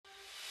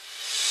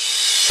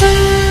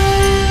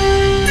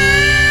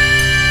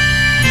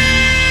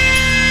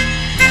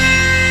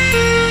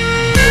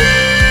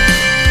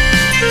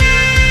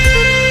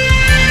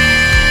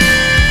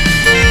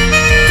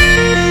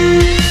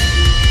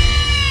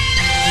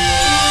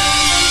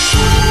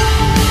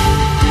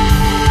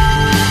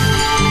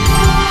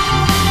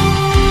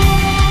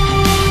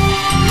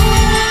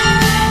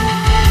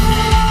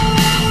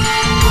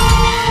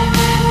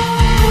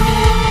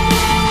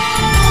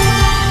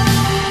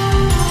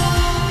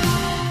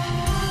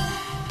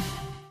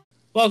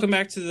Welcome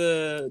back to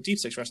the Deep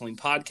Six Wrestling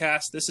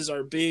Podcast. This is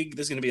going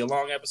to be a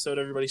long episode.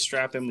 Everybody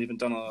strap in. We haven't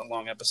done a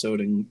long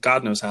episode in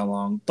God knows how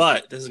long,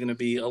 but this is going to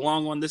be a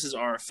long one. This is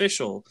our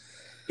official,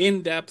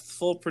 in-depth,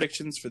 full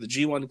predictions for the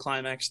G1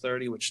 Climax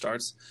 30, which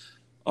starts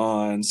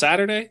on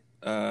Saturday,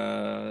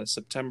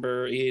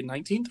 September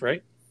 19th,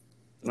 right?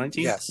 The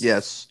 19th?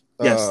 Yes.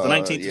 The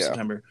 19th of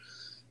September.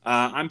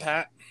 I'm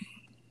Pat.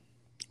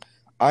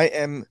 I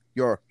am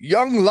your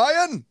young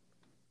lion,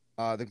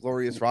 the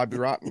glorious Robbie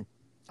Rotten.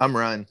 I'm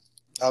Ryan.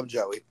 I'm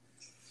Joey.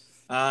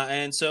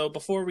 And so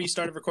before we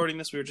started recording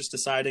this, we were just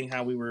deciding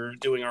how we were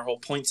doing our whole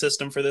point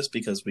system for this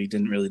because we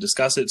didn't really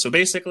discuss it. So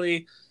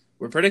basically,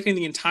 we're predicting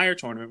the entire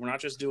tournament. We're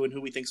not just doing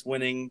who we think's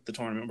winning the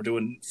tournament. We're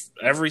doing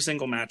every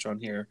single match on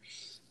here.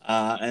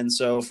 And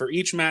so for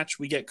each match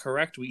we get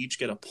correct, we each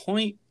get a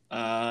point.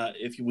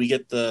 If we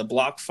get the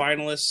block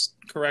finalists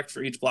correct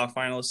for each block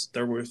finalist,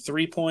 there were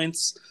 3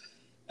 points.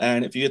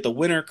 And if you get the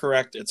winner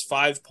correct, it's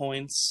 5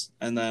 points.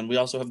 And then we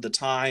also have the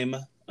time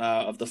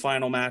of the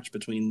final match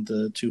between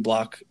the two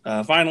block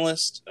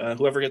finalists.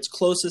 Whoever gets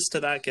closest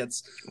to that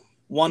gets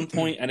 1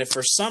 point. And if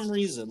for some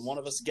reason one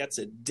of us gets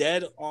it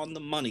dead on the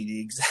money, the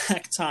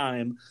exact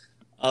time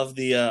of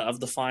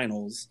the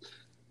finals,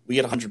 we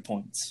get 100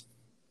 points.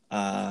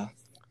 So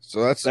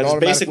that's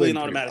basically an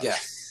automatic. Yeah,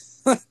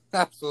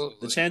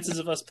 absolutely. The chances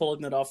of us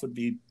pulling that off would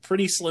be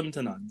pretty slim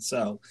to none.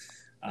 So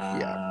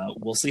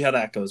we'll see how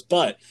that goes.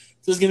 But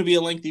this is going to be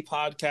a lengthy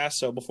podcast.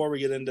 So before we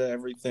get into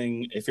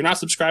everything, if you're not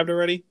subscribed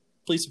already,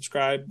 please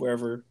subscribe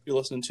wherever you're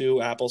listening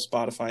to, Apple,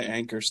 Spotify,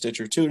 Anchor,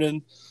 Stitcher,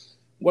 TuneIn,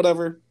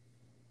 whatever.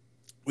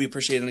 We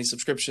appreciate any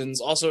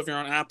subscriptions. Also, if you're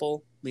on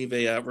Apple, leave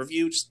a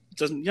review.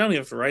 You don't even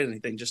have to write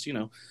anything. Just,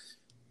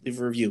 leave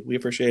a review. We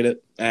appreciate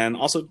it. And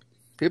also,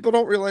 people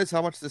don't realize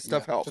how much this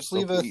stuff helps. Just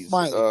leave a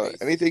smiley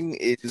face. Anything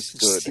is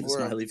good.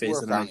 Smiley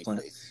face and an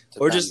eggplant.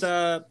 Or just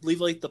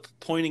leave like the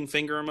pointing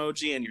finger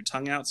emoji and your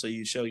tongue out so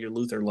you show your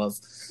Luther love.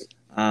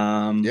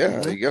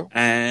 There you go.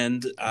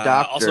 And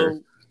Doctor.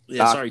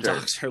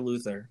 Dr.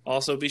 Luther.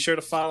 Also, be sure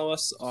to follow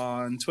us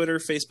on Twitter,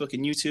 Facebook,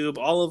 and YouTube.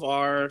 All of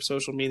our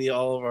social media,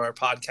 all of our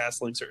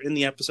podcast links are in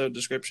the episode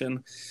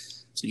description,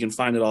 so you can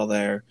find it all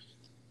there.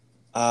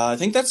 I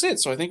think that's it.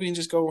 So I think we can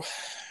just go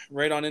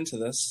right on into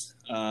this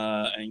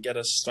and get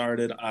us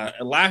started.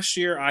 Last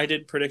year, I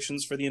did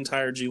predictions for the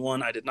entire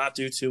G1. I did not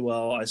do too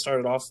well. I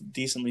started off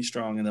decently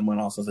strong and then went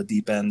off of a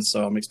deep end,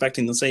 so I'm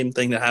expecting the same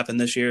thing to happen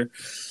this year.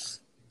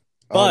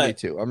 But, me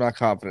too. I'm not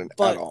confident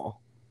at all.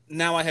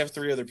 Now I have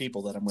 3 other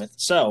people that I'm with,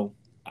 so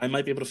I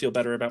might be able to feel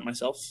better about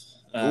myself,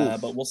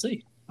 but we'll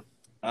see.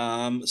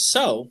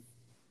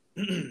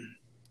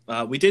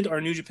 We did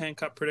our New Japan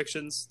Cup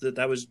predictions.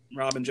 That was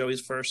Rob and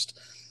Joey's first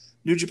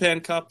New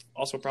Japan Cup,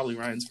 also probably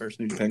Ryan's first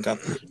New Japan Cup.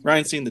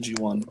 Ryan's seen the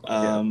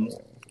G1.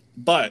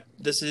 But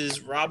this is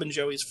Rob and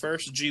Joey's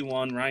first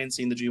G1. Ryan's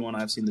seen the G1,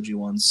 I've seen the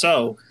G1.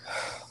 So,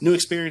 new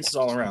experiences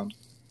all around.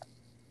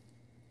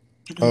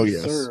 Oh,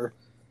 yes. Sir.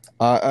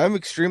 I'm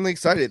extremely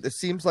excited. This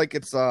seems like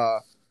it's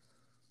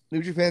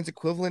New Japan's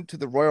equivalent to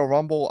the Royal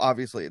Rumble.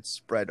 Obviously, it's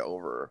spread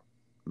over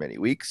many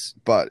weeks,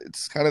 but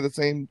it's kind of the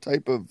same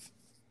type of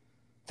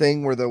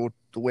thing where the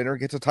winner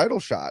gets a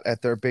title shot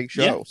at their big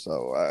show. Yeah.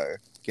 So,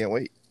 can't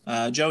wait.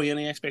 Joey,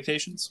 any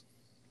expectations?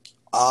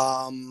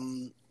 A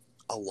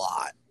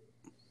lot.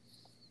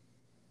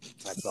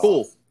 That's cool.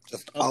 All.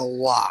 Just a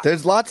lot.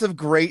 There's lots of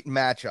great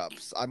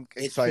matchups. I'm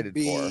excited for.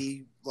 It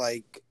should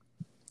be,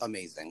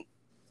 amazing.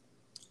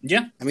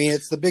 Yeah. I mean,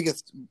 it's the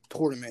biggest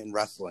tournament in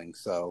wrestling,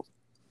 so...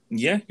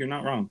 Yeah, you're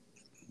not wrong.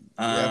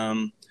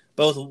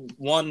 Both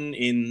one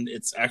in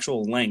its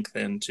actual length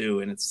and two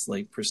in its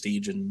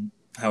prestige and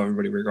how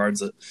everybody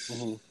regards it.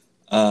 Mm-hmm.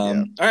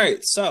 All right,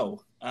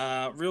 so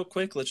real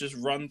quick, let's just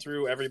run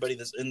through everybody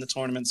that's in the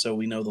tournament so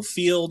we know the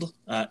field.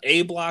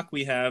 A block,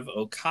 we have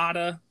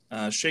Okada,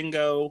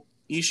 Shingo,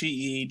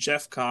 Ishii,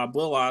 Jeff Cobb,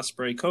 Will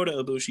Ospreay, Kota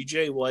Ibushi,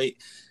 Jay White,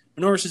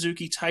 Minoru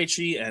Suzuki,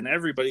 Taichi, and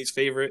everybody's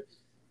favorite,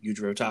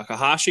 Yujiro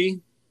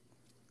Takahashi.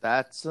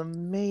 That's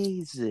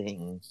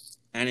amazing.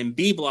 And in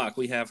B block,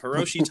 we have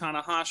Hiroshi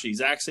Tanahashi,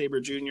 Zack Sabre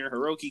Jr.,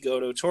 Hiroki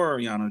Goto,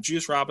 Toru Yano,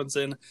 Juice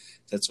Robinson,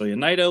 Tetsuya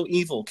Naito,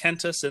 Evil,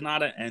 Kenta,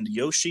 Sonata, and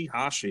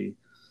Yoshihashi.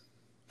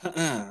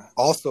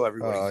 Also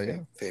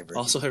everybody's favorite.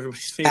 Also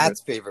everybody's favorite.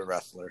 Pat's favorite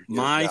wrestler.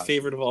 My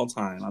favorite of all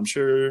time. I'm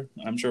sure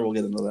we'll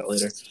get into that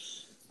later.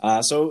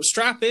 So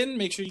strap in,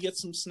 make sure you get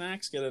some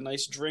snacks, get a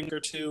nice drink or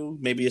two,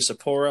 maybe a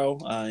Sapporo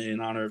in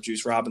honor of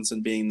Juice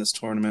Robinson being in this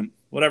tournament.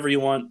 Whatever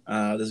you want.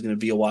 This is going to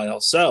be a while.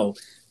 So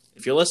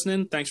if you're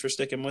listening, thanks for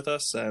sticking with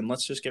us, and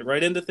let's just get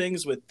right into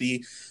things with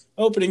the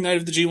opening night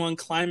of the G1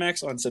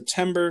 Climax on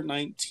September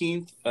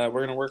 19th. We're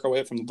going to work our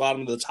way from the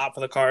bottom to the top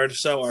of the card.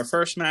 So our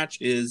first match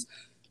is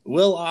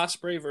Will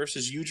Ospreay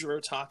versus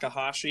Yujiro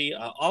Takahashi.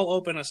 I'll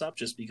open us up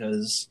just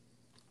because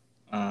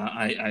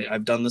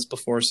I've done this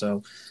before,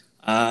 so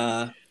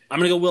I'm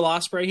going to go Will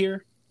Ospreay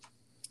here.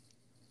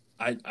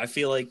 I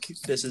feel like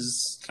this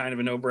is kind of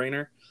a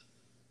no-brainer.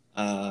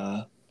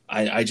 I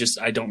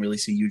don't really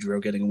see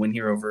Yujiro getting a win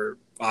here over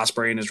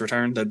Ospreay in his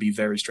return. That'd be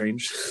very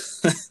strange.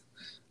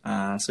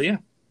 So yeah.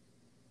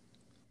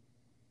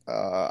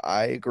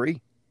 I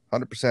agree.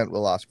 100%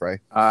 Will Ospreay.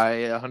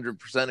 I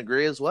 100%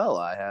 agree as well.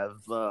 I have,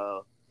 I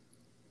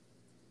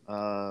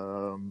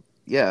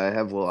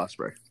have Will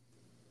Ospreay.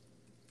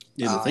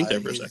 You didn't think there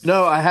for a second.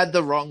 No, I had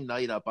the wrong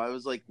night up. I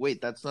was like,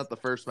 wait, that's not the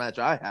first match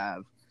I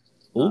have.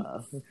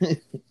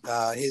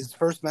 His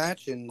first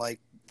match in like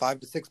 5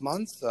 to 6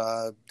 months,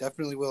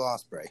 definitely Will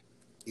Ospreay.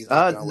 He's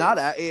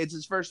it's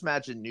his first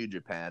match in New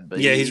Japan, but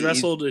yeah, he's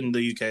wrestled in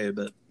the UK a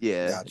bit.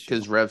 Yeah,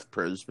 because Rev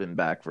Pro's been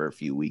back for a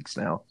few weeks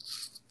now.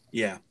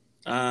 Yeah.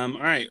 All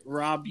right,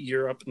 Rob,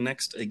 you're up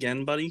next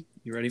again, buddy.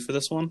 You ready for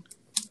this one?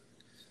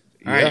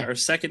 All right, our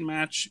second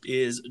match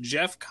is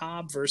Jeff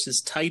Cobb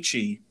versus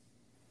Taichi.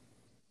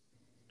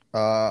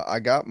 I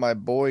got my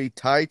boy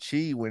Tai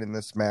Chi winning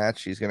this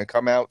match. He's going to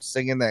come out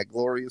singing that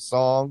glorious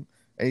song,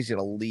 and he's going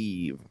to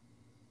leave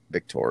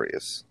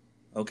victorious.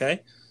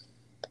 Okay.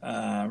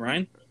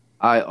 Ryan?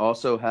 I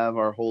also have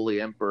our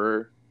Holy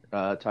Emperor,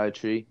 Tai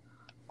Chi.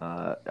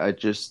 I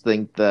just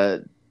think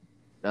that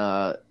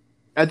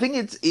I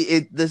think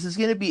this is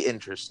going to be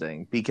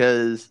interesting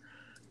because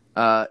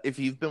if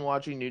you've been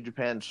watching New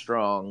Japan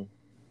Strong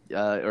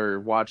or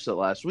watched it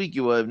last week,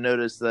 you would have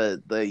noticed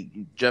that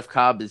Jeff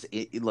Cobb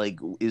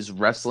is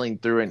wrestling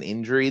through an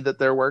injury that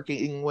they're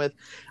working with.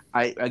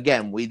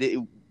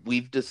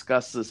 We've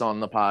discussed this on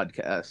the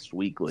podcast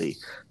weekly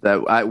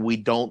that we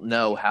don't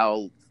know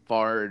how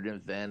far in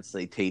advance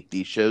they tape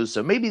these shows,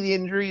 so maybe the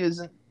injury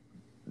isn't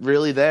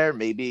really there,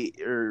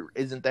 or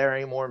isn't there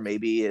anymore.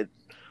 Maybe it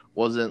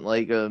wasn't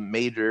like a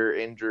major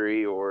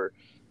injury, or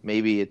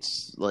maybe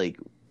it's like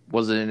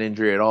wasn't an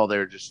injury at all.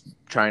 They're just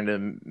trying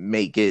to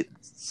make it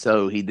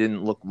so he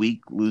didn't look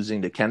weak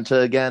losing to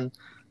Kenta again.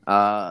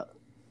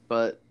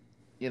 But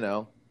you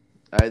know,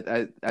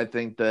 I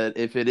think that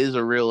if it is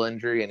a real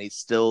injury and he's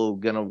still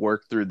gonna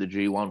work through the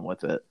G1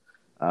 with it,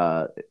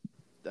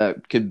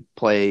 that could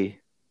play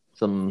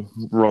some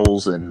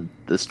roles in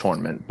this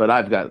tournament. But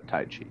I've got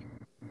Tai Chi.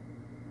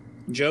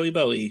 Joey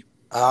Bowie.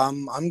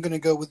 I'm gonna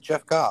go with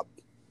Jeff Cobb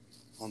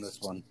on this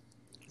one.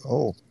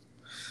 Oh,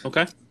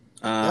 okay.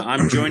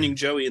 I'm joining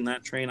Joey in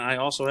that train. I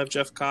also have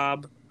Jeff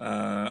Cobb.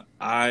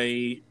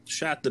 I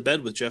shat the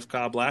bed with Jeff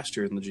Cobb last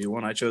year in the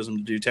G1. I chose him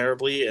to do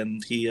terribly,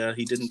 and he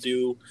didn't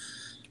do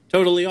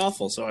totally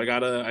awful. So I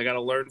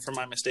gotta learn from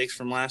my mistakes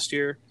from last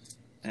year.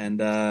 And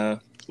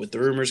with the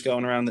rumors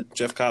going around that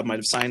Jeff Cobb might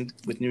have signed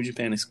with New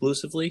Japan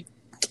exclusively,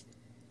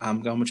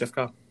 I'm going with Jeff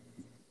Cobb.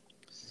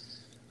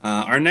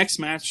 Our next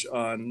match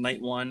on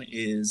night one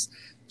is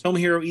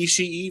Tomohiro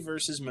Ishii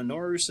versus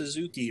Minoru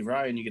Suzuki.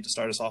 Ryan, you get to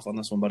start us off on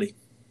this one, buddy.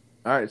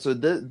 All right, so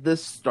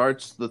this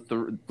starts the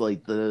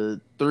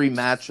three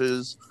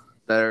matches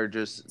that are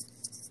just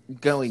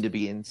going to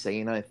be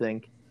insane, I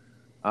think.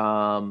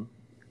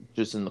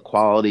 Just in the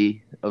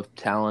quality of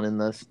talent in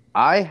this.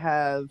 I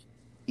have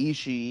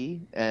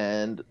Ishii,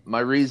 and my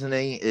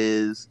reasoning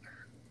is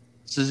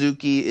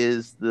Suzuki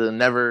is the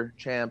Never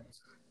champ.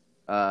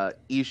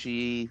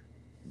 Ishii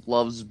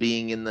loves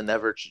being in the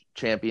Never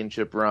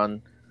championship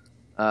run.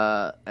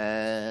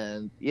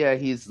 And yeah,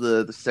 he's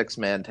the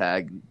six-man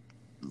tag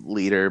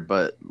leader,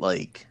 but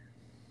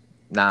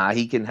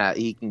he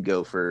can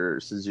go for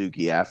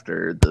Suzuki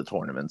after the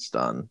tournament's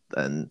done.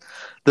 And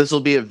this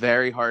will be a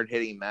very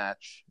hard-hitting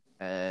match,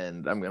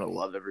 and I'm gonna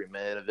love every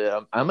minute of it.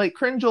 I might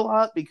cringe a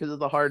lot because of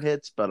the hard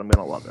hits, but I'm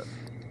gonna love it.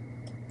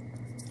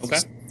 Okay.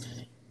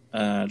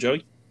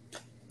 Joey?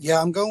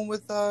 Yeah, I'm going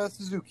with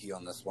Suzuki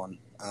on this one.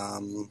 I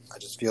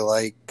just feel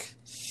like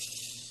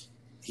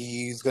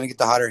he's going to get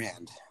the hotter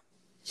hand.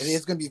 It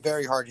is going to be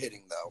very hard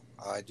hitting, though.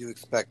 I do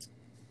expect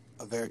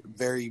a very,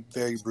 very,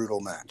 very brutal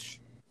match,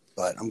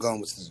 but I'm going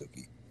with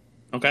Suzuki.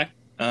 Okay.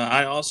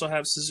 I also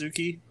have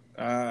Suzuki.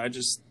 I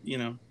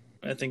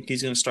think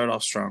he's going to start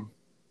off strong.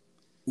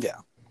 Yeah.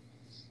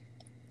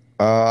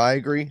 I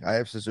agree. I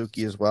have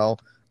Suzuki as well.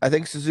 I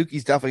think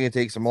Suzuki's definitely going to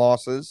take some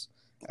losses,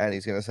 and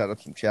he's going to set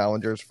up some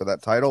challengers for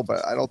that title,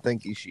 but I don't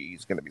think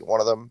Ishii's going to be one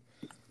of them.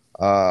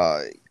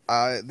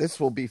 This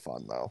will be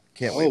fun, though.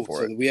 Can't wait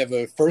for it. We have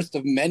a first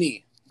of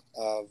many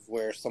of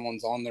where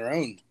someone's on their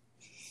own.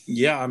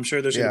 Yeah, I'm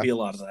sure there's going to be a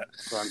lot of that.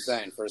 That's what I'm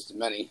saying, first of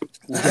many.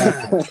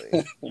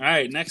 All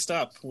right, next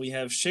up, we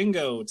have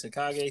Shingo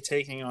Takagi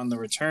taking on the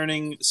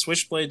returning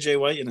Switchblade Jay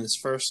White in his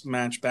first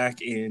match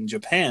back in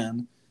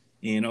Japan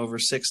in over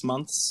 6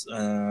 months.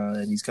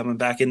 And he's coming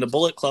back into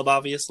Bullet Club,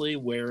 obviously,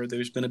 where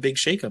there's been a big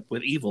shakeup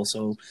with Evil.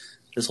 So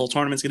this whole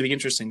tournament's going to be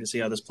interesting to see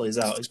how this plays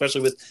out,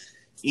 especially with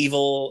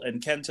Evil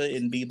and Kenta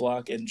in B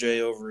block and Jay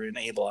over in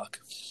A block.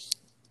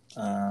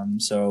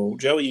 So,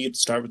 Joey, you get to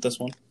start with this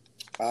one.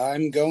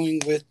 I'm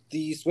going with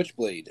the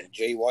Switchblade,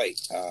 Jay White.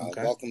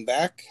 Welcome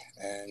back,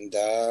 and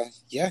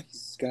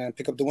he's going to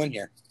pick up the win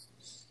here.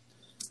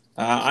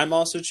 I'm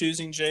also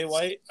choosing Jay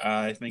White.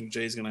 I think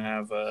Jay's going to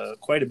have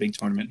quite a big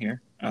tournament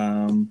here.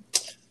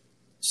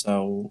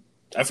 So,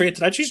 I forget,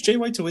 did I choose Jay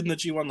White to win the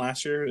G1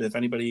 last year? If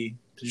anybody,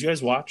 did you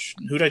guys watch?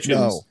 Who did I choose?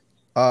 No.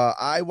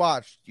 I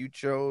watched. You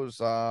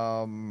chose,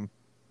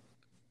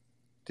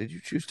 Did you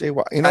choose Jay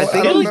White? You know, I what?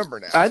 think I don't it was- remember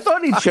now. I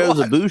thought he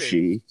chose I wanted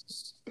Ibushi.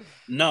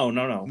 No.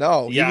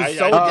 No, he Yeah, was I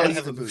so did not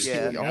against have Ibushi.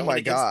 Yeah. Oh I my went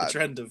against god. the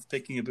trend of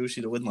picking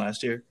Ibushi to win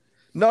last year.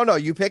 No,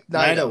 you picked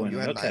Naito. Winning. You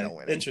had Okay, Naito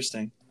winning.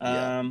 interesting.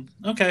 Yeah.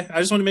 Okay, I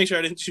just want to make sure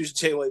I didn't choose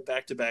Jay White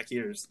back-to-back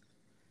years.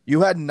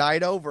 You had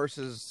Naito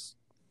versus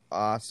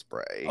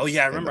Osprey. Oh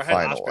yeah, I in remember the I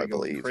had final, Osprey I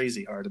going believe.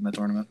 crazy hard in the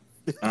tournament.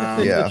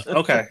 Yeah.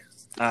 Okay.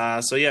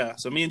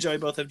 So me and Joey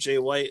both have Jay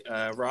White.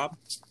 Rob.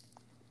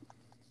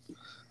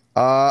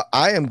 I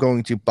am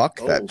going to buck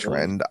Oh, that boy.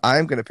 trend.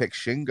 I'm going to pick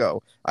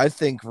Shingo. I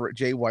think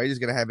Jay White is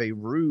going to have a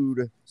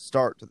rude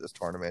start to this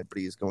tournament, but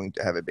he's going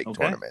to have a big Okay.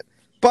 tournament.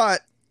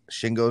 But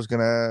Shingo's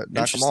going to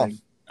knock him off.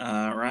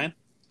 Interesting. Ryan.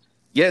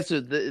 Yeah, so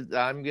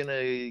I'm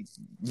gonna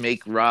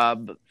make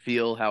Rob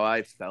feel how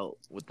I felt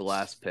with the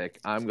last pick.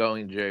 I'm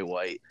going Jay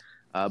White,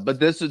 but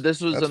this was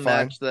That's a fine.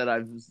 match that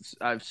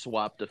I've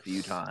swapped a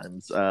few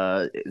times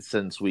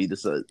since we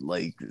decided,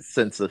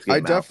 since this game I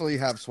out. definitely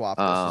have swapped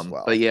this as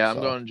well. But yeah, I'm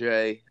so. going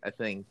Jay. I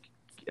think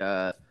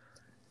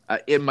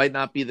it might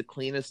not be the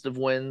cleanest of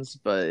wins,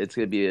 but it's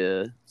gonna be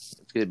a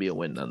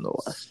win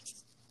nonetheless.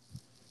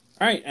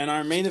 All right, and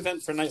our main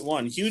event for night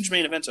one, huge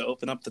main event to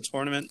open up the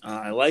tournament.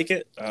 I like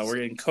it. We're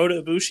getting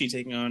Kota Ibushi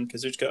taking on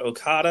Kazuchika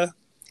Okada.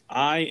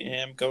 I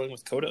am going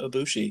with Kota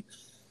Ibushi.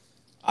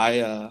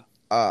 I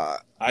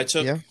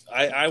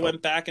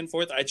went back and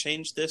forth. I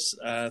changed this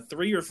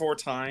 3 or 4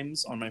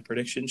 times on my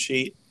prediction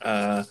sheet.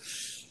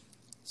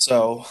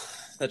 So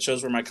that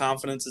shows where my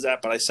confidence is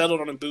at. But I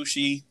settled on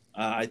Ibushi.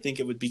 I think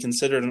it would be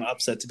considered an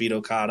upset to beat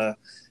Okada.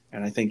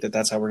 And I think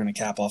that's how we're going to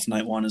cap off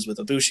night one is with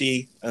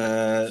Ibushi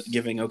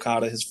giving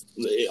Okada his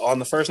on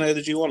the first night of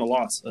the G1 a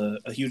loss,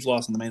 a huge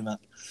loss in the main event.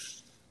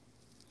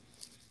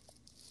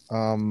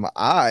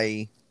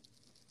 I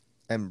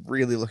am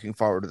really looking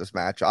forward to this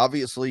match.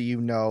 Obviously,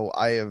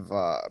 I have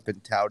been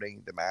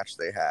touting the match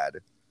they had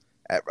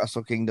at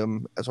Wrestle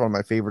Kingdom as one of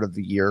my favorite of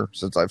the year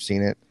since I've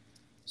seen it.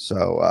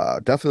 So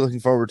definitely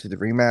looking forward to the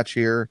rematch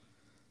here.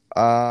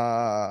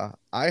 I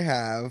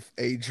have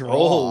a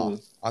draw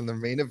on the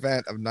main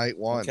event of night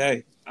one.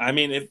 Okay. I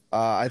mean,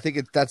 I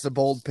think that's a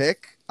bold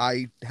pick.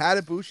 I had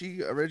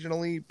Ibushi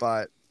originally,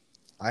 but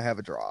I have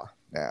a draw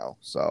now.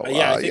 So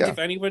I think if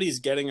anybody's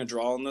getting a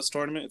draw in this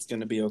tournament, it's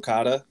going to be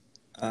Okada.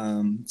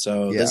 That's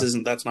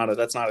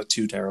not a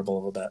too terrible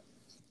of a bet.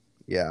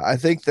 Yeah, I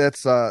think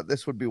this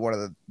would be one of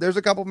the. There's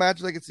a couple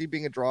matches I could see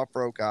being a draw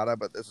for Okada,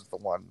 but this is the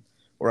one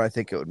where I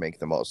think it would make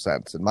the most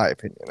sense, in my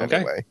opinion. Okay,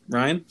 anyway.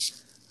 Ryan.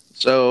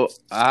 So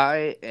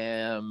I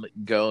am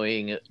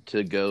going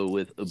to go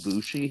with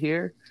Ibushi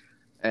here,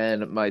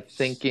 and my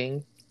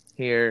thinking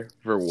here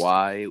for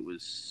why it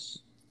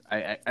was,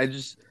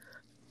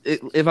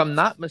 if I'm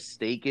not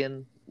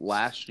mistaken,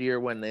 last year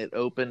when it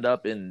opened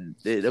up in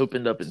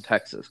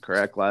Texas,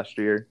 correct? Last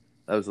year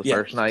that was the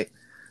first night.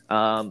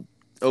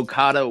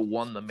 Okada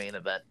won the main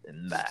event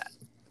in that.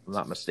 If I'm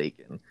not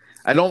mistaken.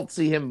 I don't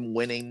see him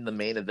winning the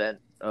main event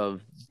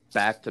of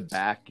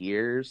back-to-back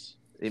years.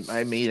 It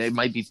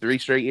might be 3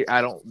 straight years.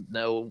 I don't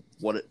know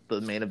what the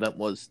main event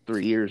was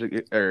 3 years ago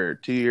or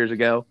 2 years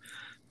ago,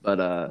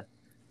 but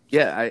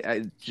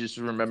I just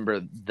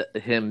remember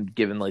him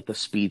giving the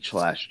speech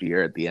last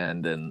year at the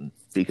end, and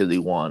because he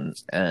won,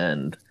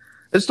 and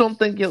I just don't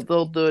think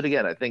they'll do it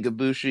again. I think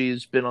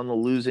Ibushi's been on the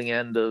losing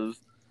end of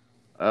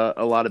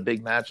a lot of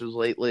big matches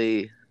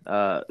lately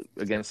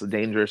against the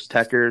dangerous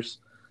Techers.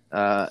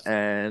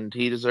 And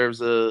he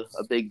deserves a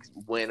big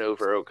win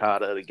over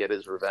Okada to get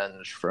his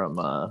revenge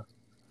from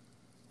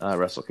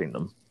Wrestle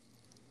Kingdom.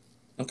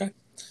 Okay.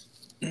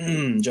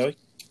 Joey?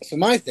 So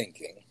my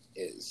thinking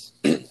is,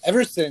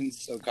 ever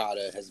since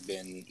Okada has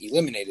been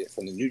eliminated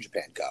from the New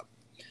Japan Cup,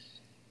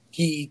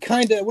 he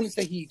kind of, I wouldn't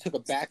say he took a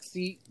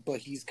backseat, but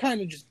he's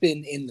kind of just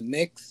been in the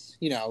mix.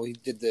 He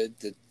did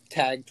the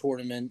tag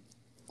tournament,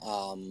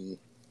 not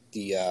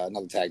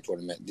the tag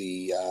tournament,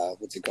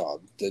 what's it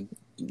called? The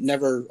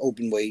never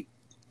open weight,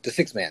 the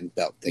 6-man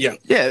belt thing.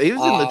 Yeah, he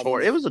was in the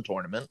tour. It was a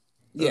tournament.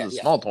 It was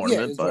a small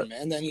tournament, but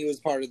tournament. And then he was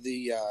part of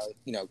the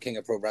King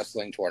of Pro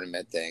Wrestling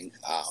tournament thing.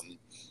 I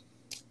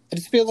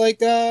just feel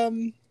like I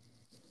don't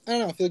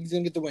know. I feel like he's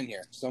gonna get the win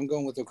here, so I'm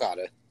going with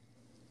Okada.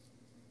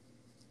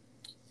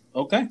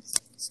 Okay.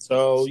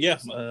 So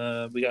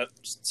we got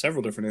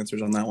several different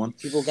answers on that one.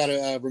 People got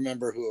to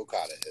remember who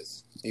Okada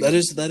is. That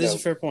is a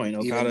fair point.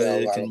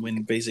 Okada can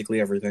win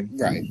basically everything.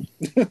 Right.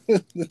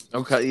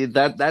 okay,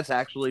 that's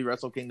actually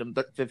Wrestle Kingdom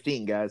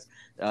 15, guys.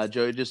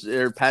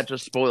 Pat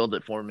just spoiled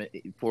it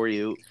for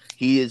you.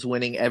 He is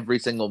winning every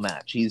single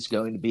match. He's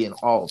going to be in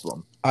all of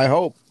them. I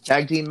hope.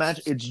 Tag team match,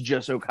 it's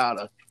just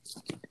Okada.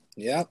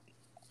 Yep.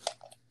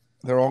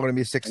 They're all going to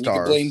be 6 and stars.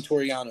 You can blame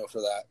Toriano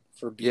for that.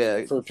 For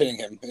pinning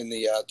him in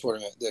the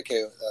tournament, the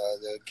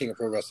King of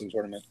Pro Wrestling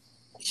tournament.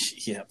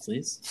 Yeah,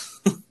 please.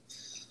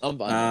 I'm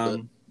fine with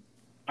it.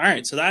 All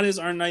right, so that is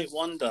our night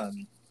one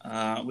done.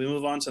 We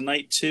move on to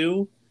night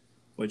 2,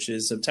 which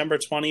is September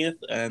 20th,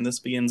 and this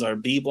begins our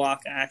B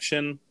block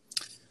action.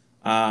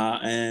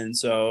 And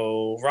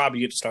so, Rob,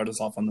 you get to start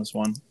us off on this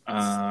one.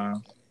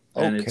 And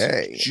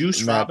okay. It's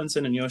Juice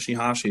Robinson and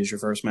Yoshihashi is your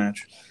first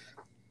match.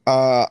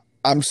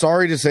 I'm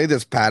sorry to say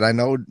this, Pat. I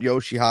know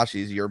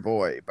Yoshihashi's your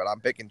boy, but I'm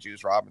picking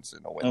Juice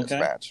Robinson to win this Okay.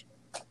 match.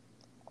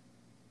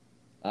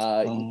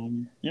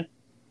 Yeah.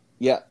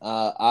 Yeah,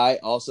 I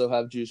also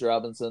have Juice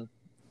Robinson.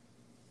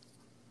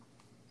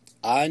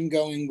 I'm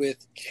going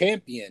with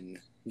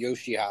champion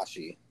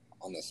Yoshihashi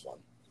on this one.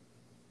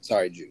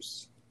 Sorry,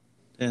 Juice.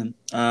 And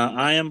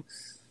I am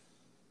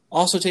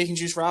also taking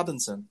Juice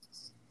Robinson.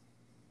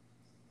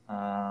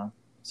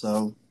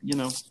 So,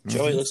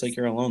 Joey, looks like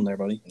you're alone there,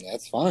 buddy.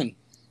 That's fine.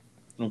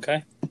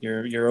 Okay.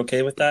 You're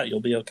okay with that? You'll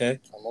be okay?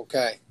 I'm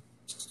okay.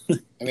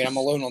 I mean, I'm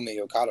alone on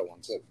the Okada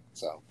one, too.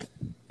 So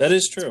That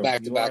is true.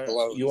 Back-to-back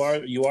alone. You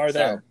are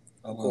there.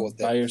 I'm cool with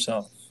by it.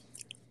 yourself.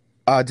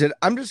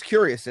 I'm just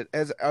curious.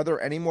 Are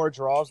there any more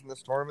draws in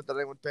this tournament that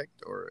anyone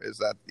picked, or is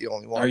that the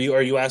only one? Are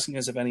you asking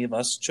us if any of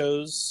us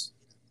chose?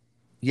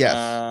 Yes.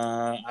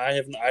 I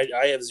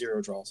have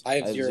 0 draws. I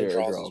have zero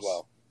draws as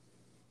well.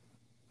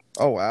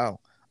 Oh wow.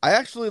 I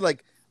actually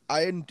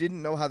I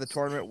didn't know how the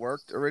tournament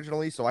worked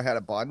originally, so I had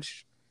a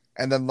bunch.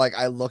 And then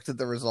I looked at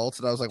the results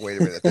and I was like, wait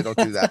a minute, they don't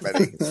do that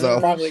many. So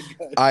Probably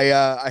good.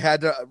 I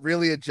had to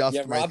really adjust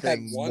my Rob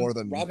thing Rob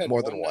had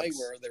more than one once. night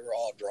where they were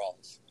all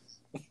draws.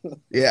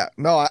 Yeah.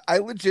 No, I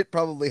legit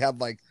probably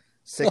had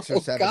 6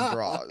 or 7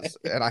 draws.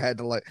 And I had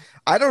to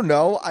I don't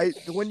know.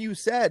 When you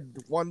said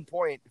 1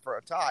 point for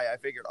a tie, I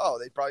figured,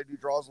 they probably do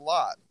draws a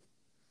lot.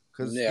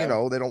 Because they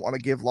don't want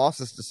to give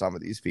losses to some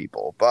of these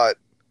people. But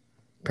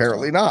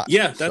apparently not.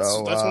 Yeah, that's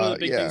one of the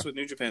big things with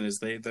New Japan is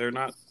they're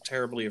not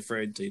terribly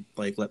afraid to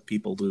let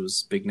people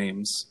lose big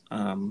names.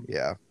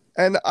 Yeah,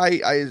 and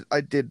I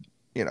did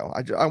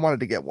I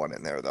wanted to get one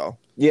in there though.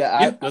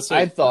 Yeah,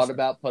 I thought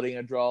about putting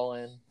a draw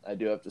in. I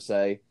do have to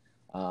say,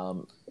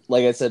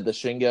 like I said, the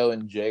Shingo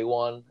and J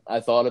one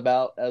I thought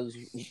about as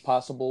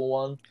possible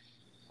one,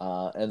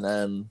 and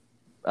then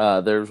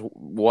there's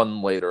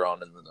one later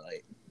on in the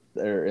night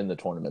or in the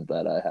tournament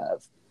that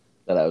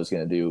I was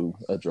going to do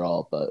a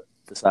draw, but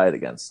decided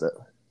against it.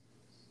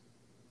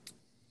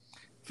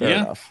 Fair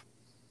enough.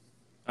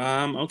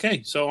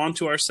 Okay, so on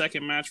to our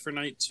second match for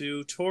night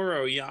 2: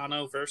 Toru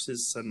Yano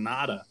versus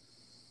Sonata.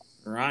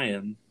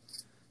 Ryan.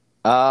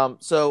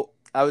 So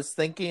I was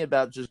thinking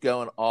about just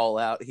going all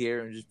out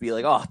here and just be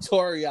like,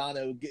 Toru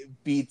Yano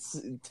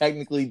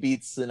technically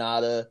beats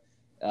Sonata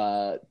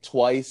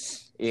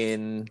twice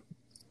in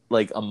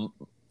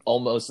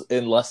almost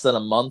in less than a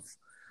month.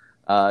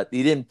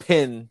 He didn't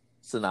pin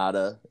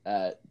Sonata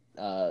at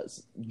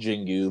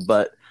Jingu,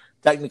 but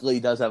technically he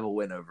does have a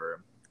win over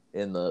him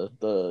in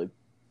the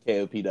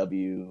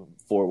KOPW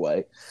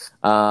 4-way.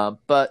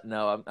 But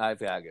no, I've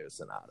got to go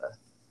Sonata.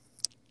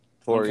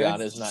 Toru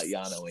Yano's not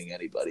Yanoing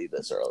anybody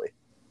this early.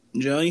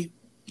 Joey?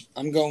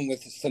 I'm going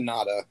with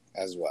Sonata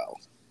as well.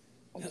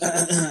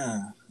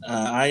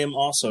 I am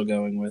also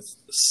going with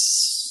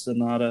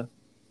Sonata.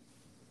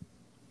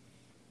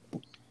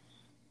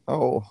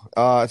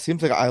 It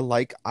seems like I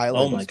like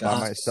Islands by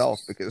myself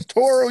because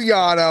Toru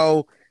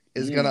Yano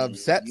is going to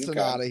upset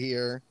Sonata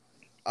here.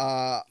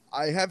 I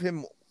have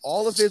him.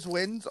 All of his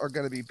wins are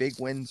going to be big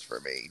wins for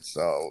me.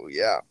 So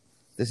yeah,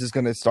 this is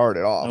going to start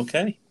it off.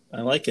 Okay, I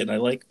like it. I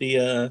like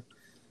the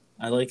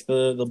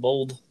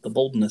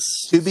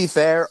boldness. To be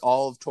fair,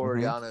 all of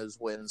Toru Yano's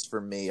wins for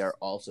me are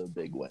also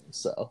big wins.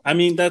 So I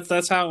mean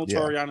that's how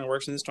Toru Yano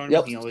works in this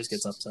tournament. Yep. He always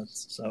gets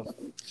upsets. So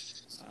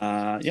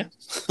yeah,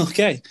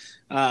 okay.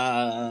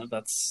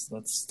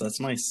 That's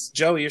nice.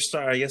 Joey, you're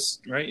I guess,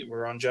 right?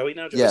 We're on Joey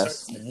now.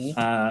 Yes.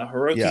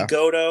 Hiroki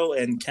Goto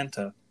and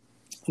Kenta.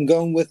 I'm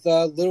going with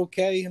Little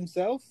K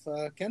himself,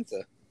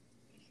 Kenta.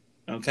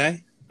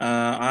 Okay.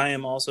 I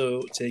am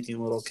also taking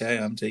Little K.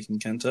 I'm taking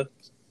Kenta.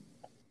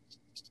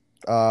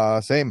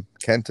 Same.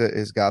 Kenta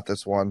has got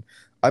this one.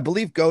 I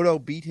believe Goto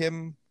beat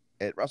him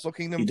at Wrestle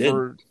Kingdom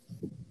for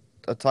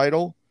a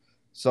title.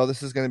 So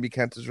this is going to be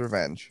Kenta's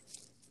revenge.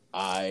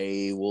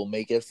 I will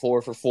make it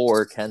 4 for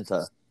 4,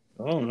 Kenta.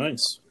 Oh,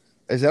 nice.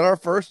 Is that our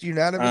first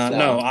unanimous?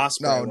 No,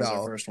 Ospreay was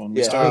our first one.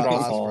 We started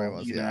off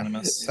all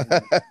unanimous.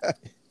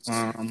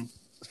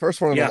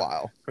 First one in a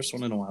while. First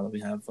one in a while that we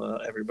have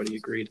everybody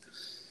agreed.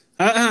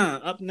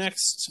 Up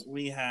next,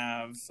 we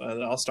have,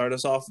 I'll start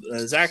us off,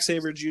 Zack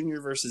Sabre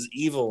Jr. versus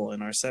Evil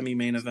in our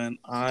semi-main event.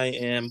 I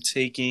am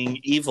taking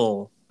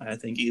Evil. I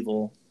think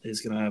Evil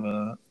is going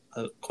to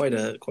have quite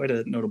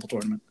a notable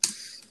tournament.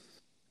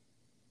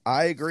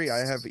 I agree. I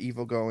have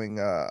Evil doing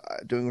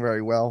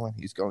very well, and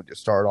he's going to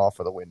start off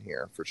with a win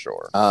here for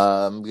sure.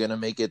 I'm going to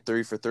make it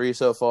 3 for 3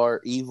 so far.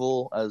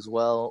 Evil as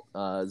well.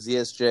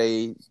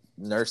 ZSJ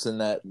nursing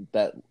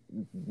that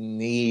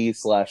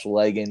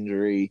knee/leg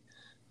injury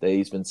that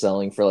he's been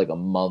selling for a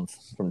month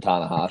from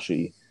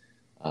Tanahashi.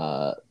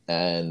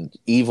 And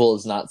Evil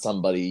is not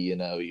somebody,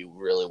 you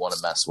really want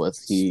to mess with.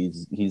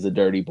 He's a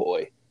dirty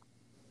boy.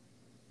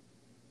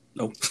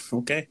 Oh,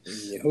 okay.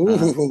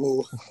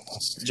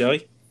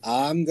 Joey?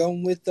 I'm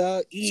going with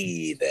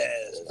Evil.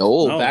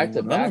 Oh, back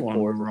to back.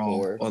 We're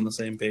all on the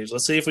same page.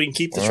 Let's see if we can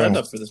keep the trend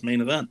up for this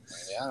main event.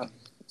 Yeah.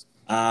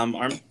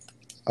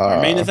 Our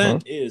main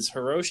event is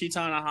Hiroshi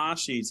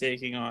Tanahashi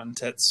taking on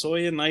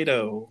Tetsuya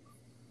Naito.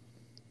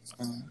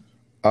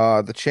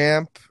 The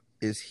champ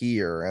is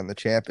here, and the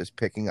champ is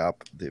picking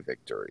up the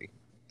victory.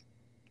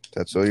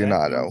 That's so Okay,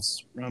 Naito.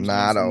 Rounds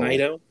going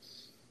for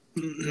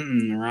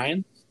Naito.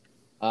 Ryan?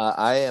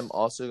 I am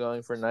also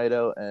going for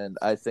Naito, and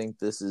I think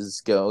this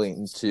is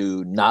going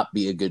to not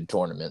be a good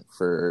tournament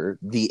for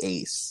the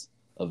ace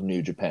of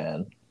New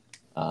Japan,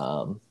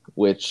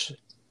 which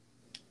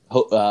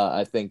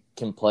I think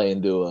can play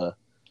into a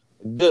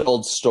good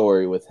old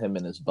story with him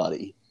and his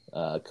buddy,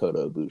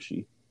 Kota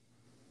Ibushi.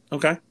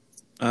 Okay.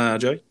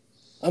 Joey?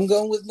 I'm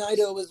going with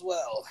Naito as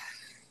well.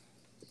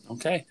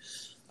 Okay.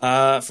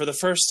 For the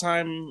first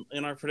time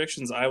in our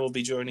predictions, I will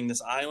be joining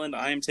this island.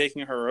 I am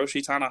taking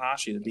Hiroshi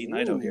Tanahashi to beat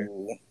Naito here.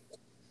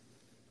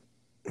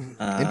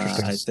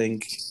 Interesting. I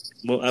think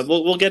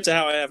we'll get to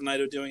how I have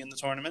Naito doing in the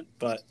tournament,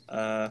 but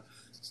I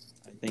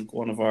think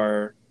one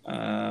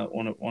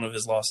of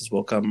his losses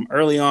will come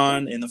early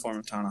on in the form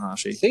of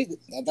Tanahashi. See,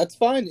 that's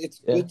fine. It's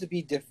good to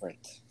be different.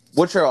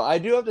 Which I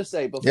do have to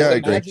say before. Yeah,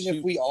 imagine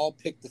if we all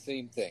picked the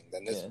same thing,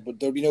 then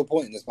there'd be no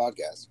point in this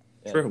podcast.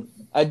 Yeah. True.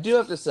 I do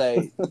have to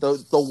say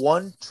the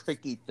one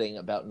tricky thing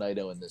about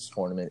Naito in this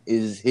tournament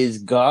is his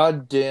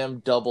goddamn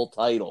double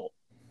title.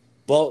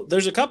 Well,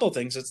 there's a couple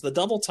things. It's the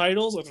double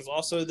titles, and it's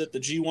also that the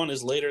G1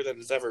 is later than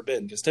it's ever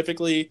been. Because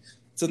typically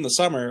it's in the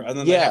summer, and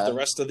then they have the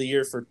rest of the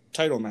year for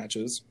title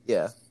matches.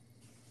 Yeah.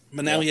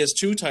 But now he has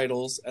 2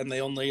 titles, and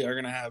they only are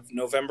going to have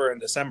November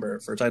and December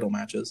for title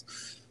matches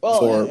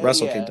for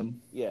Wrestle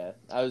Kingdom. Yeah,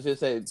 I was going to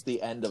say it's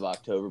the end of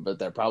October, but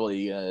they're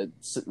probably going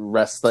to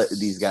rest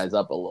these guys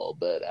up a little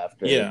bit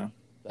after the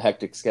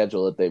hectic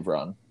schedule that they've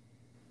run.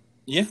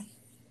 Yeah.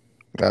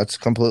 That's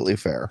completely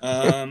fair.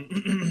 All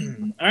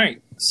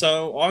right,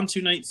 so on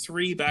to night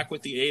 3, back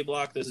with the A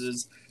block. This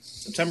is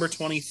September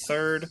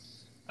 23rd.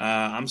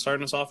 I'm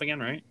starting us off again,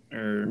 right?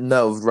 Or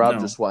no,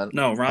 Rob just won.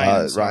 No,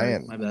 Ryan.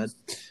 Ryan. My bad.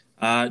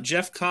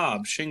 Jeff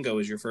Cobb,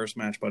 Shingo is your first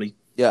match, buddy.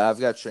 Yeah, I've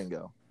got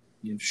Shingo.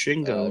 You have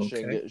Shingo.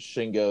 Okay.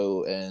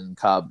 Shingo and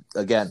Cobb.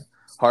 Again,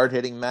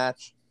 hard-hitting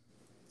match.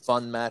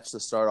 Fun match to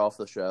start off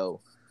the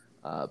show.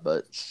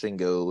 But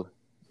Shingo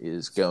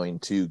is going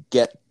to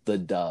get the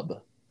dub.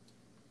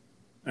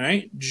 All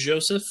right,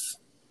 Joseph.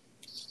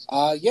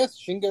 Yes,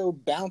 Shingo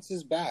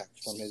bounces back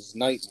from his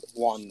night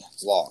 1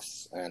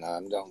 loss, and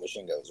I'm going with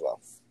Shingo as well.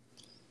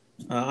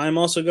 I'm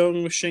also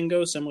going with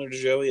Shingo, similar to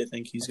Joey. I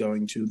think he's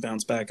going to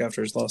bounce back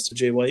after his loss to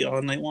Jay White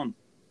on night 1.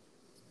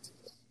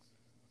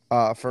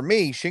 For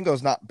me,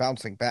 Shingo's not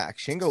bouncing back.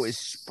 Shingo is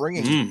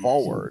springing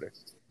forward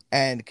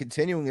and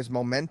continuing his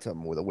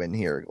momentum with a win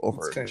here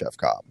over Jeff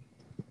Cobb.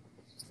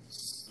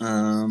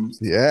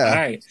 Yeah. All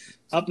right.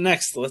 Up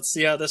next, let's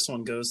see how this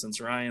one goes since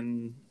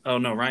Ryan... Oh,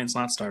 no, Ryan's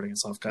not starting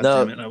us off. God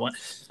damn it.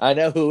 I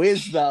know who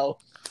is, though.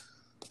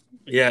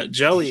 Yeah,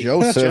 Joey.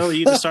 Joseph. Joey,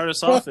 you to start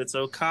us off. It's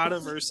Okada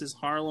versus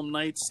Harlem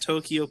Knights,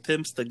 Tokyo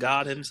Pimps, the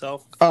god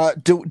himself.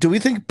 Do we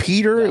think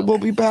Peter will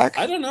be back?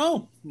 I don't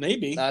know.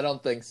 Maybe. I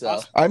don't think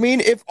so. I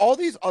mean, if all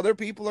these other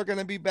people are going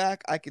to be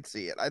back, I could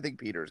see it. I think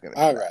Peter's going to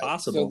be all back. right.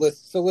 Possible.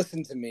 So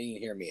listen to me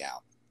and hear me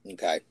out.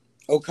 Okay.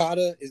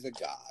 Okada is a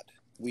god.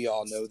 We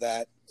all know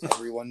that.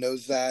 Everyone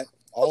knows that.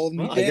 All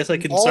of I guess I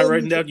can start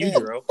writing down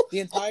Yujiro. The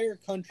entire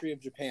country of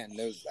Japan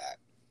knows that.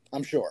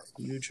 I'm sure.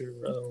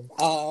 Yujiro.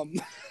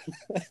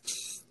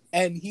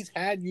 And he's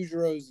had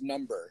Yujiro's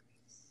number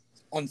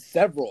on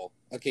several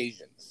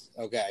occasions.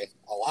 Okay,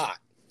 a lot.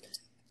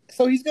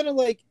 So he's gonna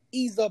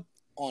ease up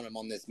on him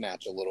on this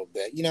match a little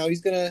bit. You know,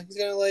 he's gonna he's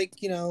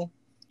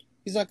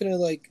not gonna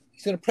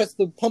he's gonna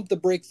pump the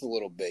brakes a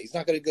little bit. He's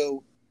not gonna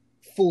go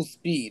full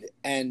speed.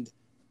 And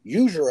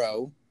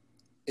Yujiro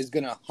is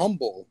gonna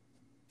humble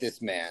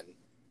this man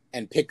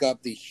and pick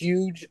up the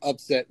huge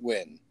upset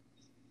win.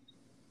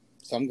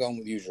 So I'm going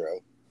with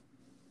Yujiro.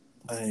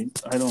 I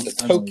don't. The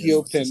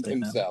Tokyo Pimp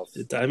himself.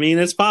 I mean,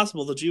 it's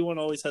possible. The G1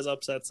 always has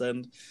upsets,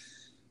 and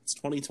it's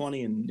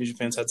 2020, and New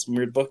Japan's had some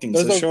weird bookings.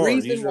 There's so a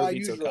reason why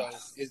Yujiro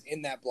is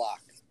in that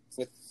block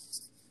with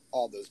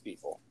all those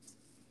people.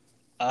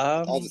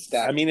 All the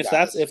staff. I mean, if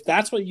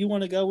that's what you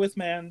want to go with,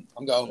 man,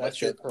 I'm going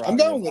with it.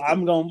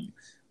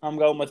 I'm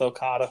going with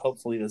Okada.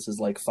 Hopefully, this is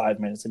 5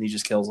 minutes, and he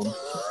just kills him.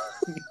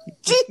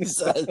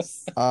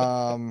 Jesus.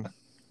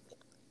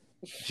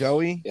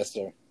 Joey. Yes,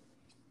 sir.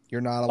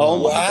 You're not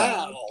alone. Oh,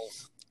 wow.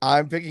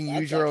 I'm picking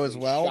Yujiro as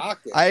well.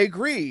 Shocking. I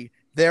agree.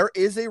 There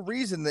is a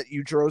reason that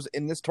Yujiro's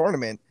in this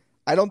tournament.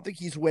 I don't think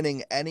he's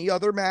winning any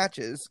other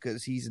matches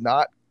because he's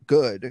not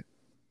good.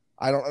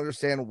 I don't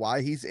understand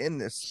why he's in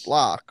this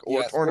block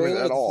or tournament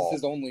at all. This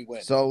is his only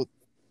win. So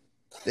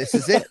this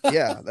is it.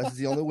 Yeah, this is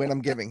the only win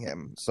I'm giving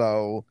him.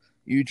 So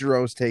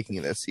Yujiro's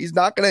taking this.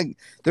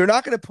 They're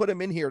not gonna put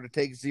him in here to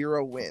take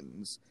 0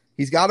 wins.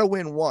 He's got to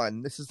win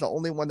 1. This is the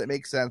only one that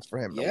makes sense for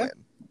him to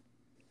win.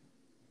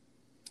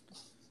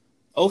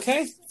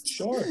 Okay,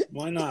 sure.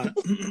 Why not?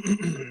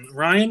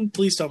 Ryan,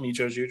 please tell me you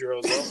chose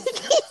Yujiro as well.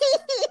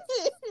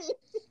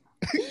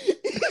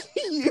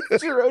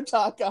 Yujiro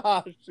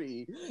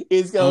Takahashi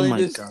is going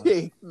to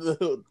take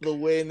the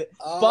win,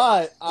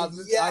 but I'm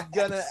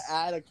gonna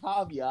add a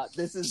caveat.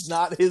 This is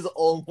not his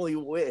only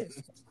win.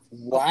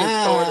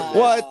 Wow.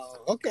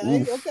 What?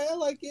 Okay, I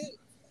like it.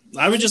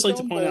 I would just like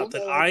to Going point out bold,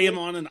 that I I like am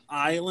it. on an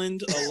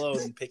island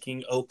alone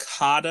picking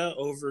Okada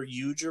over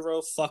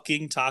Yujiro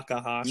fucking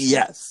Takahashi.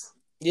 Yes.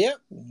 Yep.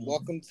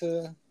 Welcome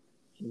to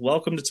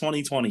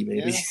 2020,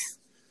 baby. Yeah.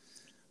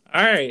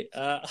 All right.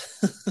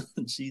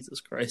 Jesus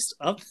Christ.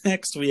 Up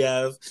next, we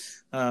have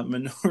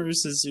Minoru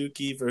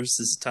Suzuki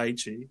versus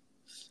Taichi.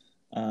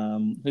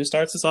 Who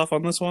starts us off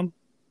on this one?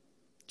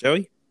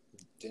 Joey?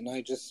 Didn't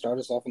I just start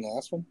us off in the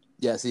last one?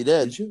 Yes, he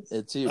did. Did you?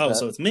 It's you, Oh, Pat.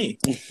 so it's me.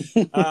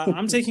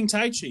 I'm taking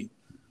Taichi.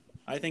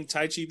 I think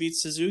Taichi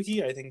beats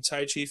Suzuki. I think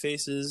Taichi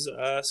faces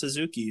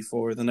Suzuki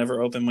for the Never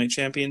Openweight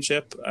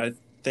Championship. I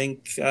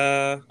think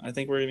we're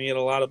going to get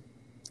a lot of.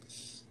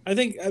 I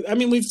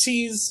mean, we've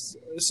teased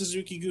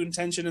Suzuki-Gun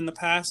tension in the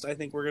past. I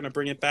think we're going to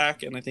bring it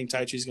back, and I think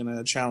Taichi's going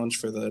to challenge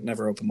for the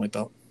Never Openweight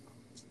belt.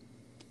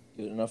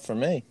 Good enough for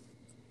me.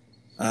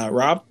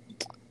 Rob?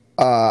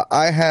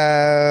 I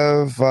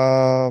have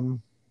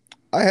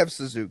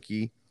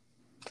Suzuki.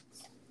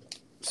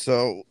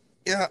 So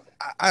yeah,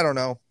 I don't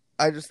know.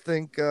 I just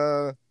think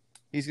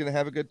he's going to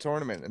have a good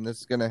tournament, and this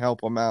is going to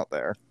help him out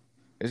there.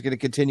 He's going to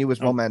continue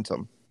his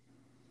momentum.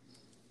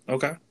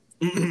 Okay.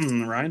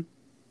 Ryan?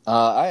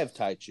 I have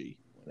Taichi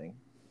winning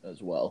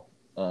as well.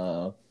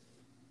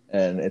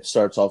 And it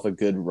starts off a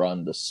good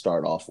run to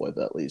start off with,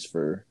 at least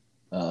for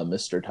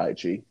Mr.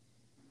 Taichi.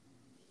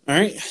 All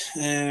right.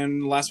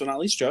 And last but not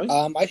least, Joey?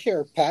 I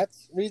share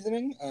Pat's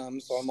reasoning,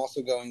 so I'm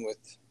also going with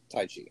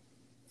Taichi.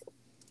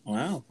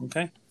 Wow.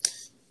 Okay.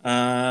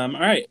 All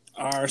right.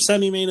 Our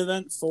semi-main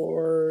event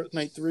for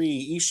night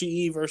 3,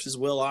 Ishii versus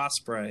Will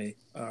Ospreay.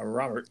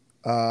 Robert?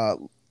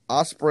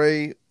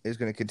 Ospreay is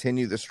going to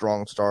continue the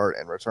strong start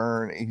and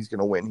return. He's going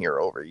to win here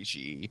over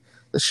Ishii.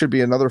 This should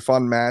be another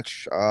fun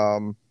match.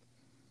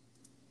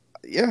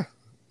 Yeah,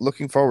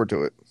 looking forward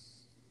to it.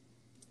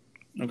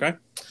 Okay.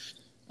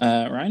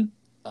 Ryan?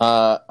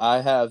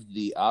 I have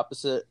the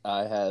opposite.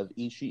 I have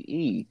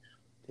Ishii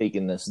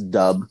taking this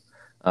dub.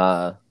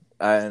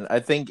 And I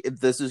think if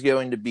this is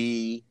going to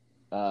be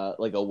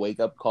like a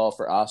wake-up call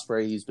for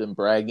Ospreay. He's been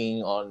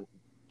bragging on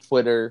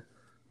Twitter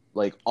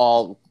like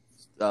all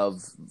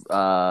of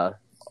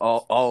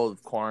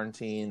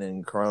quarantine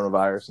and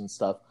coronavirus and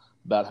stuff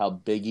about how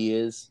big he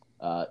is.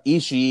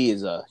 Ishii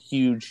is a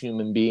huge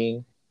human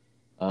being.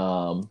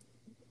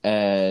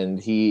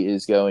 And he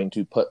is going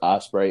to put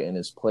Ospreay in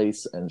his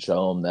place and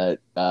show him that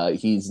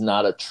he's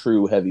not a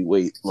true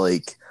heavyweight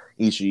like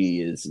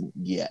Ishii is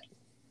yet.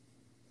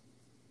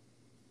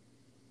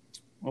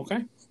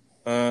 Okay.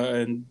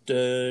 And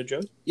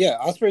Joe? Yeah,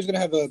 Ospreay's going to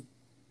have a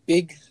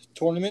big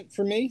tournament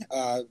for me,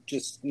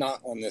 just not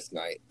on this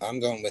night. I'm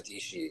going with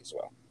Ishii as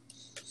well.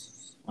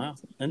 Wow,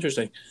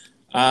 interesting.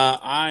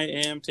 I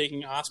am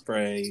taking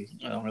Ospreay.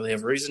 I don't really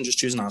have a reason, just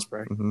choosing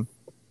Ospreay.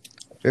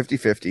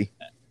 50-50.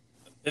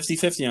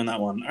 50-50 on that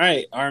one. All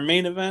right, our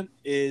main event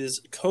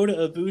is Kota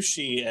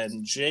Ibushi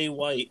and Jay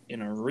White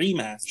in a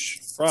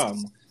rematch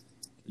from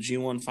the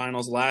G1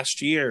 Finals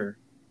last year.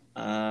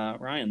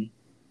 Ryan?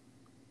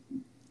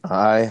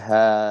 I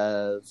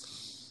have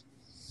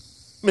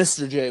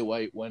Mr. Jay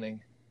White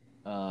winning.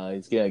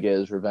 He's going to get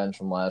his revenge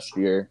from last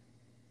year.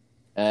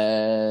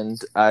 And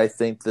I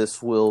think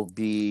this will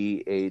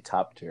be a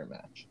top-tier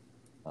match.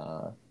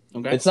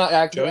 Okay. It's not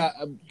actually...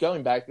 Joey?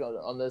 Going back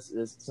on this,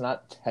 it's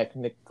not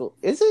technical...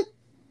 Is it?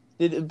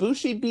 Did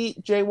Ibushi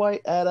beat Jay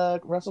White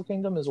at Wrestle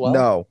Kingdom as well?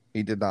 No,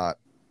 he did not.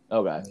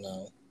 Okay.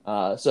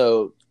 No.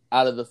 So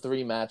out of the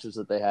 3 matches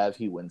that they have,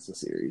 he wins the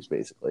series,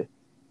 basically.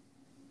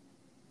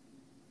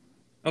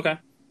 Okay.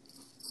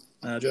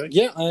 Joey?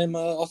 Yeah, I'm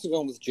also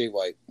going with Jay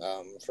White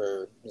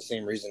for the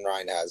same reason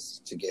Ryan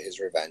has, to get his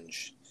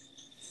revenge.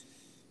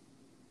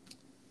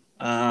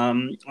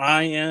 I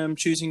am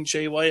choosing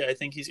Jay White. I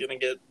think he's going to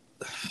get...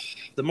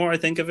 The more I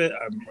think of it,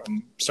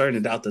 I'm starting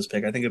to doubt this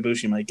pick. I think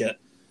Ibushi might get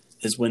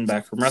his win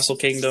back from Wrestle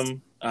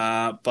Kingdom,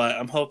 but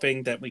I'm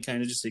hoping that we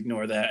kind of just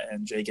ignore that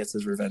and Jay gets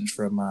his revenge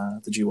from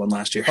the G1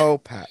 last year. Oh,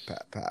 Pat.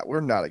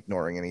 We're not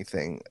ignoring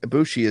anything.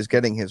 Ibushi is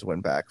getting his win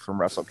back from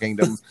Wrestle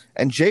Kingdom,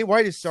 and Jay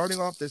White is starting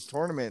off this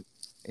tournament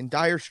in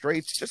dire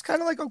straits, just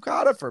kind of like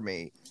Okada for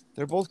me.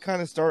 They're both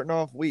kind of starting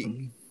off weak.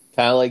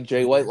 Kind of like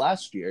Jay White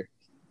last year.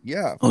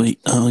 Yeah. Oh, yeah.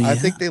 I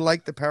think they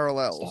like the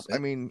parallels. I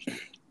mean,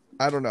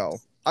 I don't know.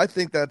 I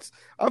think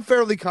I'm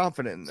fairly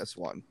confident in this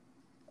one.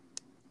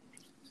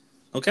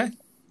 Okay.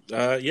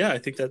 Yeah, I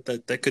think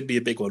that could be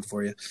a big one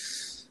for you.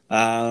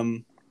 All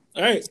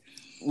right.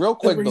 Real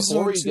quick, That brings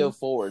before us we on go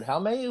forward, how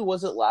many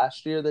was it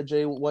last year that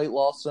Jay White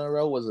lost in a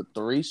row? Was it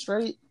 3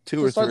 straight?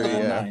 2 or 3,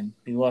 yeah. 9.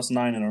 He lost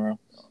 9 in a row.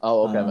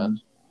 Oh, okay,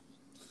 man.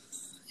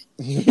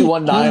 He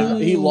won 9.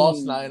 He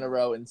lost 9 in a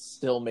row and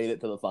still made it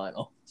to the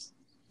finals.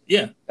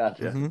 Yeah.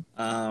 Gotcha.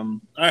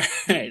 All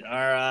right.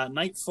 Our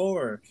night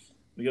 4,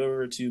 we go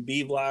over to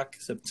B Block,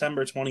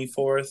 September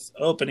 24th.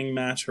 Opening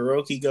match,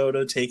 Hiroki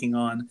Goto taking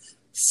on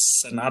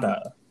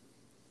Sanada.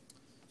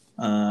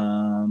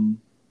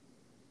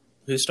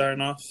 Who's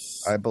starting off?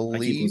 I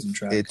believe losing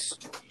track. it's...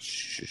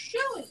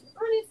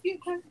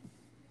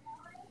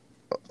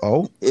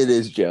 Oh? It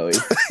is Joey.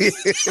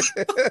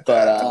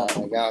 But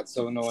Oh my god,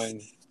 so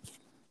annoying.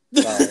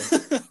 Sorry.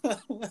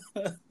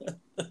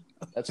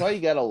 That's why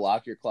you gotta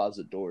lock your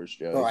closet doors,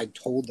 Joe. Bro, I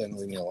told them to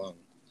leave me alone.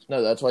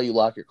 No, that's why you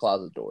lock your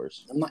closet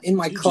doors. I'm not in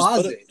my Dude,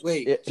 closet.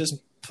 Wait. Just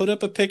put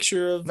up a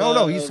picture of.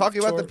 No, he's talking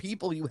about the Tor-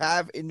 people you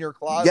have in your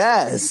closet.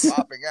 Yes. You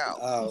popping out.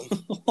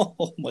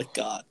 Oh my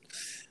god!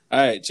 All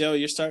right, Joe,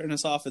 you're starting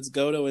us off. It's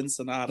Goto and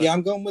Sonata. Yeah,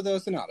 I'm going with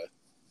Sonata.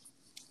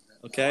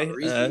 Okay.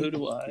 Who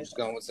do I'm I? just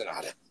going with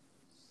Sonata.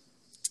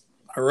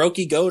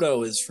 Hiroki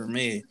Goto is for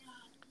me.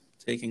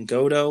 Taking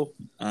Goto.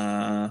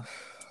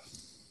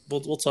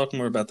 We'll talk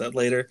more about that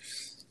later.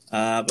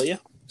 But yeah,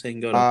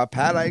 taking Goto.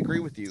 Pat, I agree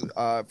with you.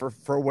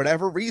 For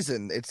whatever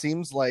reason, it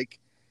seems like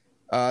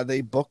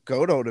they booked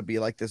Goto to be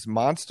like this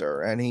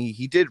monster, and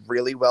he did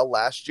really well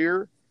last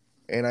year,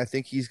 and I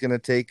think he's going to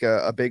take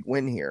a big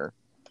win here.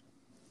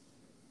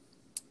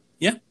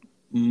 Yeah.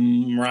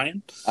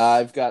 Ryan?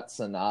 I've got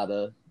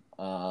Sonata.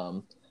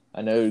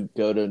 I know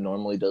Goto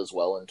normally does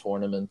well in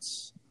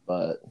tournaments,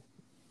 but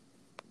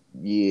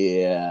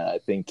yeah, I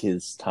think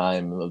his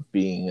time of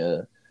being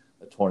a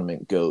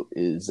tournament GOAT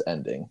is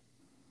ending.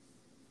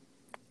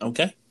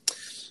 Okay.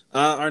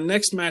 Our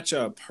next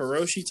matchup,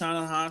 Hiroshi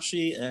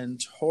Tanahashi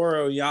and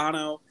Toru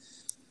Yano.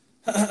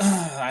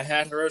 I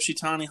had Hiroshi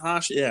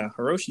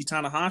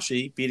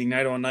Tanahashi beating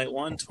Naito on night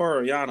 1.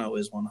 Toru Yano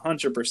is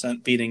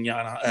 100% beating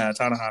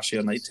Tanahashi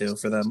on night 2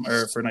 for them,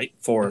 or for night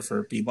 4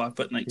 for B-Block,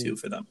 but night 2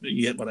 for them.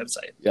 You get what I'm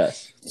saying.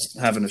 Yes.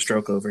 Having a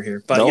stroke over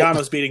here. But Nope.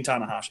 Yano's beating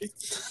Tanahashi.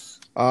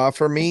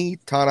 For me,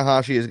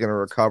 Tanahashi is going to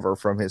recover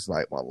from his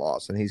night 1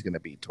 loss, and he's going to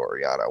beat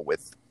Toru Yano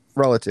with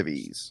relative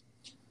ease.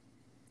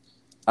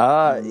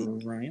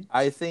 Ryan?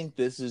 I think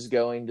this is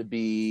going to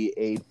be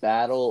a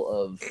battle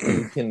of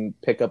who can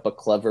pick up a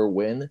clever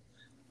win.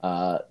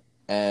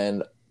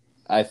 And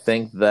I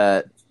think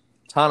that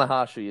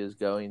Tanahashi is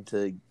going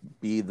to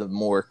be the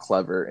more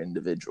clever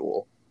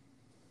individual.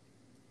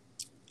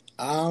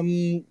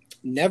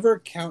 Never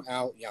count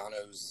out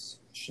Yano's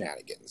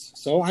shenanigans.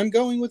 So I'm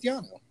going with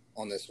Yano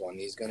on this one.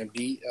 He's going to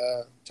beat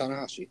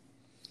Tanahashi.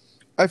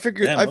 I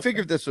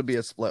figured this would be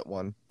a split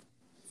one.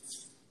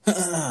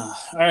 All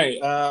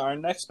right. Our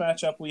next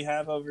matchup we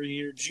have over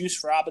here,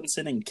 Juice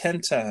Robinson and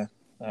Kenta.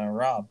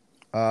 Rob.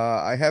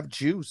 I have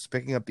Juice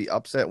picking up the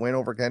upset win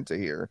over Kenta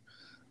here.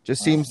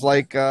 Just seems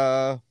like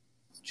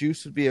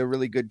Juice would be a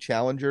really good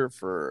challenger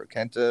for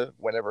Kenta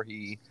whenever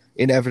he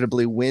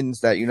inevitably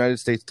wins that United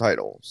States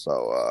title.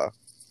 So I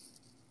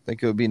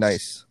think it would be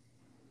nice.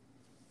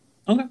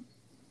 Okay.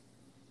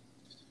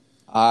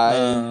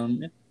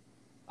 I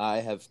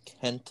have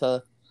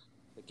Kenta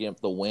picking up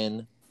the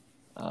win.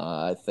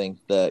 I think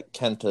that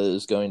Kenta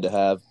is going to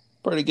have a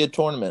pretty good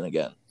tournament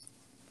again.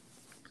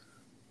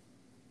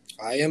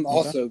 I am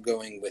also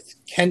going with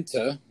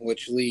Kenta,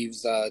 which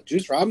leaves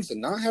Juice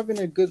Robinson not having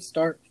a good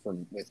start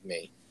with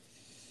me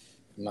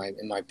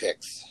in my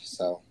picks.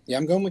 So yeah,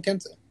 I'm going with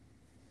Kenta.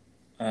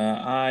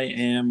 I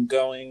am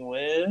going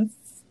with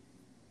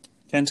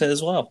Kenta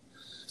as well.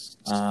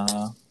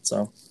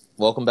 So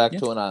Welcome back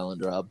to an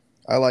island, Rob.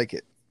 I like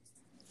it.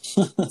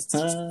 all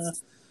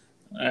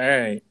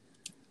right.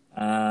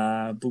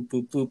 Boop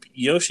boop boop.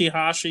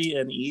 Yoshihashi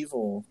and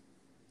Evil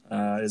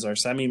is our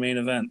semi-main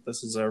event.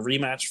 This is a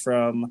rematch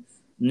from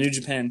New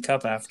Japan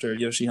Cup after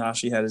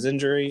Yoshihashi had his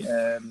injury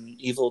and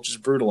Evil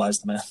just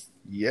brutalized the man.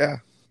 Yeah.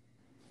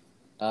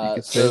 You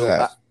could say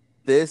that.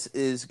 This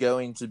is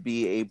going to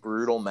be a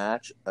brutal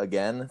match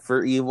again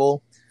for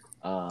Evil.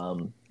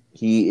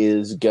 He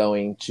is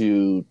going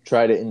to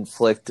try to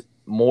inflict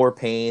more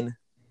pain,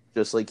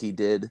 just like he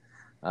did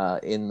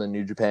in the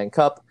New Japan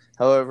Cup.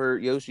 However,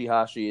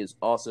 Yoshihashi is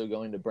also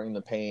going to bring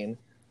the pain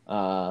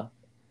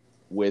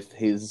with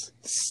his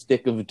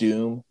stick of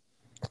doom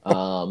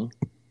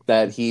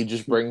that he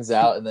just brings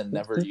out and then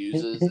never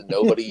uses, and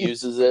nobody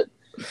uses it.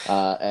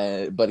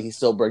 But he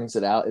still brings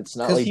it out. It's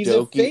not like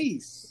Doki.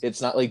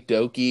 It's not like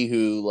Doki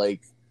who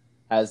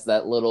has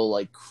that little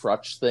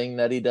crutch thing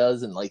that he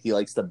does, and he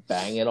likes to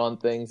bang it on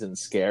things and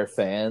scare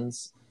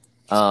fans.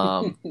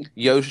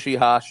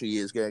 Yoshihashi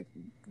is gonna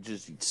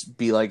just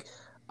be like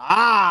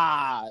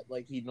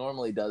he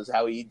normally does.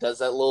 How he does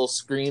that little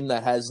scream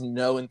that has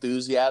no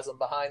enthusiasm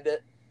behind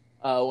it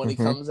when he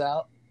comes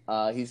out.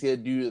 He's gonna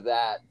do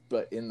that,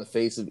 but in the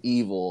face of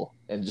Evil,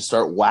 and just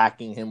start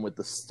whacking him with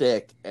the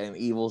stick. And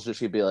Evil's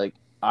just gonna be like,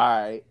 "All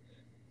right,"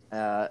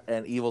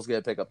 and Evil's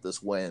gonna pick up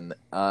this win,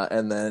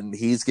 and then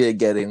he's gonna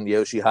get in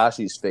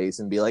Yoshihashi's face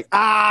and be like,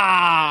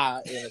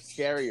 in a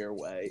scarier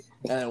way,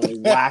 and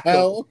then whack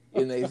him,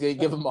 and he's gonna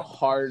give him a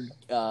hard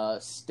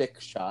stick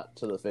shot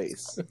to the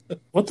face.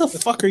 What the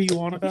fuck are you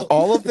on about?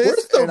 All of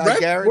this, I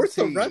guarantee. Where's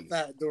the rep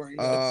at during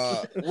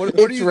this? What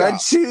do It's you red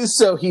got? shoes,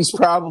 so he's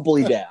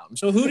probably down.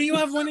 So who do you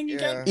have winning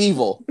again?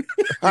 Evil.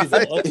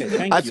 Evil. Okay,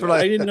 thank That's you. what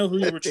I didn't know who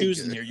you were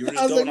choosing here. You were I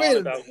just was going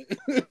on like,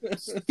 wait about.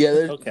 a minute. Yeah,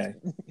 Okay.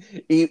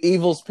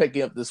 Evil's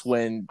picking up this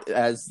win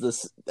as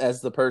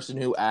the person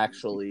who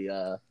actually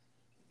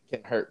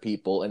can hurt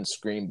people and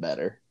scream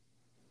better.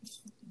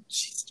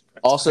 Jesus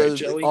Christ. Also, All right,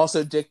 Joey.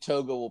 also, Dick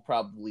Togo will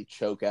probably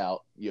choke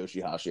out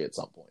Yoshihashi at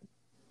some point,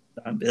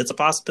 It's a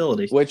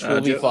possibility. which will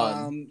be Joe-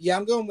 fun. Yeah,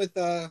 I'm going with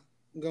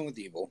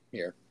Evil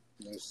here.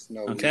 There's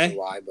no reason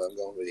why, but I'm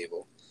going with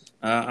Evil.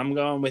 I'm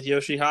going with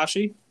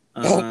Yoshihashi.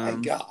 Oh my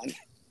god!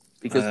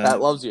 Because Pat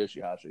loves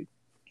Yoshihashi.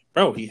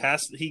 Bro, he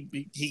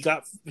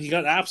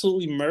got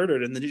absolutely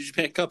murdered in the New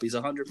Japan Cup. He's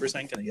 100%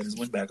 going to get his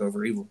win back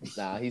over Evil.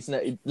 Nah, he's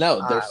not.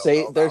 No, they're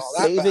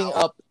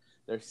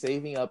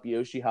saving up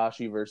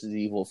Yoshihashi versus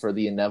Evil for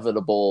the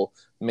inevitable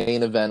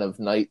main event of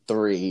night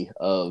 3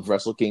 of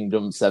Wrestle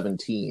Kingdom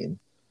 17.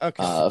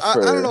 Okay, I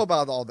don't know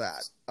about all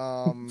that.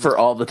 For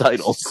all the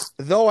titles,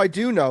 though, I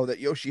do know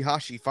that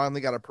Yoshihashi finally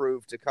got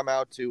approved to come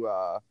out to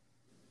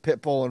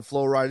Pitbull and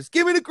Flow Riders.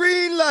 Give me the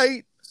green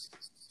light.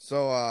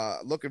 So,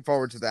 looking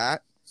forward to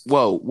that.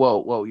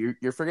 Whoa!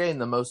 You're forgetting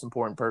the most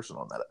important person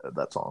on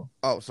that song.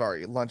 Oh,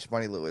 sorry, Lunch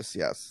Money Lewis.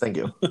 Yes, thank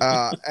you.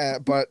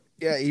 But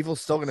yeah, Evil's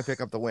still going to pick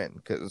up the win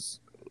because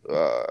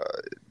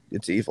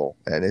it's Evil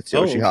and it's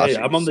Yoshihashi. Okay.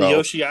 I'm on the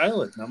Yoshi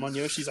Island. I'm on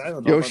Yoshi's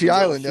Island. Yoshi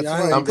Island. That's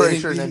right. I'm pretty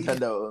sure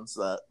Nintendo owns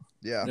that.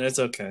 Yeah, it's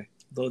okay.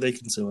 Though they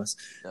can sue us.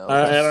 No.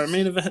 And our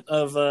main event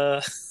of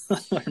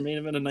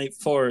night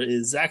 4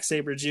 is Zack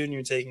Sabre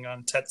Jr. taking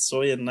on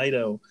Tetsuya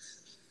Naito.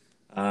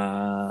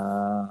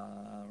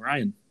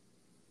 Ryan.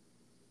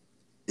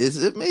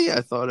 Is it me?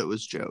 I thought it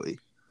was Joey.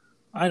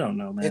 I don't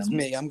know, man. It's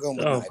me. I'm going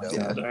with Oh Naito. my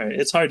god! All right,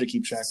 it's hard to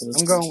keep track of this.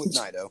 I'm going with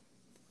Naito.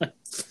 All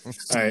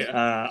right,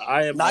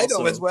 I am Naito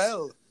also, as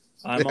well.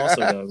 I'm also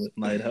going with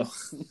Naito.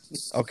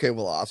 Okay,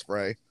 Will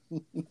Ospreay.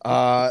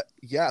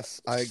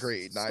 Yes, I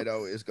agree.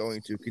 Naito is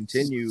going to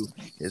continue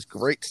his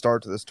great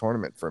start to this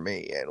tournament for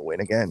me and win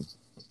again.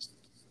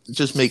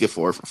 Just make it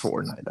 4 for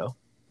 4, Naito.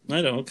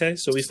 Naito. Okay,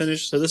 so we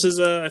finished. So this is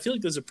I feel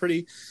like this is a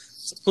pretty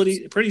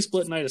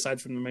split night aside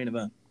from the main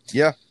event.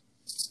 Yeah.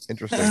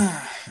 Interesting.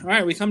 All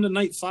right, we come to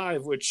night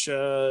 5, which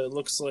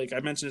looks like I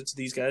mentioned it to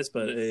these guys,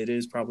 but it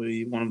is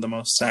probably one of the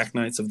most sack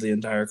nights of the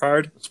entire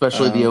card,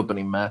 especially the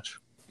opening match.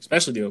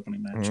 Especially the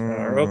opening match.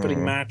 Our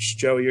opening match,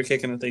 Joe, you're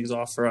kicking the things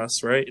off for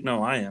us, right?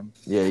 No, I am.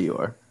 Yeah, you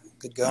are.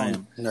 Good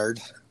going, nerd.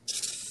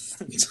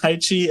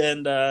 Taichi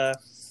and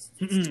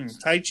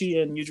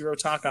Yujiro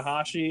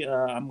Takahashi.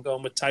 I'm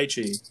going with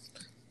Taichi.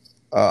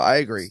 I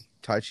agree.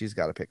 Taichi's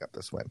got to pick up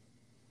this win.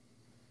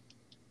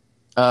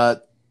 I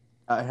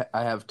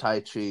have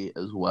Taichi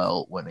as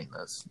well winning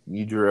this.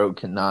 Yujiro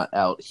cannot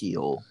out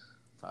heel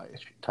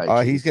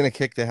Taichi. He's gonna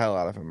kick the hell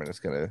out of him, and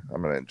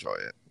I'm gonna enjoy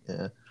it.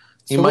 Yeah,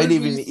 he might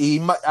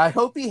even. I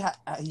hope he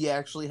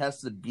actually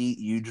has to beat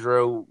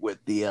Yujiro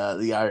with the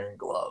Iron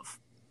Glove.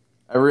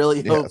 I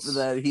really hope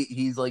that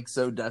he's like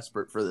so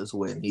desperate for this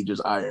win, he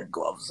just Iron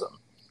Gloves him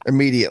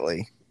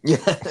immediately.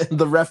 Yeah,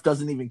 the ref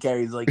doesn't even care.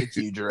 He's like, it's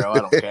Yujiro. I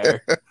don't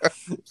care.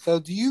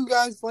 So, do you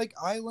guys like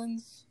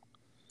islands?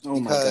 Oh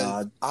my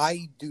god!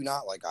 I do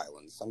not like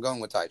islands. I'm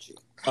going with Taichi.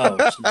 Oh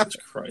Jesus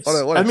Christ!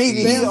 I mean,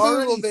 he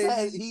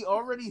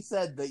already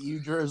said that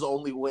Yujiro's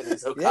only win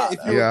is Okada.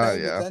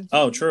 Yeah.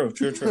 Oh, true.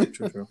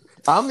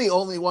 I'm the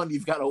only one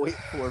you've got to wait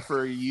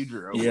for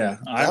Yujiro. Yeah,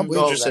 I'm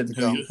interested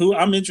in who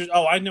I'm interested.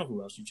 Oh, I know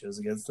who else you chose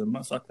against him.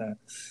 Fuck that.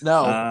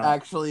 No,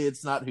 actually,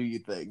 it's not who you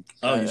think.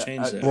 Oh, you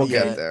changed it. We'll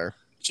get there.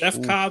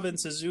 Jeff Cobb and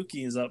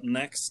Suzuki is up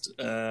next.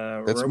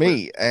 That's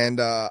me, and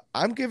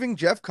I'm giving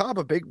Jeff Cobb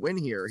a big win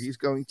here. He's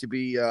going to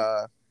be,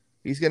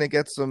 he's going to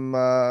get some,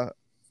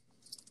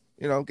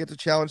 get to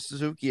challenge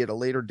Suzuki at a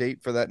later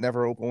date for that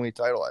never openweight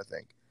title. I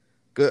think,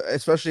 good,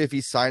 especially if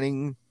he's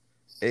signing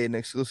an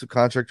exclusive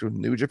contract with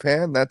New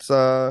Japan.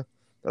 That'll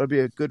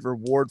be a good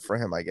reward for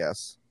him, I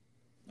guess.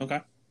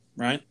 Okay,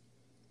 Ryan.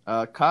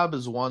 Cobb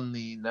has won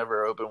the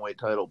never openweight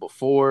title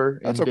before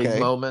in big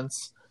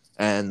moments.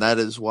 And that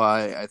is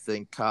why I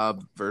think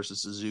Cobb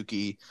versus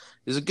Suzuki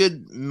is a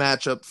good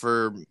matchup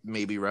for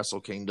maybe Wrestle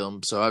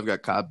Kingdom. So I've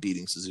got Cobb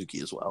beating Suzuki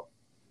as well.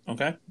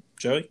 Okay.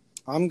 Joey?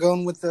 I'm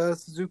going with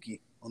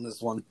Suzuki on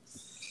this one.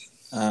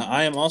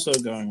 I am also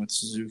going with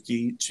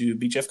Suzuki to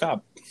beat Jeff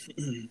Cobb.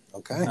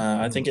 Okay.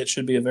 I think it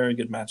should be a very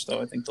good match,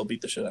 though. I think they'll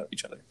beat the shit out of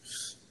each other.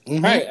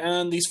 Mm-hmm. All right,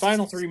 and these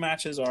final 3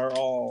 matches are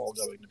all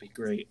going to be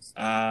great.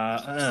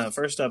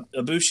 First up,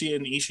 Ibushi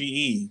and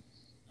Ishii.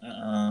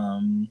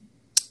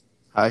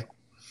 Hi.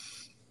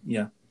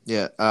 Yeah.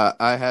 Yeah.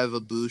 I have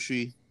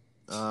Ibushi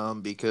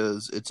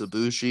because it's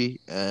Ibushi,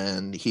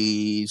 and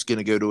he's going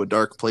to go to a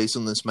dark place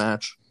in this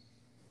match.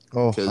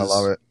 Oh, I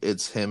love it.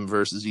 It's him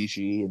versus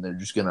Ishii, and they're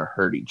just going to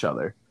hurt each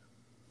other.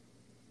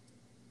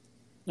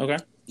 Okay.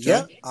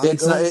 Yeah.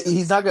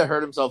 He's not going to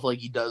hurt himself like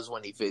he does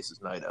when he faces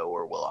Naito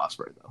or Will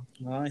Ospreay,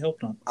 though. I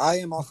hope not. I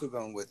am also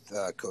going with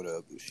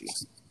Kota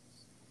Ibushi.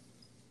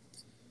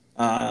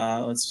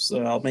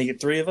 I'll make it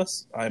 3 of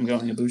us. I'm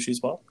going Ibushi as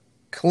well.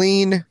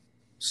 Clean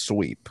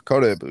sweep.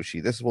 Kota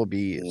Ibushi. This will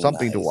be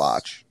something to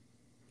watch.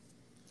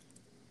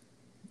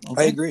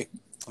 Okay. I agree.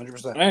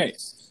 100%. All right.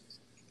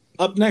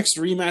 Up next,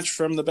 rematch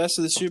from the Best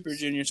of the Super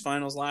Juniors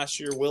finals last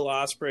year. Will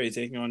Ospreay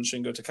taking on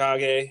Shingo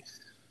Takagi.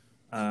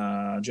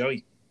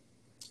 Joey?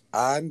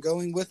 I'm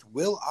going with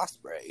Will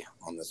Ospreay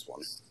on this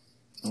one.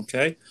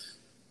 Okay.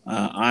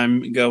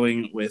 I'm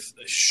going with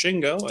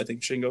Shingo. I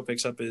think Shingo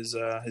picks up his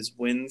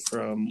win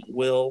from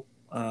Will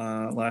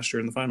last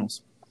year in the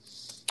finals.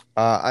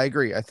 I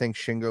agree. I think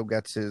Shingo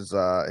gets his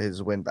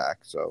win back.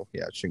 So,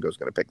 yeah, Shingo's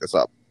going to pick this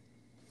up.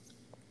 Okay. All right. Up next, rematch from the Best of the Super Juniors finals last year.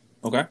 Will Ospreay taking on Shingo Takagi. I'm going with Will Ospreay on this one. Okay. I'm going with Shingo. I think Shingo picks up his win back. So, yeah, Shingo's going to pick this up.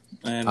 Okay.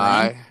 And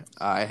Ryan?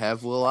 I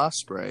have Will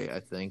Ospreay. I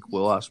think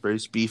Will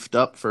Ospreay's beefed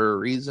up for a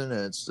reason,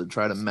 and it's to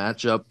try to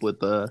match up with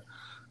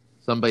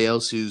somebody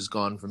else who's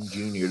gone from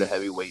junior to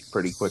heavyweight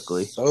pretty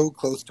quickly. So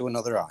close to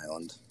another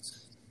island.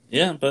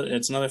 Yeah, but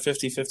it's another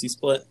 50-50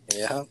 split.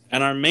 Yeah.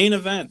 And our main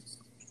event,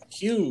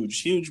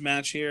 huge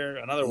match here.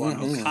 Another one,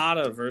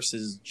 Okada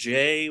versus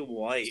Jay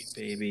White,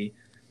 baby.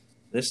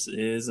 This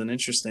is an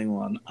interesting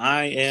one.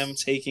 I am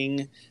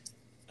taking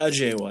a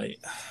Jay White.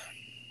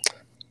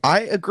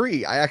 I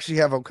agree. I actually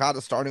have Okada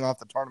starting off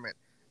the tournament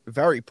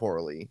very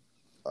poorly.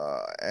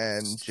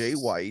 And Jay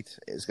White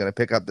is going to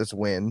pick up this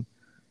win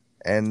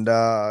and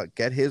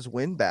get his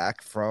win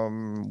back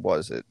from,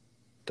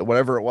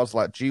 whatever it was,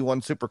 like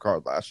G1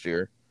 Supercard last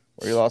year,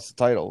 where he lost the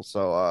title.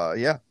 So,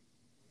 yeah.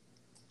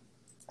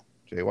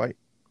 Jay White.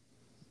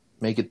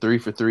 Make it 3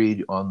 for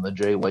 3 on the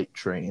Jay White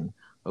train.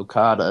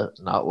 Okada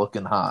not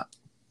looking hot.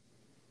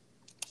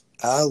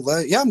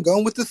 I'm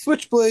going with the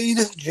Switchblade,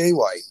 Jay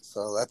White.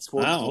 So that's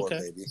 4-4,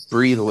 baby.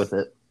 Breathe with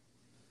it.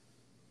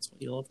 That's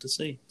what you love to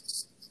see.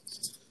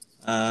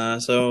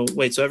 So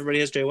everybody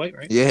has Jay White,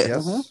 right? Yeah.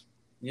 Yes.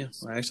 Yeah,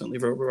 I accidentally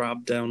wrote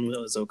Rob down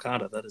as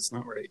Okada. That is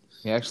not right.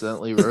 He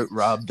accidentally wrote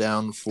Rob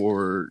down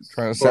for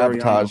trying to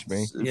sabotage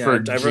me. Yeah, for I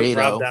wrote Jado.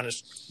 Rob down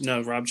as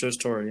Rob chose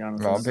Toriano.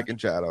 No, I'm picking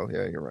Jado.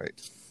 Yeah, you're right.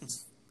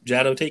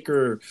 Jado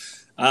Taker.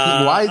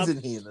 Why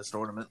isn't he in this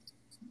tournament?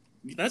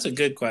 That's a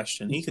good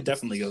question. He could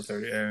definitely go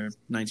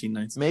 19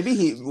 nights.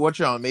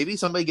 Maybe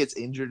somebody gets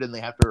injured and they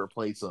have to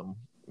replace him.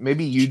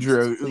 Maybe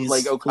Yujiro,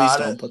 like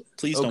Okada.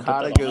 Please don't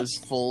Okada put that on goes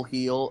us. full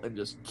heel and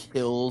just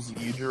kills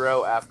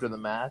Yujiro after the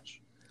match.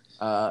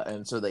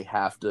 And so they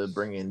have to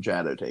bring in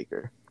Jado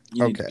Taker.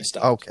 You need to be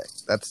stopped. Okay.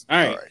 That's all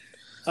right.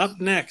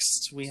 Up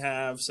next, we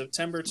have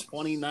September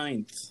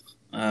 29th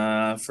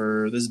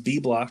for this B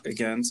block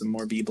again. Some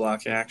more B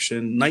block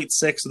action. Night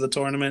 6 of the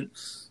tournament.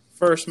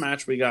 First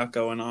match we got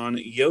going on.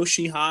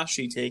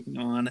 Yoshihashi taking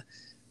on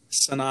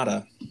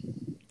Sonata.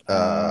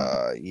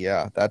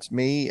 Yeah, that's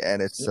me,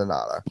 and it's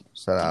Sonata.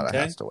 Sonata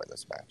has to win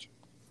this match.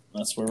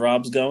 That's where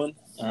Rob's going.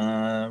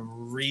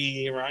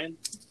 Ryan?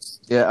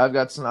 Yeah, I've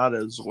got Sonata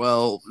as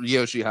well.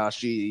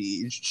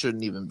 Yoshihashi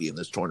shouldn't even be in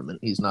this tournament.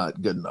 He's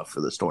not good enough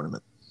for this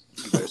tournament.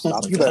 You better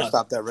stop. You better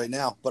stop that right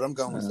now. But I'm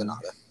going with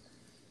Sonata.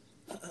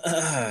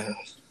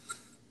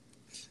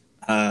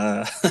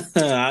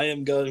 I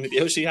am going with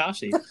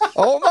Yoshihashi.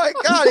 Oh my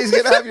God, he's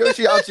gonna have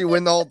Yoshihashi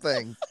win the whole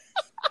thing.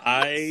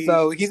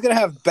 So he's gonna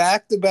have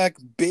back-to-back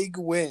big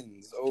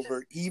wins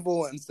over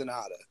Evil and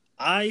Sonata.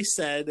 I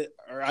said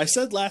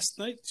last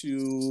night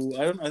to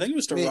I think it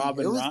was to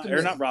Robin,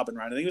 or not Robin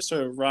Ryan. I think it was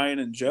to Ryan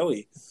and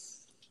Joey.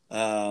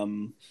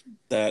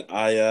 That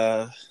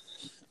I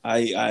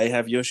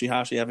have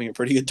Yoshihashi having a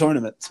pretty good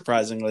tournament,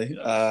 surprisingly.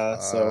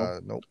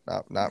 Nope,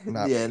 not.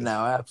 Yeah,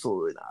 no,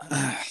 absolutely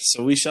not.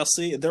 So we shall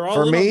see. They're all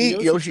for me.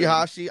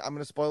 Yoshihashi. Train. I'm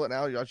going to spoil it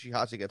now.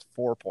 Yoshihashi gets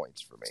 4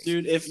 points for me,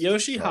 dude. If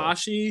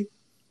Yoshihashi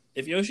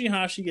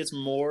gets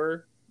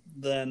more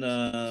than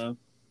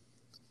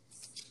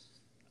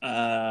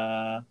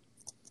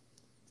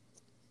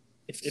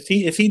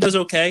if he does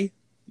okay,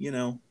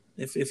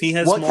 if he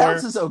has what more,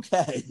 counts as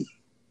okay.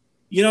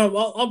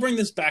 I'll bring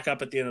this back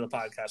up at the end of the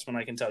podcast when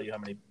I can tell you how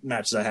many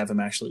matches I have him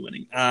actually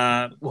winning.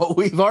 Well,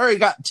 we've already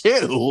got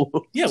 2.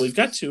 Yeah, we've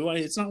got 2.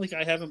 It's not like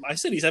I have him. I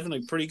said he's having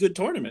a pretty good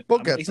tournament. We'll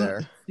get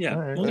there. Yeah,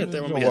 right. We'll get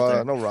there when we get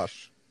there. No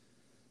rush.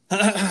 We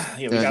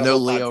got no a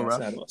Leo podcast rush.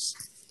 ahead of us.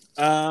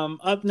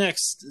 Up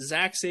next,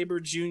 Zack Sabre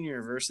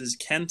Jr. versus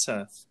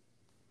Kenta.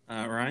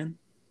 Ryan?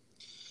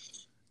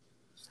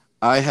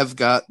 I have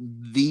got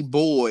the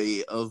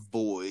boy of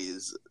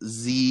boys,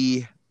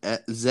 ZSJ.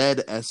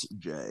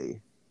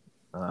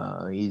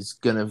 He's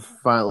going to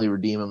finally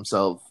redeem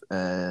himself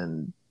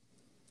and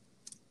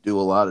do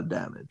a lot of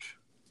damage.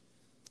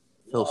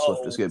 Phil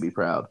Swift is going to be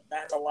proud.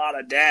 That's a lot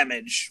of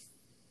damage.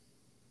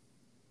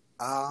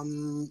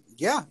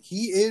 Yeah,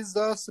 he is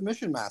a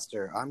submission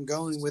master. I'm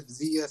going with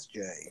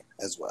ZSJ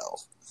as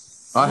well.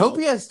 I hope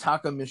he has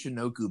Taka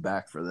Michinoku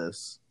back for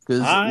this.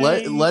 Because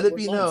let it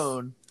be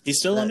known. He's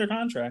still under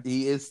contract.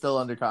 He is still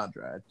under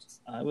contract.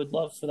 I would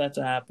love for that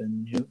to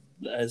happen.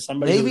 As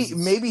somebody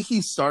maybe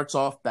he starts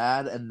off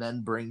bad and then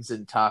brings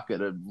in Taka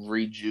to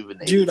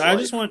rejuvenate. Dude, I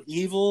just want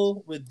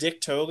Evil with Dick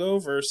Togo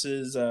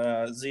versus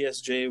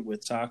ZSJ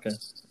with Taka.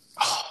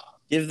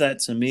 Give that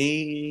to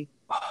me.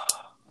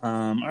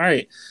 All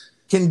right.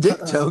 Can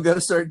Dick Togo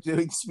start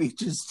doing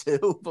speeches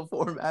too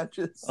before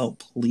matches? Oh,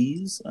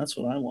 please. That's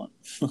what I want.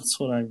 That's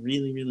what I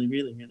really, really,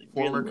 really, really,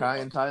 Former really Kai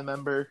and Tai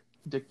member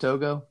Dick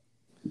Togo.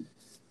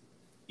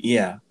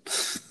 Yeah.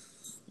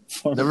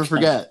 Never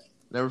forget.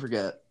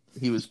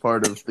 He was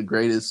part of the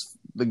greatest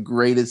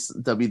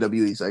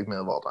WWE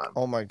segment of all time.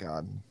 Oh my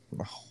God.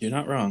 You're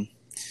not wrong.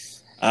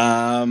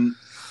 All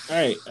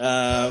right.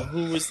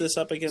 Who was this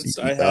up against?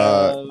 I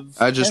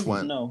just Kenta.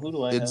 went. No, who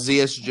do I It's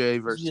have?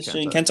 ZSJ versus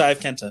ZSJ and Kenta.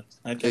 Kenta.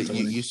 I have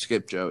Kenta. You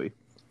skipped Joey.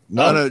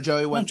 No,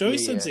 Joey went. Joey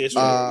said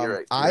ZSJ. You're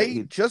right.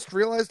 I just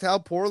realized how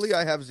poorly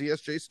I have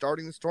ZSJ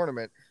starting this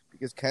tournament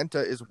because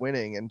Kenta is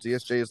winning and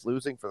ZSJ is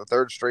losing for the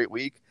 3rd straight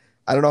week.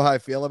 I don't know how I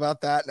feel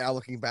about that now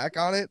looking back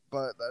on it,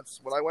 but that's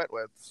what I went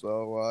with.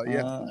 So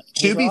yeah.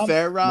 To be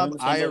fair, We're Rob, in the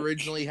same I boat.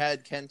 originally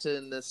had Kenta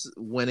in this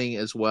winning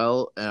as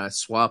well, and I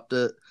swapped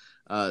it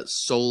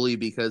solely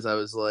because I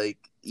was like,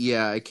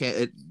 yeah, I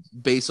can't.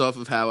 Based off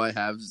of how I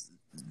have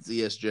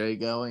ZSJ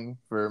going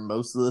for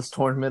most of this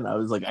tournament, I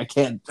was like, I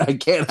can't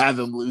have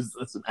him lose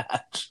this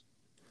match.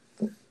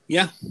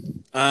 Yeah.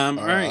 All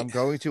right. I'm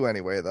going to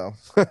anyway, though.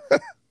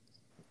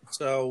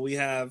 So we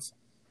have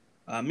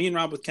me and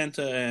Rob with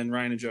Kenta and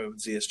Ryan and Joe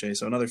with ZSJ.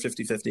 So another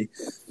 50-50.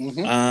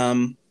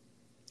 Mhm.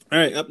 All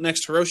right. Up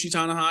next, Hiroshi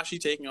Tanahashi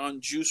taking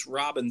on Juice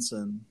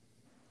Robinson.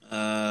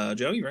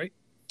 Joey, right?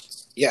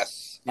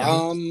 Yes. Yeah.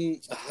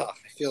 I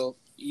feel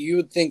you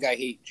would think I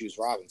hate Juice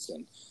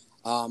Robinson,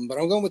 but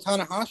I'm going with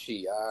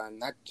Tanahashi,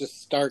 and that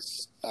just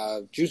starts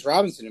Juice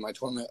Robinson in my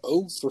tournament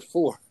 0 for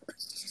 4.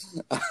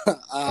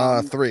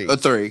 3. A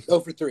 3. 0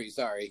 for 3.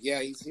 Sorry.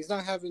 Yeah, he's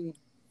not having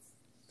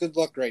good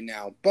luck right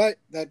now, but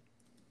that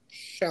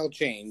shall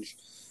change.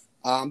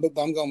 But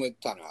I'm going with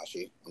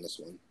Tanahashi on this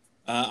one.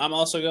 I'm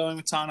also going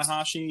with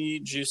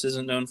Tanahashi. Juice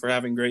isn't known for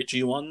having great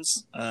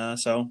G1s,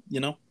 so you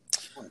know.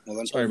 Well,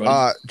 then, Sorry,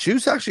 buddy.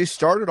 Juice actually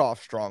started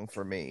off strong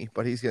for me,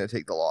 but he's going to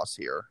take the loss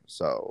here.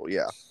 So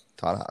yeah,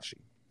 Tanahashi.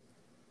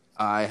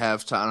 I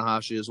have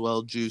Tanahashi as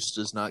well. Juice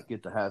does not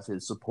get to have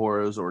his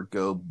Sapporos or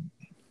go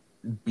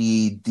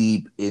be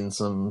deep in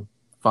some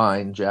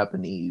fine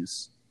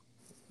Japanese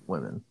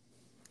women.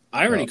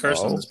 I already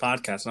cursed on this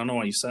podcast. I don't know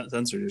why you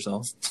censored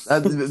yourself. I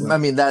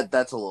mean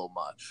that's a little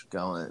much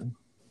going.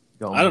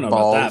 I don't know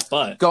about that,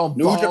 but going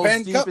New balls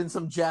Japan deep Cup. in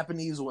some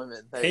Japanese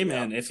women. There hey, you go.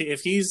 man, if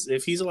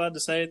he's allowed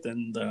to say it,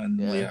 then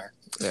we are.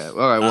 Yeah. All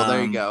right. Well,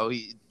 there you go.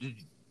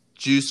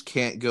 Juice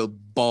can't go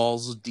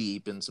balls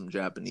deep in some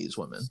Japanese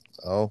women.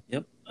 Oh,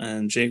 Yep.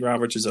 And Jake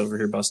Roberts is over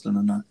here busting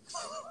a nut.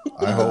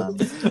 I hope.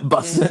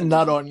 Busting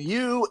nut on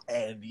you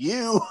and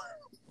you.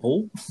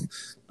 Oh.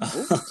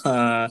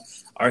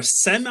 Our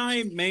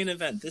semi-main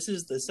event. This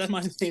is the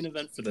semi-main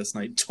event for this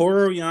night.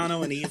 Toru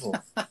Yano and Evil.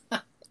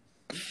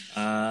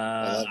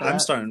 I'm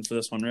starting for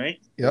this one, right?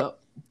 Yep.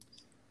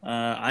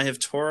 I have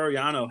Toru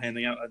Yano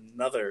handing out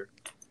another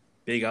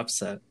big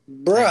upset.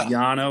 Bruh.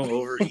 Yano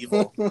over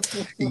Evil.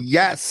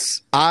 Yes,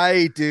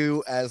 I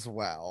do as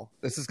well.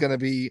 This is going to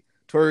be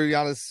Toru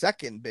Yano's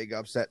second big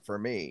upset for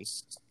me.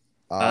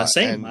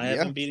 Same. And, I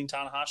have him beating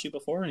Tanahashi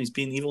before, and he's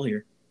beating Evil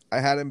here. I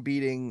had him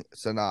beating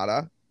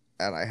Sonata,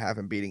 and I have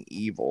him beating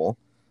Evil.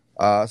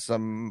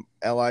 Some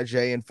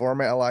LIJ and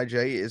former LIJ.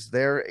 Is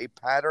there a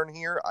pattern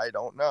here? I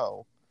don't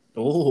know.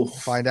 Oh,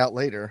 Find out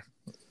later.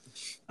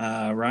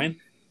 Ryan?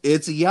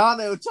 It's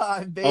Yano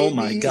time, baby. Oh,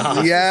 my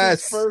God.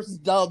 Yes.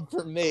 First dub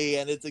for me,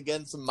 and it's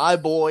against my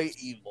boy,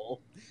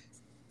 Evil.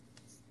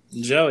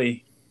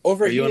 Joey,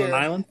 Over are you here, on an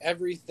island?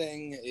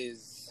 everything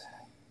is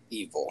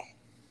evil.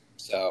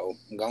 So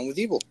I'm going with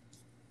evil.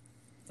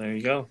 There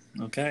you go.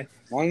 Okay.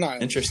 On an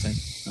island. Interesting.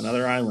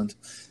 Another island.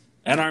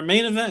 And our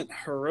main event,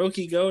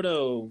 Hiroki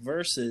Goto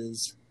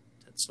versus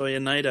Tetsuya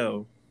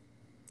Naito.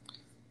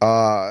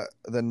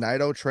 The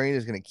Naito train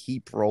is going to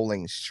keep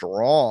rolling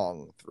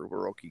strong through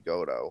Hiroki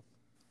Goto.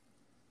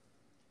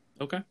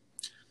 Okay.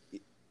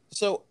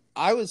 So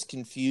I was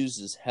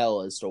confused as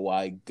hell as to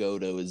why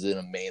Goto is in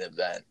a main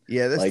event.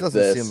 Yeah, this Like doesn't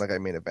this. seem like a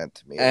main event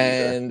to me.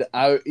 And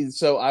I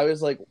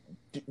was like,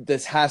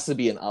 this has to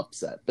be an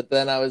upset. But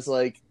then I was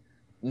like,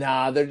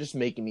 nah, they're just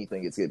making me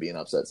think it's going to be an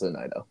upset, so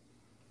Naito.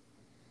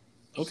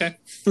 Okay.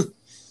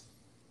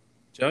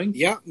 Joey?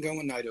 Yeah, I'm going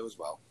with Naito as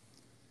well.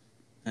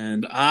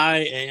 And I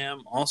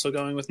am also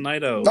going with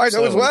Naito.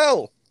 Naito as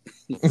well.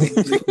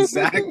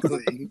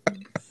 Exactly.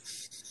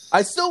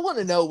 I still want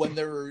to know when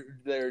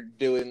they're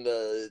doing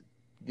the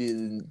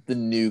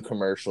new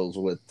commercials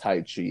with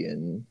Taichi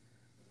and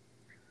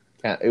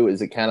it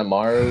was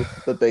Kanemaru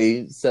that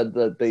they said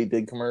that they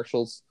did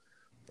commercials.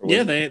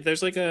 Yeah,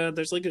 there's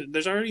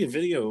already a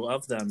video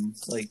of them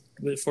like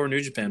for New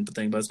Japan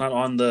thing, but it's not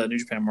on the New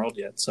Japan World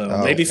yet. So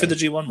maybe for the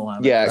G1 we'll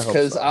have it. Yeah, I hope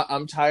because so.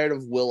 I'm tired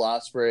of Will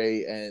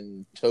Ospreay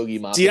and Togi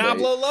Makabe.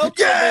 Diablo Loco.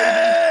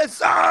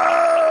 Yes!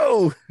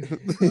 Oh!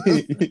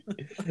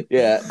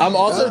 Yeah, I'm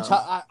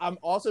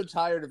also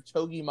tired of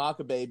Togi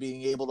Makabe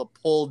being able to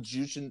pull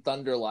Jushin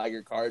Thunder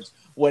Liger cards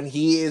when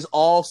he is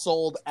all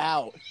sold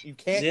out. You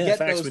can't get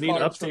facts, those we need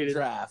cards from updated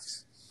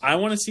drafts. I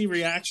want to see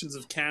reactions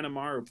of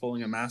Kanemaru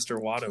pulling a Master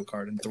Watto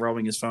card and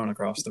throwing his phone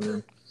across the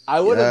room. I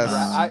would have.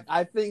 Yes.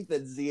 I think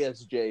that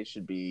ZSJ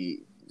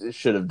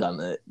should have done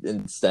it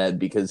instead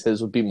because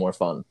his would be more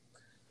fun.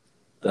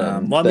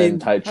 Than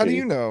Taichi. How do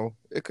you know?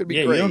 It could be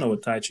Yeah, great. you don't know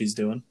what Taichi's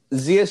doing.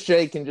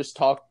 ZSJ can just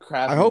talk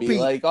crap. I and hope be he-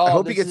 like, I "Oh,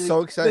 hope he this gets is-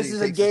 so excited This he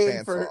is a takes his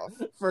game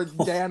pants for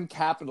damn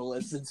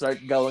capitalists," and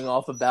start going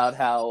off about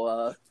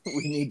how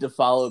we need to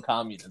follow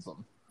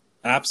communism.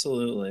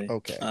 Absolutely.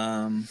 Okay.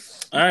 All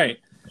right.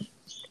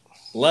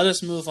 Let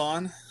us move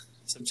on.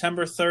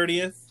 September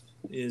 30th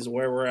is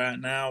where we're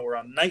at now. We're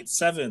on night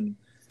 7.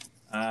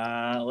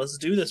 Let's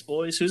do this,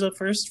 boys. Who's up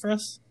first for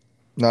us?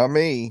 Not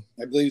me.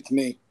 I believe it's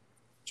me.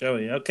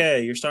 Joey.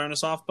 Okay, you're starting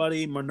us off,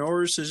 buddy.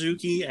 Minoru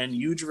Suzuki and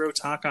Yujiro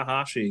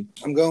Takahashi.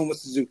 I'm going with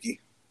Suzuki.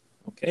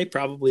 Okay,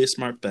 probably a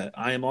smart bet.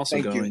 I am also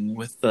Thank you. going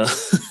with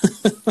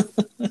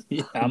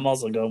yeah, I'm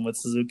also going with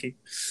Suzuki.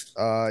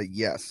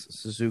 Yes,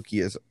 Suzuki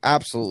is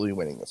absolutely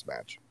winning this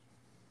match.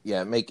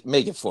 Yeah, make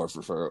it for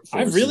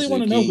I really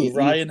want to know who Suzuki.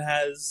 Ryan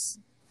has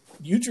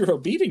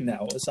Yujiro beating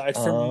now, aside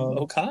from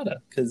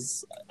Okada,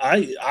 because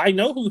I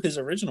know who his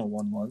original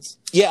one was.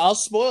 Yeah, I'll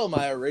spoil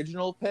my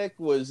original pick.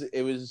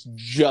 It was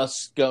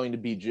just going to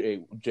be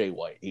Jay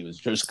White. He was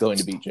just going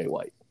to beat Jay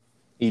White.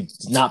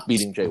 He's not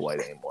beating Jay White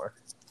anymore.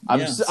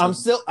 I'm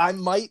still. I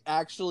might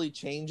actually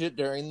change it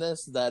during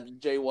this that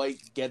Jay White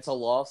gets a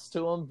loss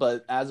to him,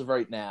 but as of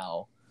right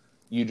now,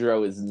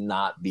 Yujiro is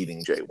not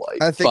beating Jay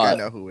White. I think I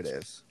know who it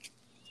is.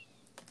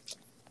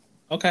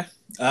 Okay.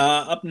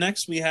 Up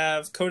next, we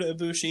have Kota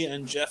Ibushi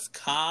and Jeff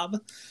Cobb.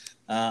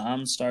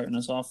 I'm starting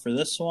us off for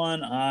this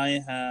one. I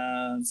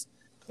have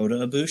Kota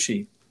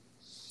Ibushi.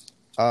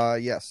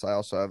 Yes, I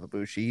also have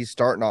Ibushi. He's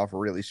starting off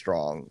really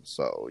strong,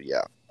 so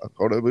yeah,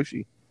 Kota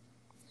Ibushi.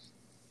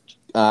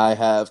 I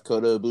have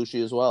Kota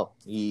Ibushi as well.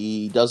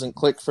 He doesn't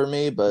click for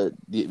me, but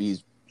he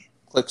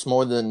clicks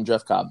more than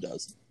Jeff Cobb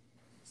does.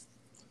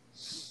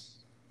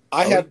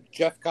 I have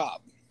Jeff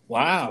Cobb.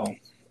 Wow.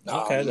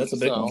 Okay, that's a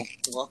big one.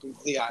 Welcome to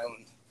the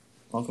island.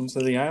 Welcome to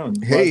the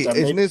island. Hey,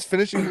 isn't his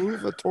finishing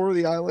move a tour of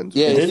the island?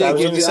 Yeah, I was give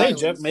going to you say,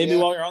 islands, Jeff, maybe yeah.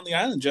 while you're on the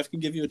island, Jeff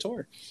can give you a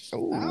tour.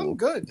 I'm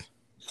good.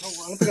 I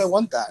don't think I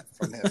want that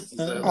from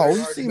him.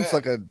 He seems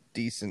like a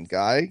decent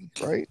guy,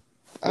 right?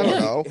 I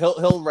don't know.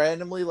 He'll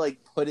randomly like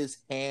put his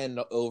hand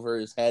over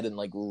his head and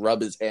like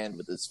rub his hand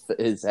with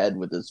his head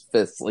with his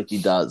fists like he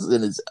does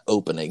in his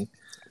opening.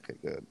 Okay,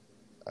 good.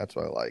 That's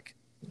what I like.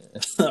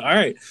 All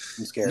right.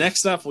 I'm scared.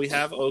 Next up, we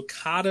have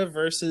Okada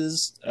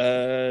versus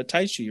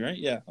Taichi, right?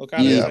 Yeah,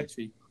 Okada Yeah. and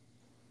Taichi.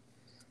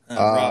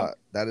 Rob.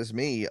 That is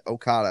me.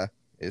 Okada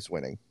is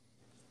winning.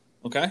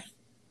 Okay.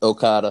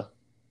 Okada.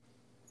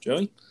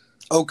 Joey?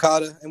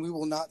 Okada, and we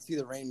will not see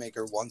the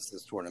Rainmaker once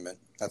this tournament.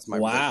 That's my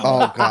Wow.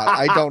 Oh God,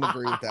 I don't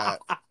agree with that.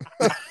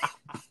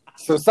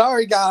 So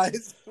sorry,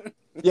 guys.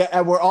 Yeah,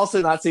 and we're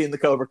also not seeing the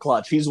Cobra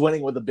Clutch. He's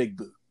winning with a big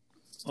boot.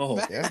 Oh,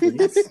 Yeah.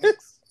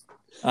 It's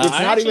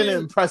I not even actually- an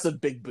impressive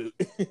big boot.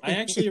 I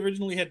actually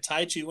originally had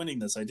Taichi winning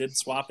this. I did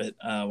swap it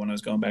when I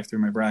was going back through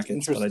my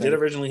brackets, but I Interesting. did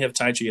originally have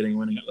Taichi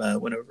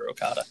win over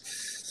Okada.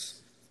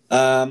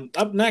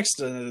 Up next,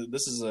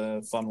 this is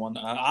a fun one.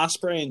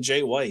 Ospreay and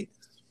Jay White.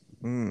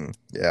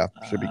 Yeah,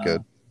 should be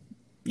good.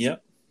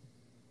 Yep.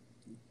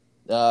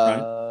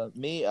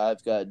 Me,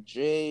 I've got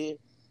Jay,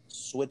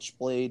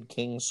 Switchblade,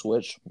 King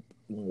Switch,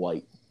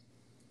 White.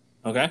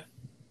 Okay.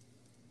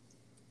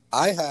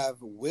 I have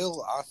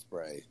Will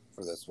Ospreay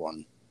for this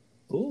one.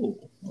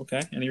 Ooh.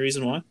 Okay. Any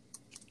reason why?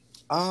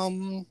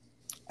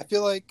 I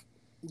feel like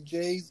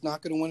Jay's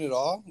not going to win it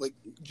all.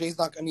 Jay's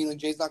not going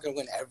to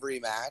win every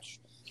match.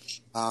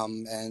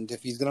 And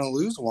if he's going to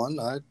lose one,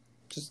 I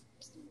just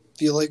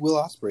feel like Will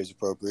Ospreay is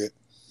appropriate.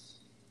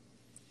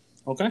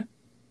 Okay.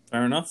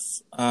 Fair enough.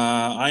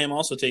 I am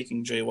also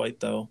taking Jay White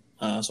though,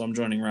 so I'm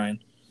joining Ryan.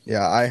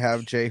 Yeah, I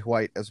have Jay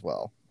White as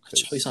well.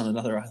 Joey's on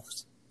another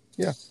island.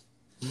 Yeah.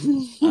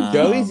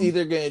 Joey's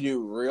either going to do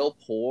real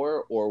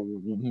poor or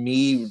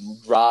me,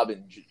 Rob,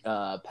 and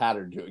Pat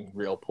are doing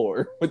real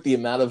poor with the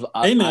amount of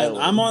Hey man,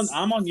 islands.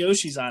 I'm on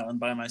Yoshi's island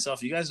by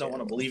myself. You guys don't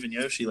want to believe in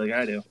Yoshi like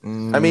I do.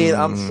 I mean,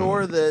 I'm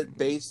sure that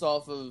based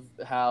off of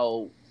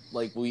how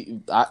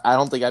I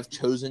don't think I've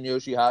chosen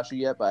Yoshihashi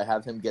yet, but I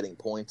have him getting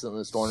points in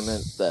this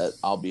tournament that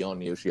I'll be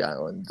on Yoshi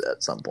Island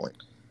at some point.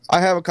 I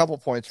have a couple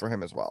points for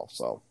him as well,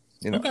 so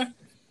you know. Okay.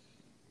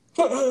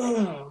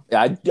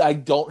 Yeah, I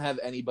don't have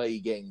anybody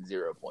getting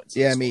 0 points.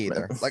 in Yeah, this me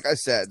tournament. either. Like I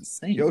said,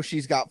 Insane.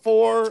 Yoshi's got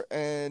 4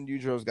 and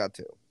Yujiro's got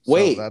 2. So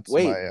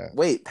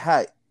Wait,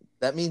 Pat.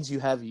 That means you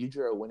have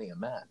Yujiro winning a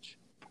match.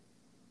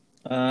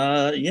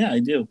 Yeah, I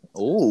do.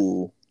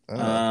 Ooh.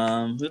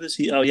 Who does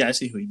he? Oh, yeah, I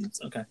see who he beats.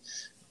 Okay.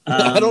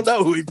 I don't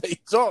know who he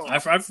beats. I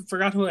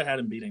forgot who I had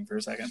him beating for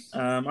a second.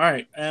 All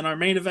right, and our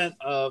main event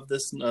of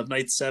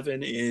night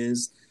 7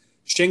 is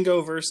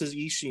Shingo versus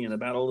Ishii in a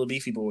battle of the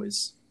Beefy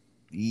Boys.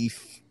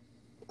 Beef.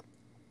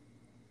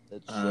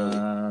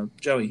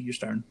 Joey, you're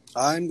starting.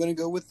 I'm going to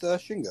go with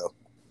Shingo.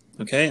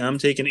 Okay, I'm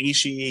taking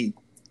Ishii.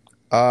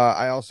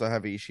 I also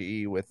have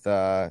Ishii with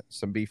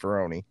some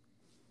beefaroni.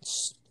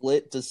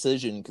 Split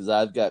decision because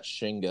I've got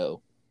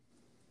Shingo.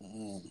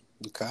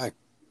 Okay.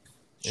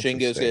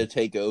 Shingo's going to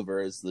take over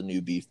as the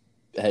new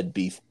head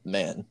beef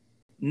man.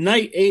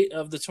 Night 8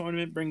 of the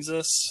tournament brings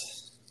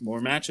us more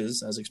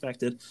matches, as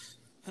expected.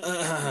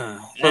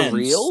 For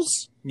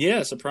reals?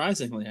 Yeah,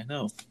 surprisingly, I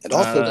know. It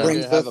also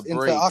brings have us a into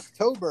break.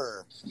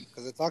 October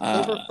because it's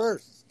October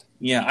 1st.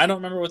 Yeah, I don't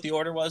remember what the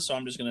order was, so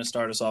I'm just going to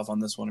start us off on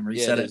this one and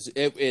reset it.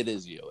 It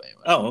is you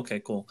anyway. Oh, okay,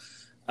 cool.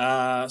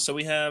 So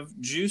we have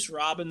Juice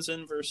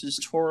Robinson versus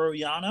Toru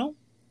Yano,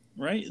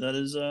 right? That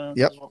is Yep.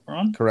 that's what we're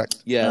on.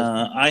 Correct.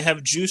 Yeah. I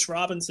have Juice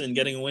Robinson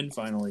getting a win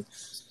finally.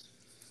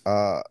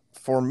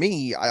 For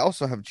me, I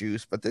also have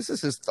Juice, but this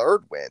is his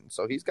 3rd win,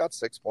 so he's got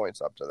 6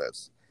 points up to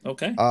this.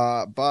 Okay.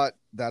 But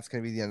that's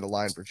going to be the end of the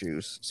line for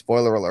Juice.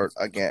 Spoiler alert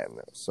again.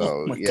 So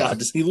Oh my yeah. god,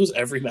 does he lose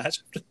every match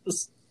after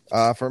this?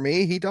 For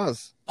me, he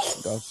does.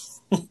 He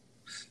does.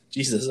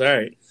 Jesus. All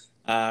right.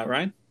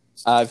 Ryan?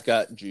 I've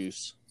got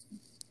Juice.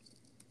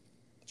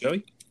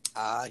 Joey?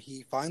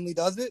 He finally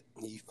does it.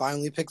 He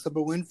finally picks up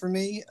a win for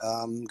me.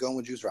 Going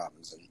with Juice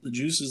Robinson. The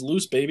juice is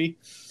loose, baby.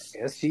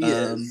 Yes, he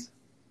is.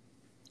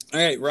 All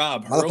right,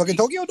 Rob. Motherfucking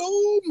Tokyo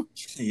Dome.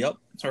 Yep.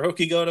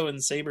 Hiroki Goto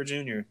and Saber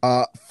Jr.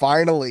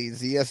 Finally,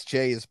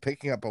 ZSJ is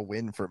picking up a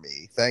win for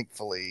me.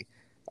 Thankfully,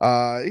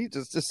 he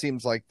just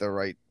seems like the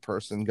right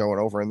person going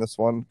over in this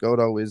one.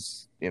 Goto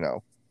is,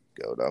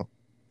 Goto.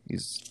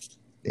 He's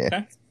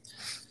Okay.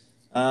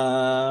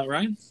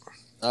 Ryan?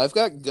 I've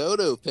got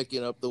Goto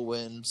picking up the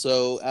win.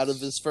 So out of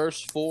his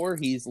first 4,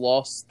 he's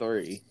lost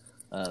 3.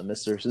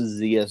 Mr.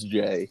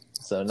 ZSJ.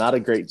 So not a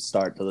great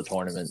start to the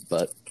tournament,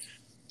 but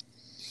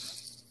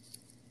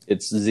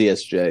it's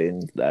ZSJ,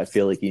 and I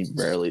feel like he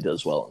rarely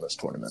does well in this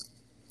tournament.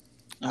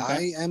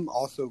 Okay. I am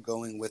also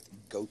going with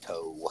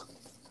Goto.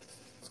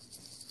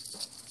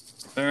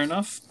 Fair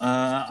enough.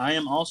 I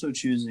am also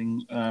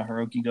choosing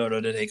Hiroki Goto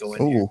to take a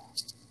win here. ooh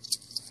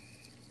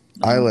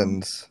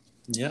Islands.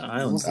 Yeah,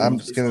 Islands. I'm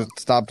just gonna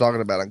stop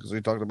talking about him because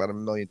we talked about him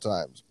a million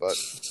times. But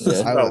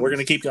Yeah. No, Islands. we're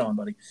going to keep going,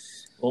 buddy.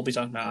 We'll be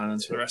talking about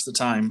Islands for the rest of the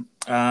time.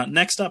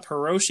 Next up,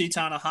 Hiroshi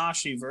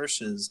Tanahashi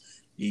versus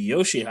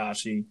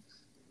Yoshihashi.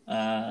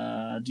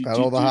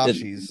 Battle of the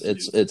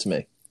Hashis. It's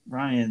me.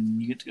 Ryan,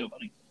 you get to go,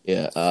 buddy.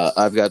 Yeah,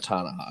 I've got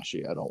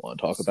Tanahashi. I don't want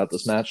to talk about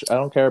this match. I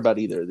don't care about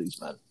either of these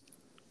men.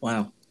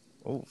 Wow.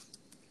 Oh,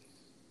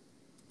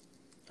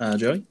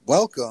 Joey?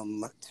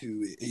 Welcome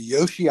to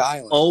Yoshi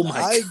Island. Oh my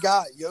I God.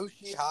 got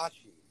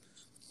Yoshihashi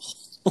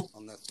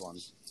on this one.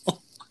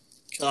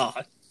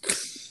 God.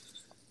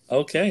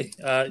 Okay.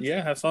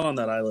 Yeah, have fun on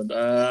that island.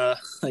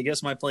 I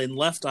guess my plane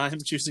left. I'm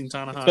choosing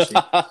Tanahashi.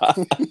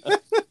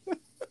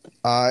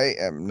 I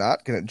am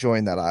not gonna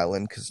join that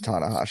island because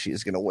Tanahashi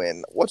is gonna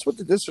win. What's with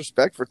the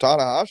disrespect for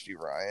Tanahashi,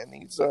 Ryan?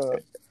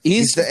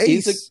 He's the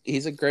ace.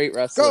 He's a great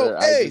wrestler.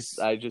 Go Ace!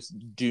 I just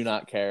do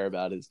not care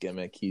about his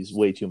gimmick. He's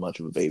way too much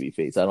of a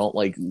babyface. I don't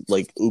like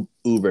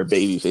uber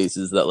baby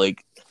faces that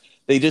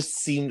they just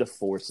seem to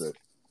force it.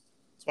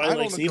 That's why I I don't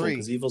like Evil, agree.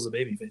 because Evil's a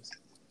babyface.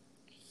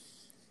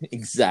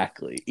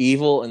 Exactly.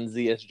 Evil and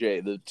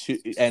ZSJ, the two,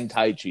 and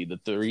Taichi, the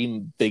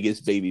 3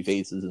 biggest baby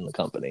faces in the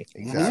company,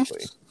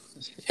 Exactly.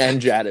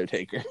 and Jado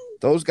Taker.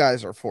 Those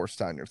guys are forced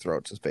down your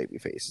throats as baby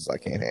faces. I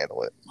can't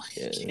handle it.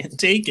 Yeah. Can't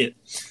take it.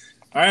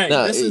 All right,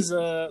 No,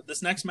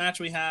 this next match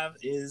we have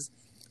is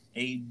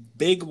a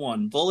big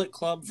one: Bullet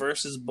Club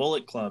versus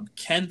Bullet Club,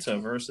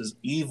 Kenta versus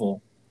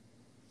Evil.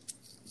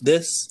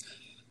 This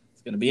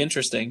is going to be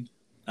interesting,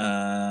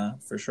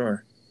 for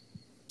sure.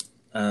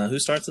 Who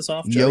starts this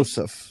off? Joey?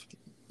 Yosef.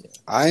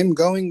 I'm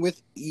going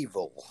with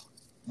Evil.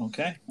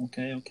 Okay.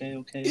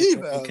 Evil.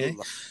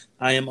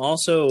 I am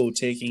also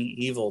taking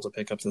Evil to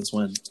pick up this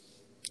win.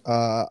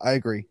 I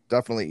agree.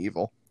 Definitely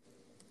evil.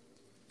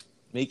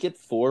 Make it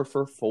 4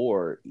 for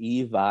 4.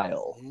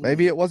 Evil.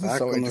 Maybe it wasn't Back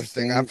so on the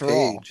interesting same after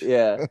all. page.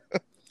 Yeah.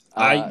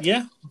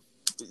 Yeah.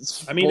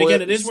 I mean,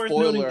 again, it is worth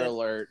noting Spoiler that-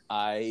 alert.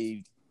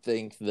 I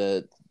think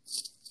that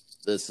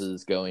this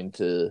is going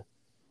to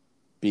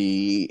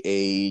be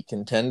a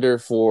contender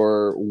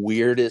for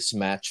weirdest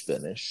match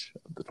finish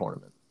of the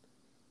tournament.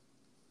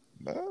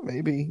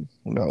 Maybe.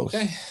 Who knows?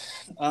 Okay.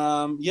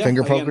 Yeah.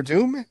 Finger again, poker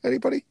doom?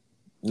 Anybody?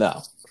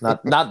 No,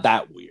 not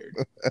that weird.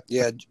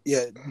 Yeah.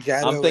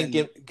 Jado I'm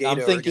thinking- and Gato I'm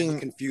are thinking- getting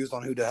confused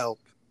on who to help.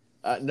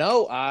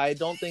 No, I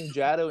don't think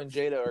Jado and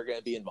Jada are going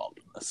to be involved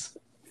in this.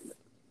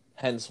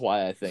 Hence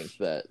why I think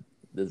that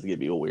this is going to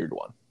be a weird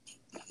one.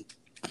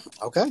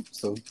 Okay,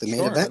 so the main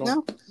Sure, event I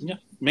now. Yeah.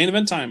 Main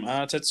event time.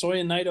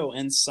 Tetsuya Naito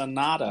and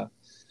Sonata.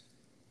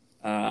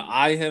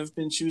 I have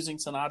been choosing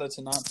Sonata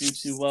to not do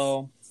too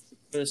well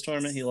for this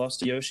tournament. He lost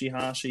to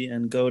Yoshihashi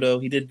and Goto.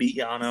 He did beat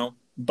Yano,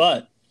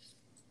 but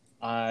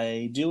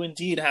I do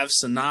indeed have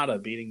Sonata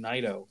beating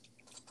Naito.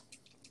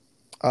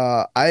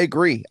 I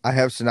agree. I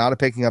have Sonata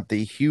picking up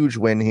the huge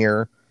win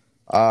here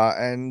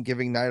and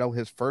giving Naito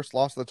his first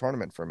loss of the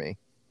tournament for me.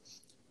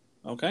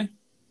 Okay.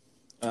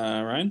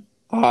 Ryan?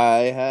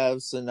 I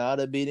have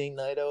Sonata beating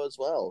Naito as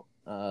well.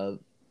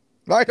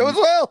 Naito as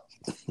well!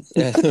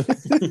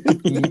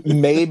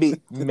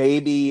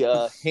 maybe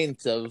a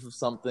hint of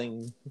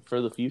something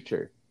for the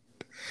future.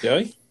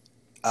 Joey?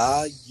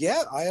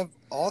 Yeah, I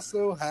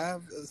also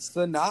have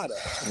Sonata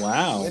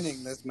Wow.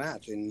 winning this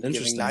match and giving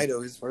Interesting.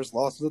 Naito his first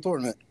loss of the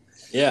tournament.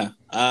 Yeah.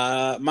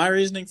 My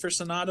reasoning for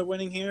Sonata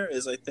winning here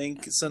is I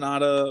think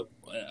Sonata,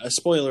 a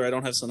spoiler, I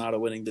don't have Sonata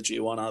winning the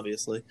G1,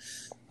 obviously.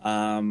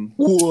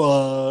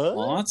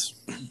 What?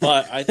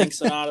 But I think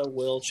Sonata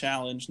will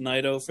challenge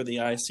Naito for the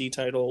IC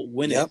title,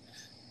 win Yep. it,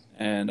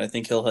 and I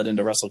think he'll head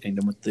into Wrestle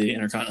Kingdom with the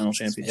Intercontinental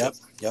Championship.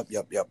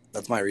 Yep.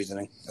 That's my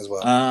reasoning as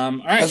well. All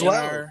right. As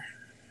well.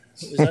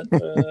 Is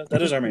that,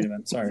 that is our main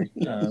event. Sorry.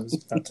 I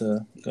was about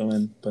to go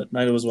in, but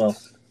Naito as well.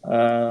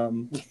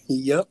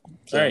 Yep.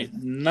 All right.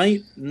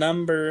 Night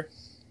number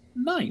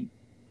 9.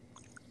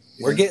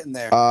 We're getting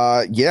there.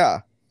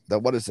 Yeah.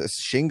 What is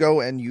this?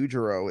 Shingo and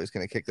Yujiro is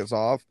going to kick this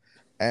off.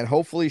 And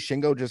hopefully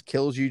Shingo just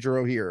kills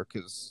Yujiro here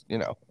because,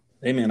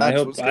 Hey man,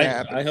 That's what's gonna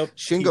happen. I hope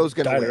Shingo's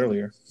he gonna died win.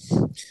 earlier.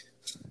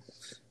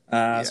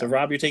 So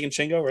Rob, you're taking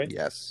Shingo, right?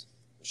 Yes.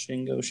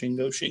 Shingo.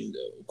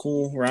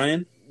 Cool.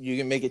 Ryan? You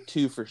can make it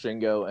 2 for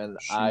Shingo, and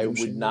I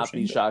would not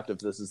be shocked if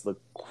this is the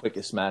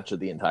quickest match of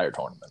the entire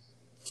tournament.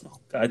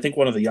 I think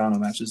one of the Yano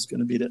matches is going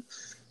to beat it.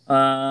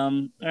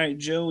 All right,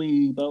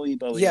 Joey, Bowie.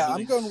 Yeah,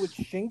 I'm going with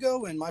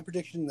Shingo, and my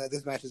prediction that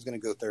this match is going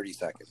to go 30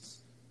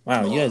 seconds.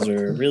 Wow, you guys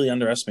are really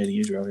underestimating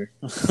Yujiro here.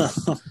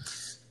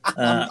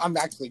 I'm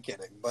actually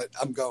kidding, but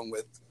I'm going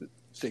with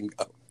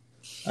Shingo.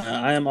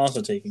 I am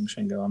also taking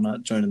Shingo. I'm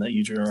not joining that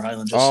Yujiro or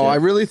Highland just Oh, yet. I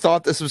really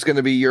thought this was going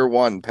to be year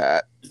one,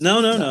 Pat.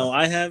 No.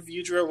 I have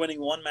Yujiro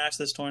winning one match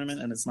this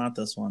tournament, and it's not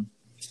this one.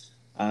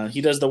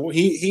 He has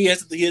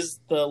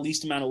the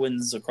least amount of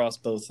wins across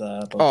both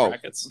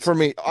brackets. For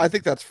me, I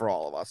think that's for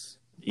all of us.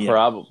 Yeah.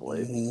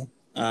 Probably.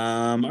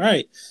 Mm-hmm. All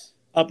right.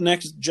 Up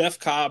next, Jeff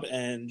Cobb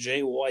and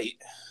Jay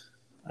White.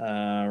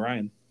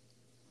 Ryan.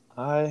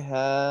 I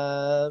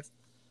have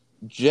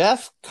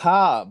Jeff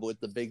Cobb with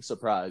the big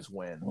surprise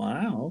win.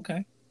 Wow.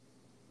 Okay.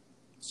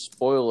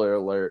 Spoiler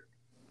alert: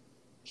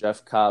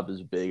 Jeff Cobb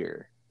is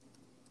bigger.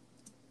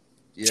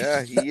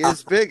 Yeah, he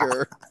is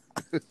bigger.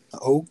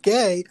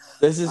 Okay.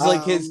 This is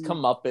like his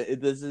comeuppance.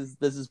 This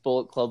is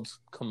Bullet Club's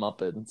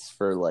comeuppance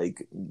for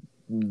like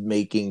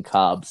making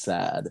Cobb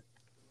sad.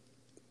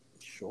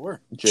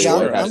 Sure. Jay Yeah,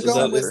 White I'm has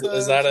going his with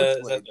is that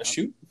a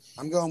shoot?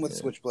 I'm going with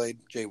Switchblade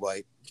Jay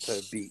White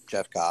to beat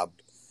Jeff Cobb.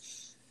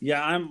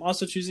 Yeah, I'm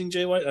also choosing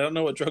Jay White. I don't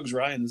know what drugs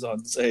Ryan is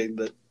on saying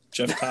that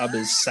Jeff Cobb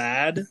is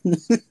sad.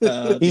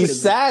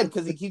 He's sad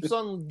because he keeps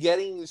on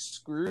getting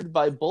screwed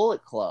by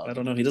Bullet Club. I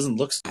don't know. He doesn't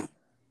look.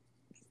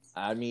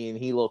 I mean,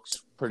 he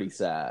looks pretty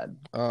sad.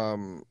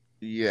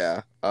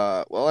 Yeah.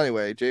 Well,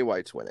 anyway, Jay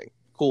White's winning.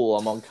 Cool.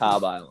 I'm on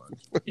Cobb Island.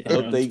 Yeah,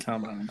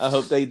 I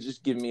hope they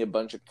just give me a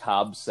bunch of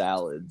Cobb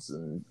salads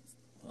and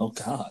oh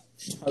God,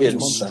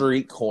 get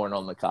street corn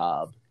on the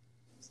Cobb.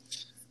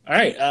 All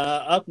right.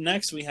 Up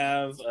next, we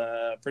have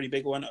a pretty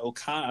big one.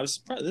 Okada. I was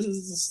surprised. This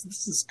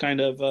is kind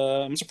of.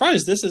 I'm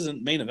surprised this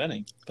isn't main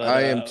eventing. But,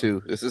 I am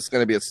too. This is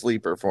going to be a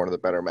sleeper for one of the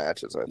better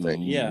matches, I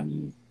think. Yeah.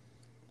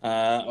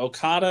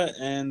 Okada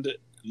and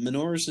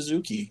Minoru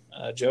Suzuki.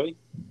 Joey.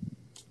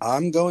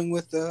 I'm going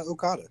with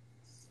Okada.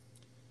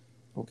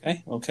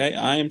 Okay.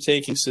 I am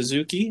taking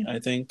Suzuki. I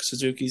think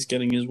Suzuki's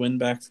getting his win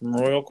back from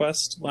Royal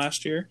Quest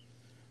last year.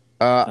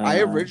 I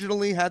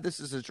originally had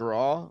this as a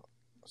draw,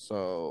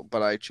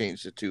 but I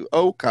changed it to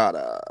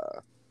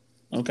Okada.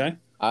 Okay.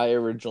 I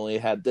originally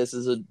had this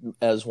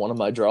as one of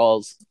my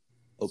draws.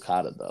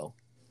 Okada though.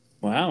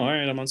 Wow. All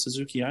right. I'm on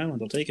Suzuki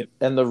Island. I'll take it.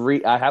 And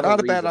I have not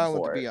a a bad reason island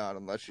for to it. be on,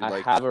 unless you I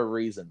like. have a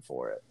reason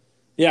for it.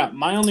 Yeah,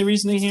 my only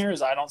reasoning here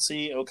is I don't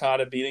see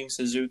Okada beating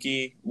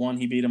Suzuki. One,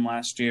 he beat him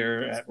last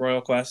year at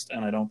Royal Quest,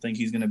 and I don't think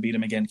he's going to beat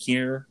him again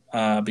here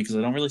because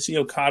I don't really see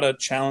Okada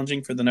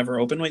challenging for the Never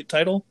Openweight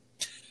title.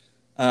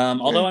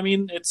 Although, I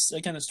mean, it's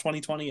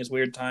 2020, it's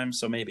weird times,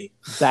 so maybe.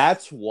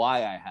 That's why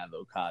I have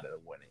Okada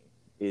winning.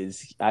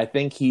 I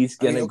think he's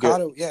going to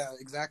Okada, yeah,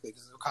 exactly,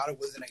 because Okada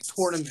was in a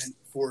tournament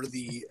for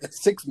the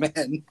 6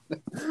 men.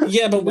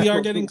 Yeah, but we are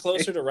getting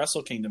closer to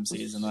Wrestle Kingdom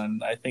season,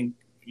 and I think,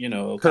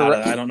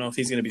 Okada, I don't know if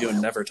he's going to be doing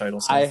Never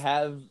title stuff.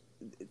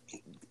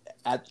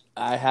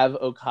 I have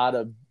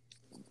Okada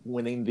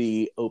winning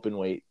the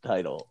Openweight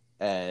title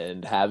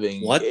and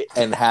having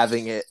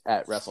it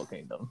at Wrestle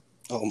Kingdom.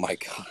 Oh my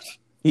God.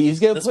 He's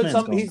going to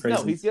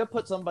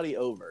put somebody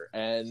over,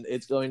 and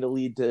it's going to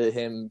lead to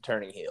him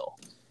turning heel.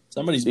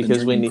 Somebody's been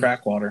drinking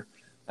crack water.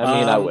 I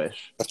mean, I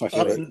wish. That's my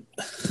favorite.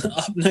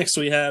 Up next,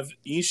 we have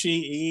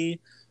Ishii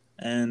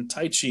and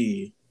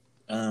Taichi.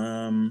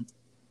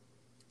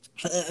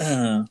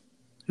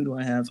 Who do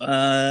I have?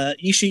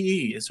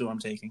 Ishii is who I'm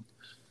taking.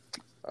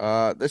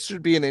 This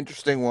should be an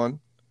interesting one.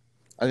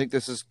 I think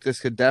this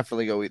could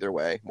definitely go either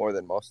way, more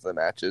than most of the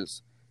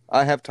matches.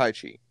 I have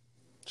Taichi.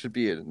 Should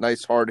be a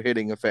nice,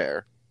 hard-hitting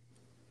affair.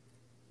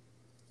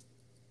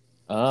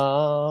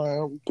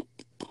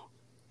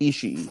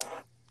 Ishii.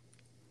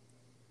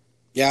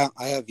 Yeah,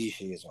 I have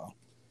Ishii as well.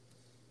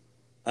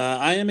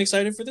 I am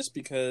excited for this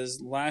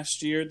because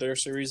last year their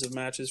series of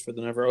matches for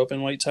the Never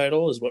Openweight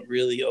title is what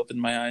really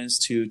opened my eyes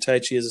to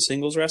Taichi as a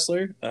singles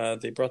wrestler.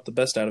 They brought the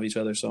best out of each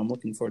other, so I'm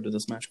looking forward to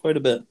this match quite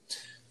a bit.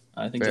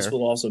 I think this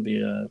will also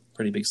be a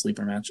pretty big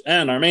sleeper match.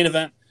 And our main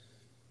event,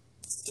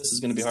 this is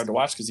going to be hard to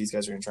watch because these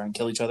guys are going to try and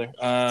kill each other.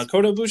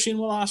 Kota Ibushi and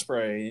Will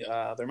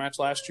Ospreay. Their match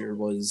last year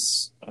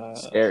was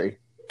scary.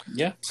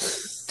 Yeah.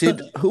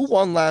 Who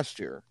won last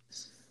year?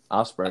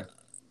 Ospreay.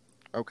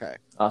 Okay.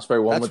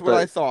 Ospreay won. That's what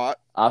I thought.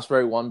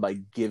 Ospreay won by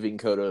giving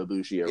Kota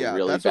Ibushi a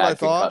really bad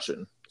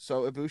concussion.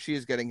 So Ibushi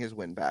is getting his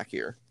win back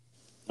here.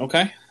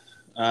 Okay.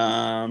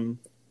 Fair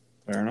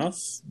enough.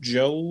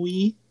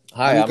 Joey.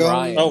 Hi, I'm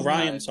Ryan. Oh,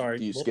 Ryan.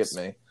 Sorry, you skipped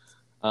me.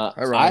 Hi,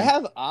 Ryan. I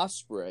have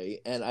Ospreay,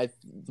 and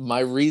my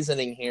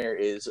reasoning here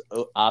is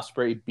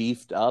Ospreay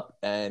beefed up,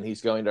 and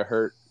he's going to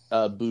hurt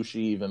Ibushi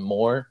even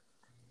more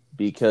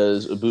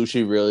because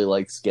Ibushi really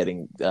likes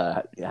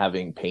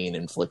having pain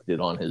inflicted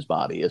on his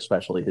body,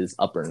 especially his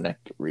upper neck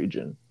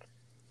region.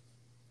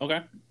 Okay.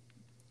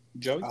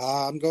 Joey?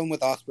 I'm going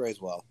with Osprey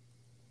as well.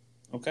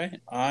 Okay.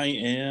 I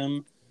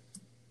am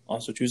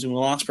also choosing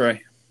Will Ospreay.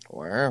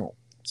 Wow.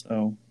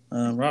 So,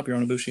 Rob, you're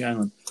on Ibushi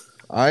Island.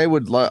 I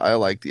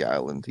like the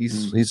island.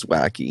 He's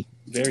wacky.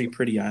 Very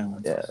pretty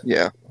island. Yeah.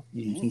 Yeah.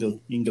 You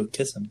can go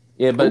kiss him.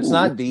 Yeah, but it's Ooh.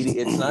 not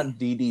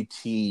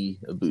DDT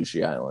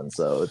Ibushi Island,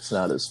 so it's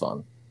not as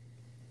fun.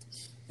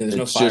 Yeah, there's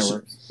no It's just-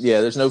 fireworks.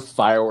 Yeah, there's no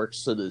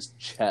fireworks to his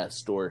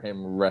chest or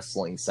him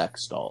wrestling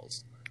sex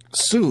dolls.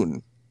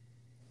 Soon.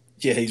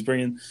 Yeah, he's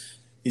bringing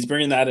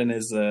that in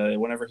his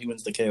whenever he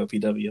wins the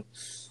KOPW.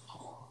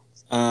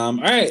 All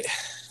right,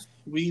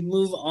 we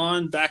move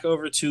on back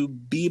over to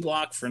B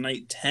block for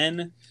night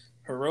 10.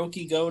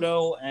 Hiroki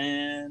Goto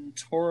and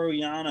Toru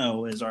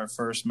Yano is our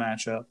first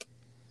matchup.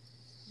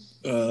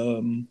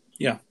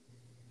 Yeah.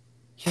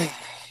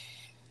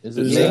 Is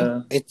Who's, it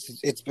me?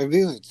 It's I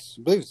believe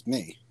it's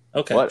me.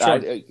 Okay. What?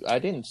 Sure. I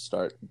didn't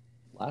start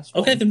last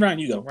one. Okay, then Ryan,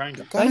 you go. Ryan,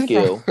 go. Go Thank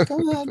ahead, you. Rob.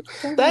 Go ahead.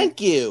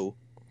 Thank you.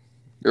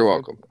 You're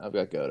welcome. I've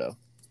got Goto.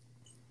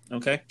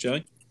 Okay,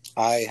 Joey.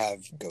 I have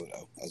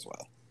Goto as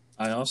well.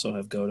 I also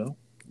have Goto.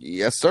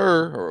 Yes,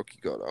 sir. Hiroki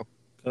Goto.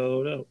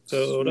 Goto.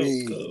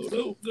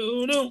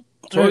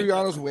 Toru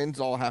Yano's wins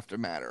all have to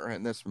matter,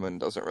 and this one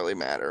doesn't really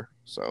matter.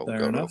 So Fair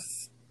Goto. enough.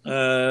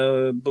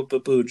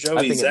 Joey,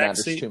 I think it Zack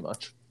matters too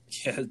much.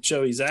 Yeah,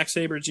 Joey, Zack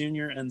Sabre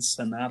Jr. and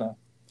Sonata.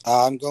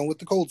 I'm going with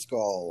the Cold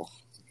Skull.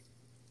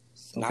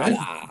 Okay.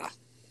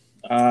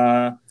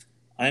 Nada.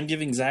 I'm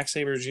giving Zack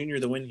Sabre Jr.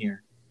 the win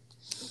here.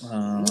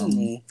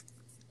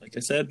 Like I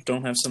said,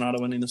 don't have Sonata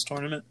winning this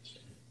tournament.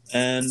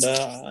 And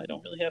I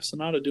don't really have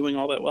Sonata doing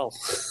all that well,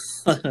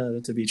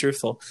 to be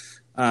truthful.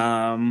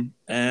 And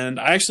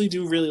I actually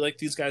do really like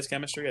these guys'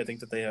 chemistry. I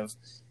think that they have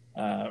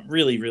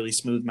really, really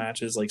smooth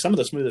matches, like some of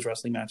the smoothest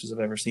wrestling matches I've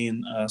ever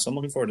seen. So I'm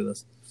looking forward to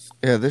this.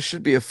 Yeah, this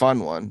should be a fun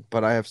one,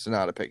 but I have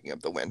Sonata picking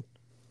up the win.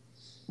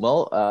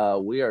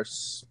 Well, we are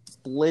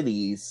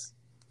splitties.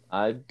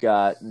 I've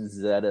got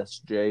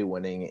ZSJ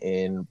winning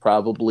in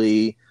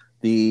probably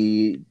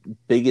the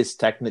biggest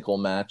technical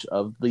match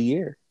of the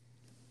year.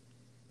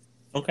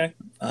 Okay,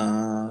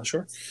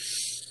 sure.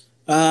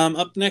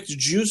 Up next,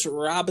 Juice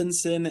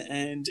Robinson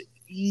and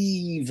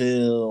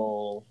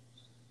Evil.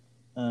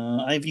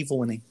 I have Evil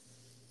winning.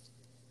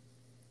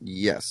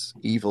 Yes,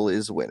 Evil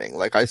is winning.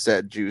 Like I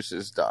said, Juice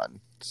is done.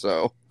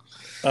 So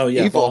Oh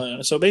yeah. Evil. Well,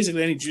 so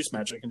basically, any Juice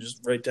match, I can just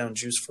write down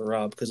Juice for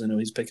Rob because I know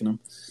he's picking him.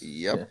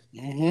 yep.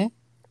 Mm-hmm.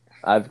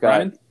 I've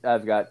Brian?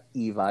 got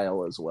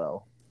Evil as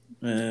well.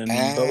 And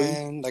Bowie.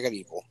 And I got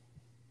Evil.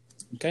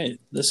 Okay,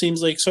 this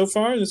seems like so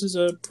far this is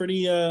a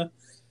pretty.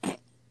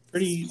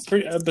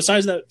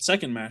 Besides that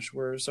second match,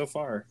 we're so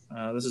far.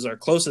 This is our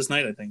closest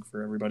night, I think,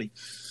 for everybody.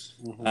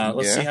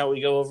 Let's Yeah. see how we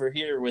go over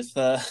here with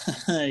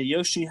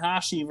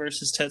Yoshihashi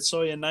versus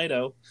Tetsuya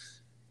Naito.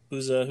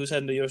 Who's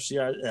heading to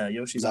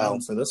Yoshi's No.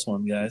 Island for this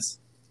one, guys?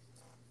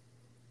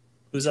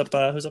 Who's up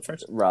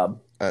first? Rob.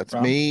 That's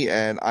Rob? me,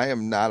 and I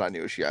am not on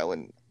Yoshi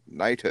Island.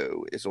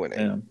 Naito is winning.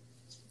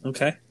 Yeah.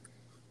 Okay.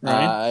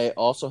 Ryan? I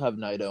also have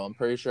Naito. I'm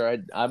pretty sure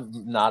I'm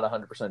not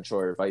 100%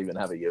 sure if I even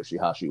have a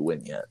Yoshihashi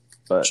win yet.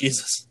 But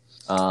Jesus.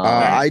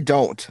 I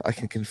don't. I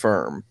can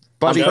confirm.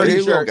 But I'm pretty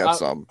he sure- will get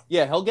some.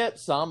 yeah, he'll get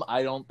some.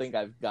 I don't think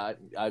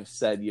I've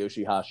said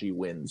Yoshihashi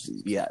wins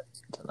yet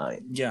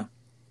tonight. Yeah.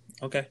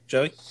 Okay,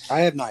 Joey.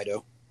 I have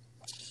Naito.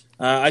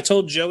 I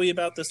told Joey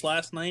about this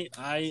last night.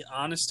 I,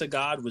 honest to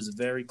God, was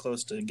very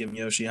close to giving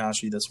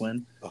Yoshihashi this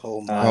win.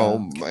 Oh my! Oh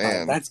God,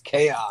 man. that's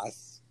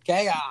chaos!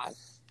 Chaos!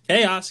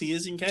 Chaos. He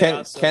is in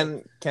chaos.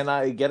 Can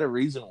I get a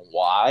reason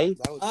why?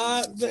 That would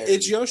be very-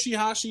 It's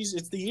Yoshihashi's.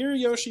 It's the year of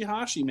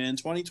Yoshihashi, man.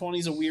 2020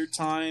 is a weird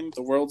time.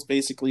 The world's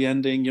basically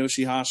ending.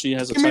 Yoshihashi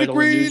has a Give me the title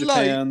in New green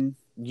light. Japan.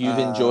 You've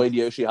enjoyed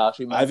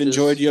Yoshihashi matches? I've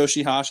enjoyed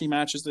Yoshihashi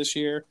matches this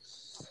year.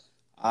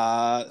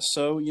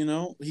 So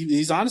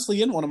he's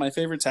honestly in one of my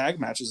favorite tag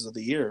matches of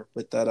the year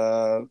with that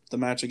the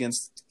match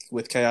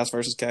with Chaos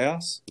versus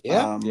Chaos.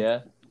 Yeah. Yeah.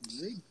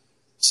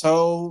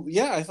 So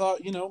yeah, I thought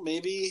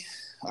maybe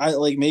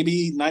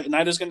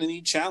Naito's going to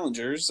need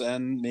challengers,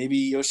 and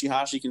maybe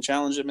Yoshihashi can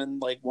challenge him in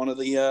like one of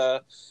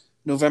the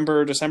November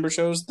or December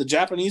shows. The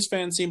Japanese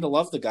fans seem to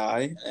love the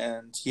guy,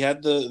 and he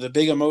had the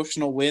big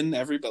emotional win.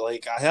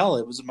 Everybody hell,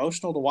 it was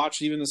emotional to watch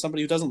even as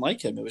somebody who doesn't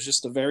like him. It was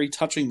just a very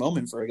touching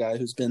moment for a guy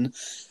who's been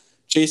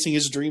chasing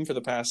his dream for the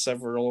past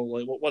several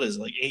what is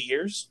it, 8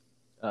 years?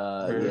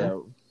 Yeah.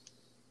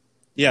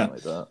 Yeah.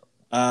 Like that.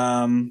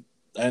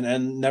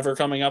 And never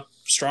coming up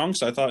strong.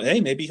 So I thought,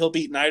 hey, maybe he'll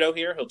beat Naito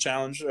here. He'll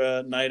challenge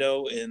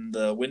Naito in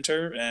the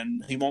winter,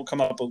 and he won't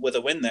come up with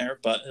a win there,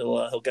 but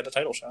he'll get a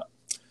title shot.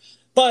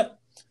 But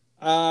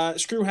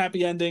screw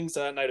happy endings.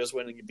 Naito's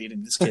winning and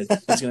beating this kid.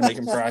 He's gonna make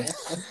him cry.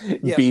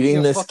 Yeah, Beating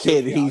yeah, this fuck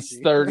kid, Yoshihashi. he's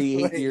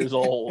 38 years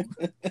old.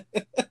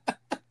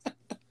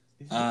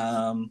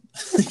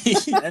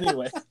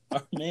 Anyway,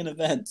 our main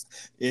event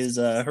is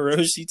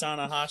Hiroshi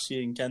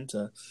Tanahashi and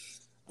Kenta.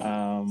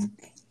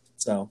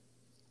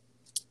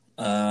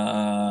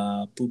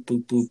 Boop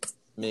boop boop.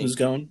 Me. Who's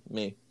going?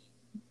 Me.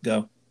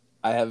 Go.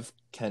 I have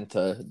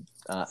Kenta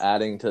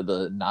adding to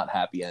the not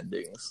happy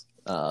endings.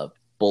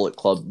 Bullet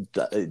Club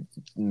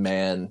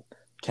man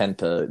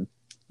Kenta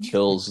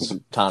kills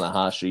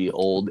Tanahashi,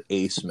 old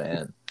ace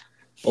man.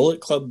 Bullet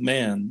Club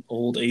man,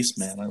 old ace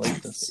man. I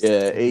like this.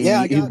 Yeah,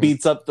 Yeah, I he got it.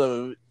 beats up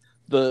the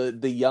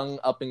young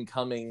up and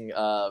coming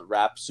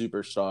rap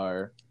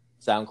superstar,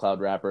 SoundCloud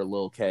rapper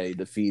Lil K.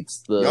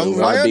 Defeats the Young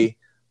Lion?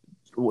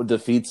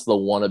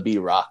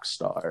 wannabe rock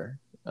star.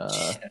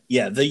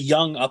 Yeah, the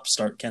young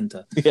upstart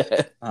Kenta.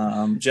 Yeah,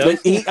 Joe?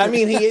 but he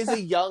is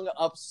a young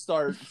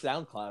upstart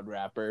SoundCloud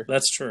rapper.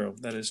 That's true.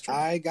 That is true.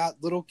 I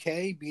got Little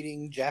K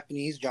beating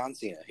Japanese John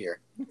Cena here.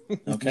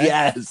 Okay.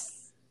 Yes.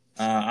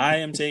 I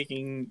am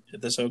taking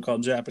the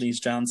so-called Japanese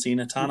John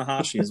Cena.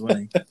 Tanahashi is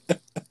winning.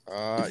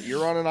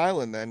 You're on an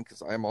island then,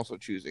 because I'm also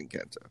choosing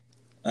Kenta.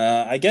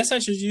 I guess I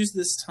should use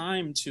this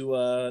time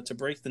to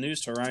break the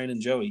news to Ryan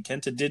and Joey.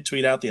 Kenta did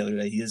tweet out the other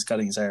day he is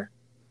cutting his hair.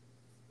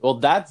 Well,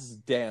 that's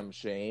damn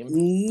shame.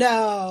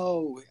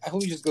 No, I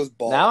hope he just goes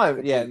bald. Now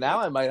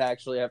I might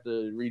actually have to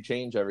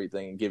rechange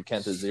everything and give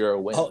Kenta 0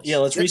 wins. Oh yeah,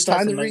 let's It's restart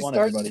time from to night one,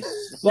 restart. everybody.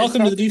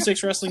 Welcome to the Deep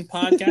Six Wrestling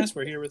Podcast.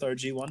 We're here with our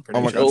G1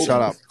 Oh my predictions. god,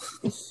 shut up.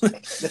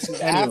 This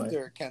is Anyway.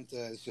 after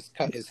Kenta has just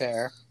cut his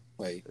hair.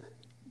 Wait.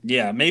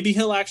 Yeah, maybe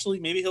he'll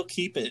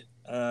keep it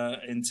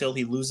until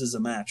he loses a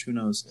match. Who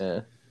knows?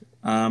 Yeah.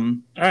 All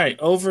right,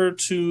 over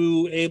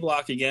to A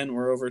Block again.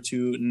 We're over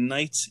to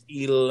night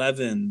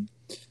 11.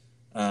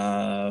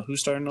 Who's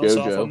starting us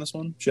off on this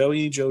one?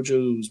 Joey,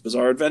 JoJo's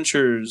Bizarre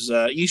Adventures.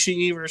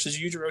 Ishii versus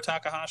Yujiro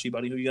Takahashi,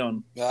 buddy. Who you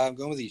going? I'm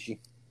going with Ishii.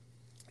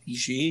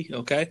 Ishii,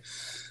 okay.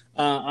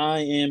 I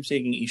am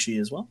taking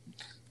Ishii as well.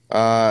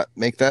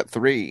 Make that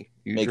 3.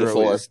 Make it Yujiro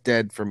 4. is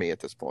dead for me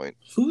at this point.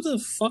 Who the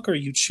fuck are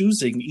you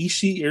choosing,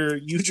 Ishii or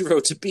Yujiro,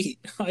 to beat?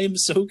 I am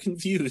so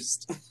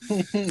confused.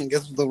 I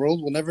guess the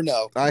rules will never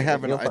know. I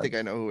haven't. You'll I find- think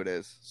I know who it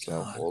is,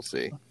 so God. we'll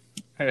see.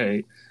 All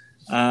right.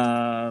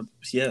 Yeah,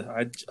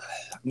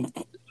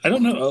 I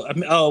don't know. I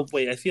mean, oh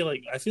wait, I feel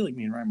like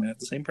me and Ryan might have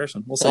the same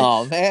person. We'll see.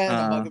 Oh man,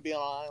 I'm not gonna be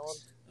on an island.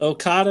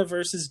 Okada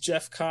versus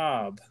Jeff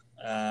Cobb.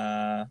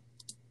 Ryan,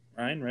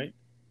 right?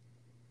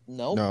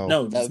 Nope.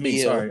 No, That it's would me. be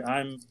you. Sorry,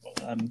 I'm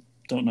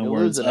don't know You're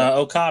words. losing it.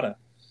 Okada.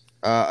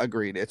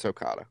 Agreed. It's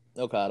Okada.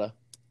 Okada.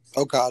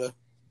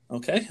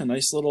 Okay, a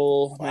nice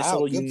little Wow,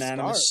 good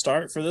unanimous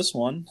start for this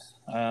one.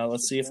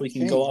 Let's see if we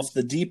can go off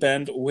the deep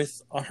end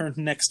with our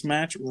next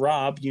match.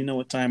 Rob, you know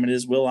what time it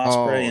is. Will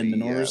Ospreay and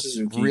Minoru yes.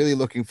 Suzuki. Really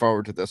looking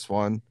forward to this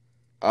one.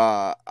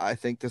 I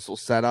think this will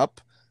set up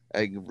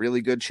a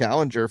really good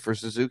challenger for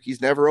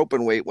Suzuki's never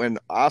open weight when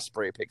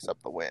Ospreay picks up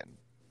the win.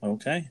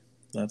 Okay,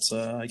 that's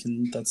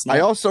that's. I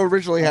Not... also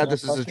originally had not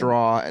this as a possible.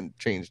 draw and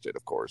changed it,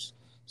 of course.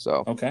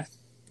 So Okay,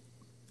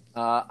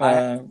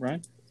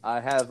 Ryan. I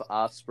have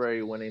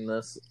Ospreay winning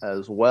this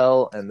as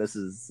well, and this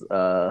is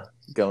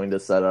going to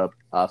set up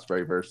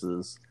Ospreay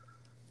versus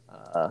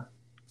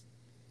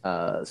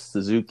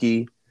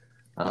Suzuki,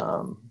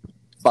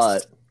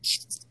 but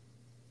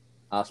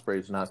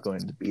Ospreay's not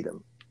going to beat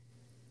him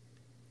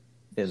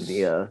in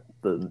the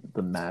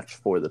match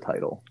for the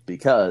title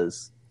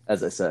because,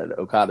 as I said,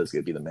 Okada's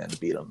going to be the man to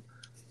beat him,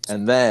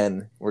 and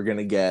then we're going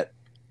to get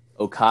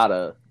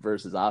Okada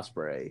versus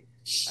Ospreay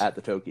at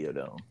the Tokyo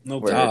Dome.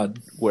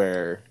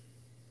 Where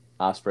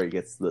Ospreay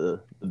gets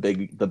the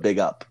big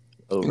up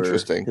over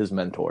his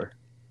mentor.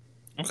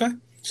 Okay.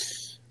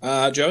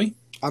 Joey?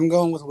 I'm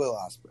going with Will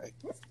Ospreay.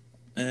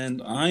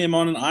 And I am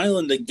on an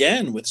island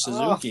again with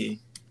Suzuki.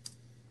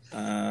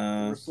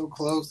 We're so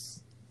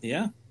close.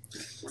 Yeah.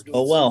 We're doing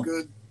Oh, well.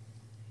 so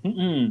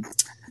good.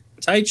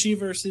 Taichi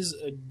versus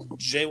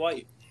Jay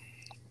White.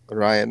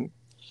 Ryan.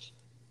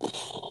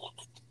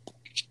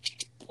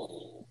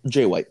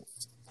 Jay White.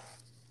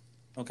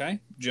 Okay.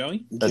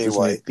 Joey? That's Jay his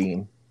White.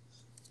 theme.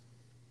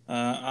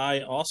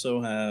 I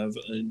also have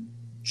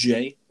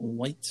Jay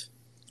White.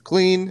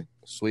 Clean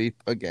sweep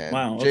again.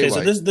 Wow. Jay Okay, so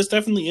White. this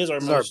definitely is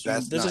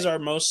This is our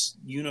most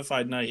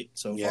unified night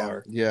so Yeah.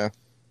 far. Yeah.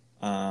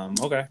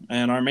 Okay.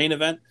 And our main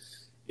event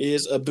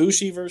is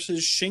Ibushi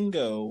versus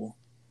Shingo.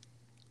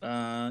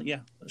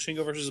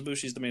 Shingo versus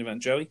Ibushi is the main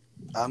event. Joey?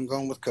 I'm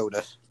going with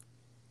Coda.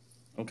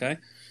 Okay.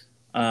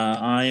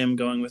 I am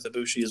going with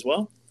Ibushi as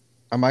well.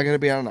 Am I going to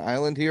be on an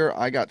island here?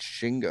 I got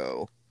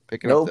Shingo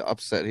picking Nope. up the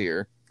upset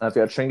here. I've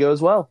got Shingo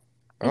as well.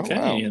 Okay,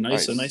 wow. a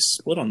nice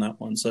split on that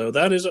one. So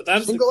that is the Shingo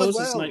as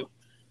closest well. night.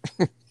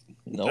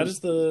 Nope.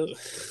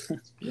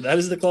 That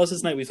is the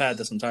closest night we've had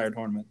this entire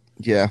tournament.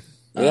 Yeah.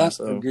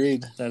 So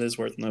agreed. that is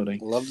worth noting.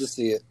 Love to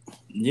see it.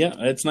 Yeah,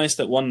 it's nice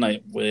that one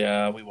night we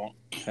won't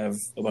have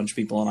a bunch of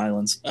people on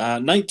islands.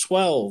 Night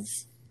 12,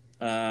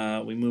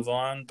 we move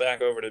on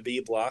back over to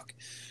B block.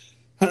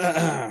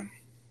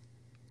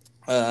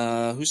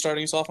 Who's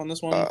starting us off on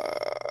this one?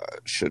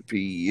 Should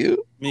be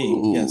you. Me.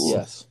 Ooh. Yes.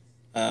 Yes.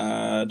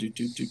 You're You're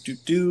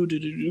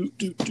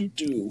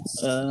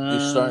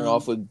starting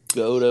off with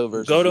Goto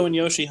versus Goto and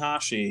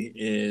Yoshihashi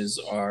is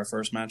our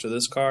first match of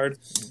this card.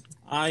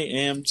 I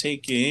am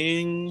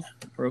taking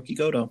Hiroki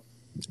Goto.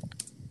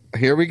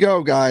 Here we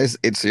go, guys.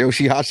 It's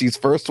Yoshihashi's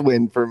first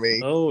win for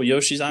me. Oh,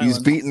 Yoshi's Island. He's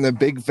beaten the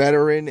big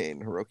veteran in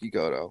Hiroki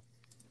Goto.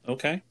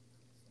 Okay.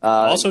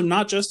 Also,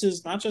 not just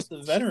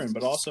the veteran,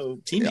 but also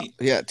teammate.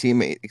 Yeah,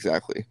 teammate,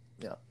 exactly.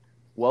 Yeah.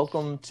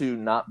 Welcome to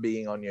not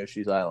being on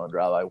Yoshi's Island,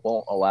 Rob. I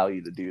won't allow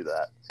you to do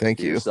that. Thank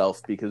to you.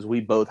 yourself, because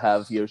we both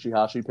have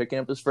Yoshihashi picking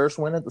up his first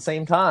win at the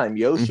same time.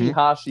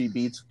 Yoshihashi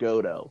beats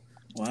Goto.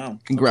 Wow.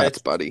 Congrats,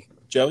 okay. buddy.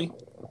 Joey?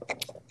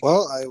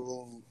 Well, I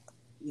will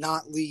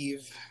not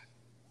leave.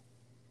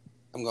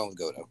 I'm going with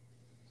Goto.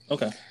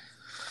 Okay.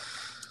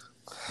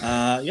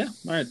 Yeah.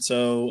 All right.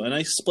 So a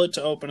nice split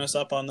to open us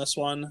up on this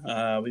one.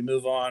 We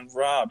move on.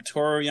 Rob,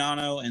 Toru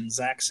Yano, and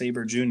Zack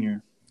Sabre Jr.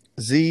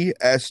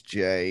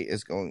 ZSJ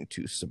is going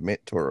to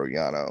submit Toru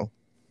Yano.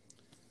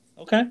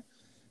 Okay.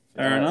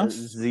 Fair enough.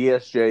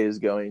 ZSJ is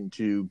going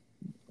to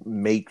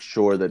make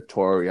sure that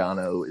Toru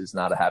Yano is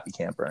not a happy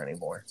camper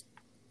anymore.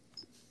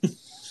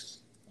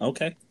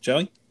 Okay.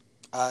 Joey?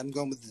 I'm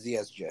going with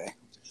ZSJ.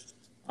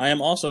 I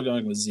am also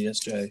going with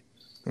ZSJ.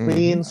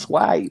 Clean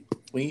swipe.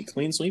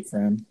 Clean sweep for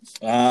him.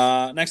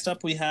 Next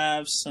up, we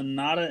have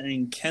Sonata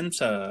and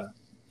Kenta.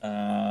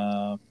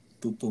 Ryan,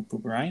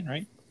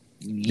 right?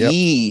 Yep.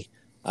 Yee.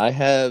 I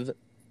have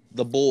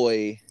the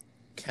boy,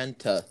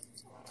 Kenta.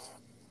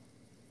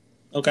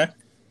 Okay.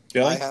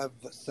 Joey? I have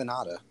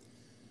Sonata.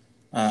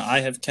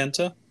 I have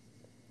Kenta.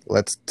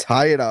 Let's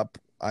tie it up.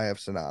 I have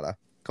Sonata.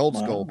 Cold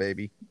Wow. Skull,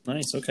 baby.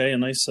 Nice. Okay. A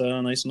nice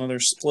another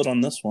split on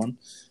this one.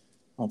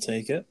 I'll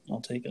take it.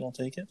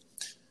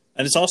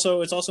 And it's also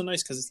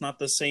nice because it's not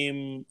the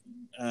same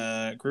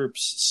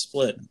groups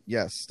split.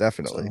 Yes,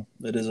 definitely.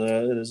 So it is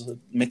a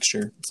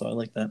mixture. So I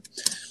like that.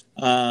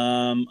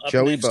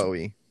 Joey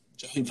Bowie.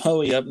 Joey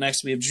Bowie. Up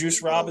next, we have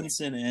Juice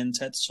Robinson and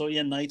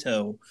Tetsuya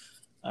Naito.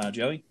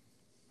 Joey?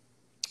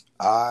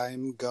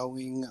 I'm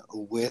going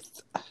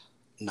with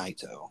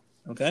Naito.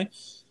 Okay.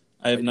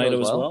 I have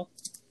Naito as well.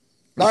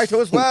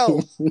 Naito as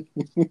well.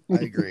 I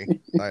agree.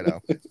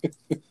 Naito.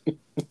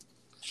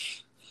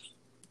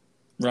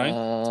 Right?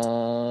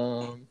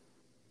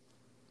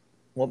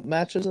 What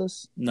match is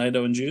this?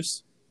 Naito and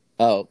Juice.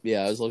 Oh,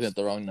 yeah, I was looking at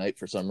the wrong night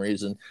for some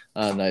reason.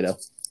 Naito.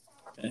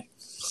 Okay.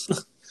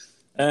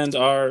 And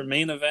our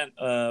main event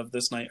of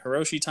this night,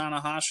 Hiroshi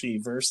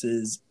Tanahashi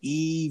versus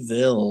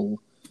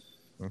Evil.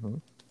 Mm-hmm.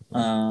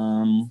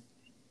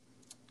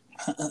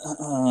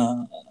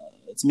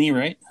 It's me,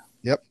 right?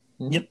 Yep.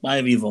 Yep, I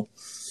have Evil.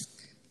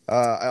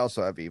 I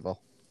also have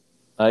Evil.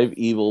 I have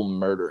Evil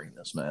murdering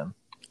this man.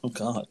 Oh,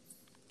 God.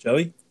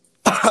 Joey?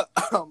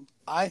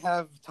 I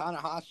have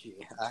Tanahashi,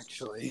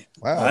 actually.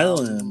 Wow.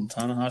 Island.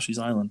 Tanahashi's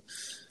Island.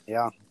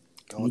 Yeah.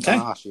 Going with Okay.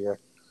 Tanahashi here.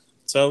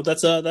 So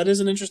that is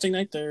an interesting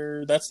night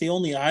there. That's the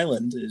only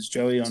island is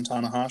Joey on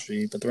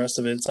Tanahashi, but the rest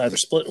of it's either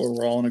split or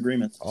we're all in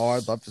agreement. Oh,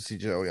 I'd love to see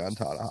Joey on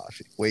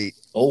Tanahashi. Wait.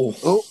 Oh,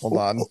 Hold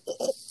on.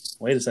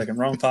 wait a second.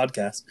 Wrong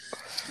podcast.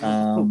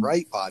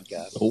 Right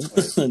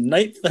podcast.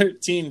 Night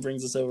 13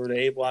 brings us over to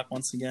A Block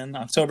once again,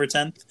 October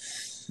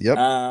 10th. Yep.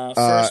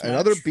 First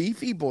another match.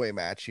 beefy boy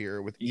match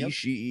here with Yep.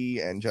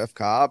 Ishii and Jeff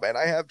Cobb, and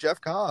I have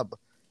Jeff Cobb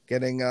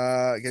getting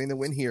the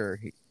win here.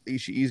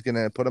 Ishii's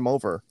gonna put him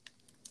over.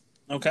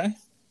 Okay.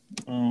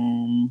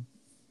 Boop,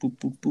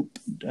 boop, boop.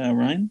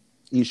 Ryan?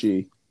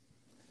 Ishii.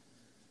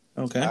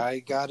 Okay. I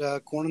got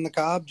corn on the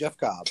cob, Jeff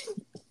Cobb.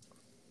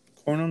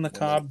 Corn on the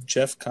cob,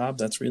 Jeff Cobb.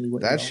 That's really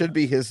what That should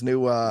be his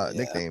new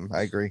nickname.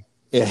 I agree.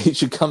 Yeah, he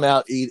should come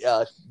out, eat,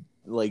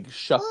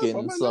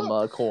 shucking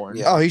some corn.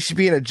 Yeah. Oh, he should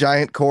be in a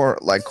giant corn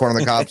on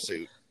the cob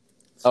suit.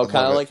 Oh, kind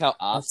love of it. like how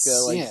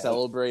Asuka Yeah.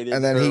 celebrated,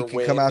 And then he her can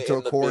win come out to in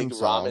a the corn big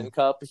song. ramen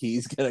cup.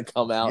 He's gonna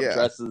come out Yeah.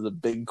 dressed as a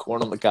big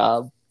corn on the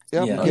cob.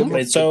 Yeah. Yeah. give him-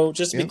 Wait, so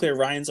just to be Yeah. clear,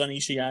 Ryan's on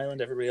Ishii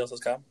Island. Everybody else has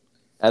Cobb.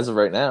 As of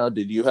right now,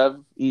 did you have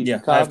Yeah,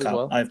 Cobb I have as Cobb.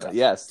 well? I have Cobb.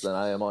 Yes, then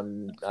I am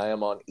on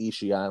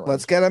Ishii Island.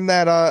 Let's get him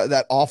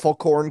that awful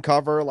corn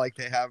cover like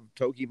they have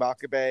Toki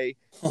Makabe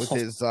with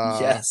his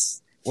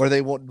Yes. where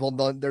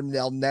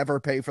they'll never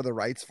pay for the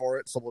rights for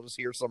it, so we'll just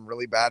hear some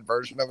really bad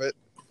version of it.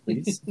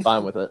 Please.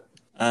 Fine with it.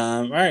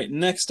 All right.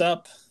 Next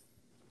up,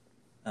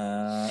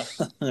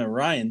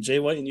 Ryan, Jay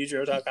White, and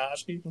Yujiro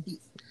Takahashi.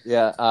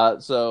 Yeah.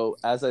 So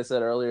as I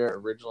said earlier,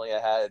 originally I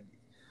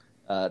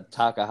had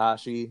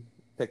Takahashi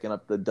picking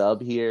up the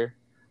dub here.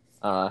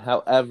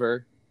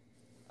 However,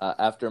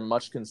 after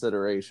much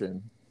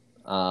consideration,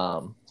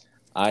 I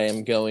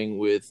am going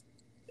with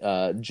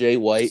Jay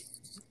White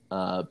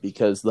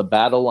because the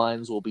battle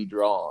lines will be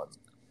drawn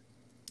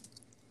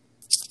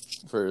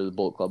for the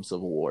Bullet Club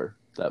Civil War.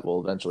 That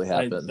will eventually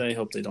happen. I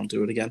hope they don't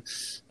do it again.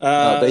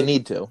 They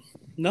need to.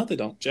 No, they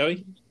don't.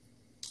 Joey?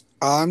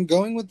 I'm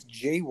going with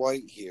Jay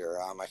White here.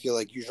 I feel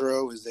like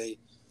Yujiro is a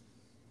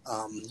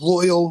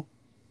loyal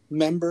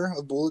member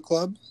of Bullet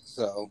Club,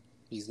 so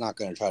he's not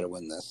going to try to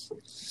win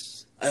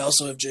this. I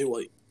also have Jay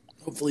White.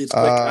 Hopefully it's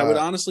quick. I would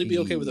honestly be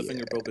okay with a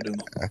finger poke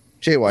Aduma.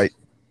 Jay White,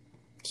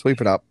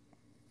 sweep it up.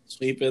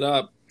 Sweep it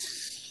up.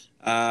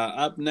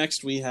 Up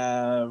next, we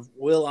have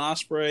Will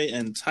Ospreay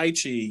and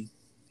Taichi.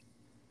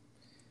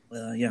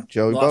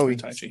 Joey Will Bowie.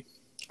 Ospreay, Taichi.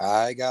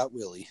 I got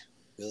Willie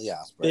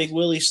Ospreay. Big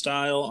Willie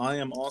style. I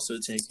am also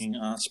taking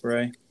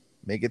Ospreay.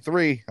 Make it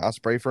 3.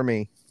 Osprey for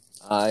me.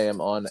 I am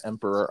on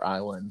Emperor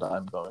Island.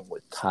 I'm going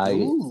with Tai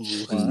Ooh.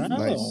 Chi. Wow,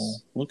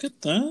 Nice. look at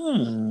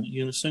that!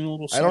 You gonna sing a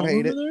little I song don't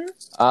hate over it.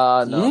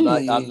 there? No,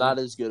 I'm not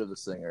as good of a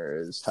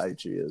singer as Tai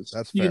Chi is.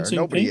 That's You can fair. sing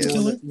Nobody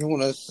Painkiller. is. You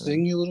want to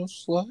sing, you little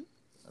slut?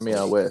 I mean,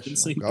 I You wish. can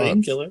sing God.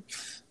 Painkiller.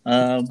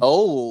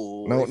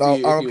 Oh, No, if no. you,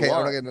 if you Okay,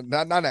 I'm want. not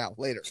gonna. Not now.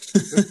 Later.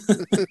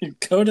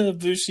 Kota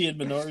Ibushi and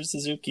Minoru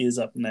Suzuki is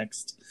up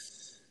next.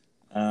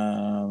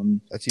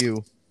 That's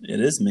you. It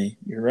is me.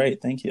 You're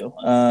right. Thank you.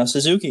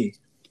 Suzuki.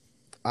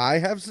 I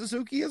have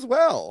Suzuki as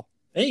well.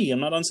 Hey, I'm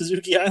not on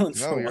Suzuki Island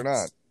No, for you're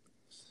once.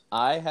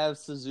 I have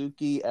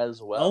Suzuki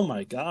as well. Oh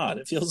my god,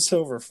 it feels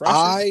so refreshing.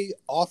 I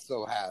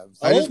also have.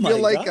 I just Oh feel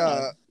my like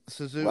God.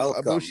 Suzuki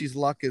Welcome. Ibushi's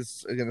luck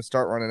is going to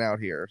start running out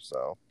here.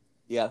 So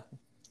Yeah.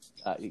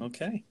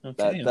 Okay.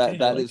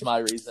 That is my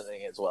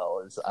reasoning as well.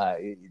 Is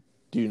I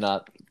do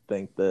not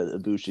think that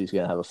Ibushi's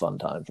going to have a fun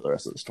time for the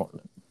rest of this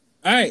tournament.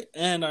 All right,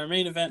 and our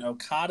main event,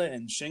 Okada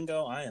and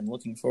Shingo. I am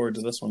looking forward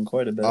to this one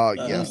quite a bit.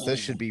 yes, this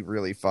should be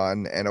really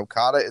fun. And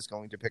Okada is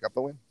going to pick up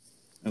the win.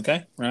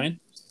 Okay, Ryan.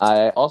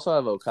 I also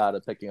have Okada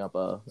picking up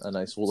a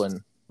nice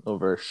win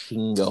over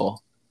Shingo.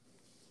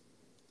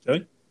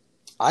 Joey.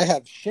 I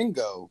have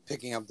Shingo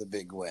picking up the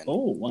big win.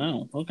 Oh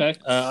wow. Okay.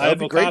 I That would have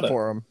be Okada. great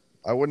for him.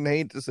 I wouldn't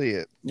hate to see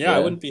it. Yeah, I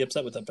Yeah. wouldn't be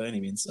upset with that by any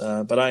means.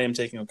 But I am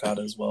taking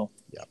Okada as well.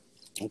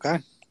 Okay.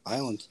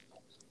 Island.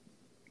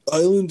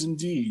 Island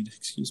indeed.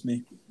 Excuse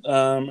me.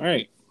 All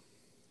right.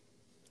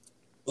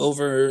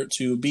 Over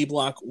to B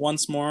Block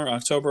once more.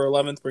 October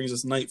 11th brings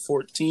us night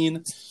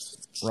 14.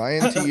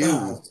 Ryan, to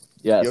you.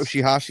 Yes.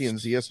 Yoshihashi and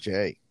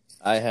ZSJ.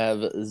 I have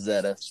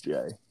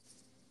ZSJ.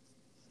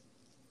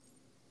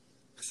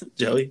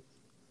 Joey.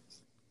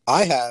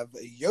 I have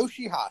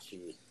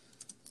Yoshihashi.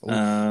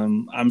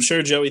 I'm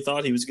sure Joey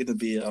thought he was going to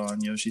be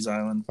on Yoshi's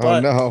Island, Oh but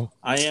no.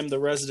 I am the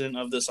resident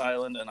of this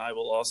island, and I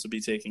will also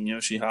be taking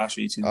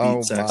Yoshihashi to Oh,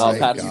 beat Zack my Oh, Sabre.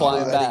 Pat's God.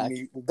 flying back.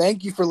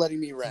 Thank you for letting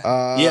me rant.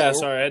 Yeah,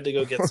 sorry, I had to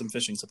go get some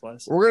fishing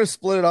supplies. We're going to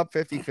split it up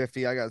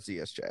 50-50. I got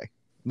ZSJ.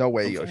 No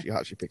way Okay.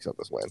 Yoshihashi picks up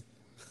this win.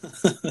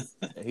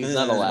 He's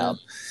not allowed.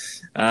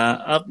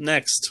 Up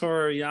next,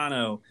 Toru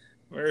Yano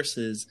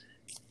versus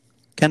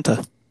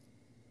Kenta.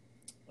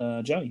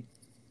 Joey.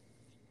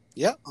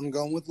 Yep, I'm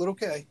going with Little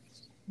K.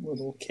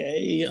 Little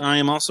K. I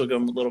am also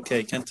going with Little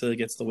K. Kenta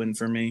gets the win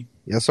for me.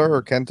 Yes,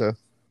 sir, Kenta.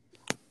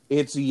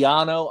 It's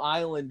Yano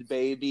Island,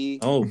 baby.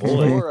 Oh,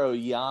 boy. Toru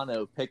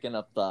Yano picking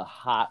up the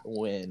hot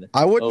win.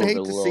 I wouldn't over hate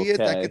to Lil see it.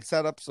 That K. could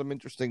set up some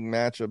interesting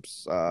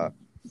matchups.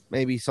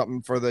 Maybe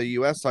something for the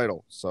U.S.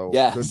 title. So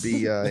Yes. could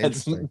be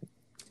That's- interesting.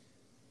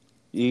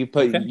 You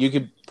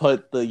could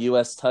put the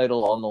U.S.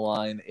 title on the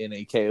line in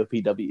a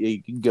KOPW.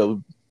 You can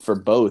go for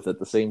both at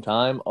the same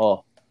time.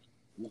 Oh,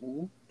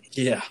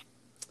 Yeah.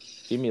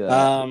 give me that.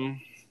 All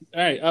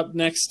right, up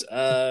next,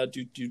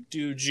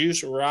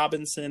 Juice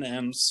Robinson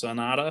and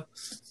Sonata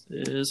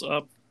is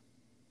up.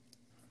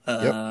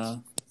 I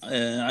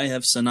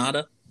have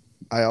Sonata.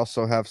 I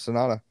also have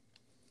Sonata.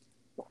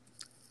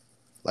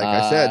 Like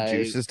I said,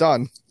 Juice is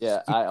done.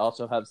 Yeah, I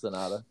also have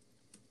Sonata.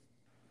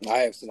 I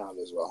have Sonata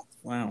as well.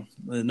 Wow.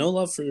 No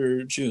love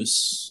for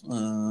Juice.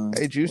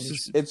 Hey, Juice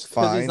is It's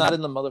because fine. he's not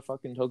in the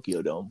motherfucking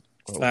Tokyo Dome.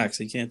 Facts.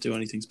 He can't do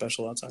anything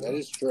special outside. That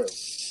is true.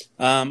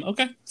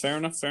 Okay. Fair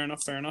enough.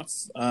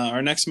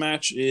 Our next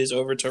match is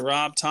over to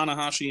Rob,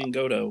 Tanahashi, and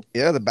Goto.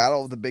 Yeah, the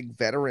battle of the big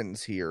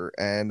veterans here.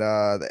 And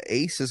the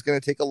ace is going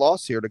to take a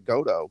loss here to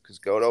Goto because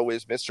Goto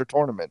is Mr.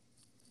 Tournament.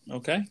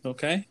 Okay.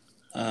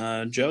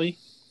 Joey?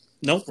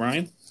 Nope.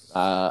 Ryan?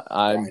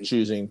 I'm Fine.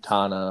 choosing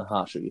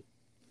Tanahashi.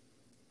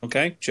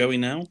 Okay. Joey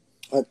now?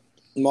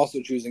 I'm also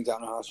choosing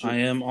Tanahashi. I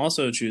am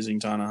also choosing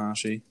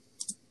Tanahashi.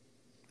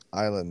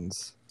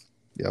 Islands.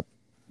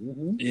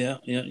 Mm-hmm.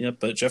 Yeah.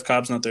 But Jeff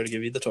Cobb's not there to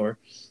give you the tour.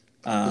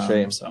 a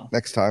shame. So.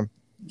 Next time.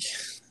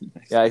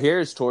 Yeah, I hear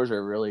his tours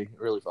are really,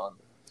 really fun.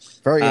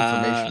 Very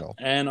informational.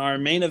 And our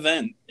main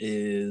event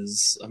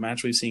is a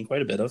match we've seen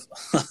quite a bit of.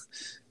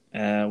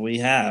 We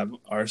have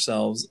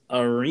ourselves a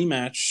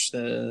rematch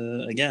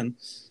again.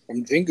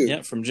 From Jingu.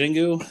 Yeah, from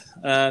Jingu,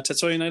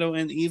 Tetsuya Naito,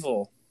 and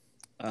Evil.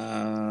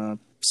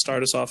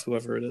 Start us off,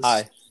 whoever it is.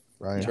 Hi,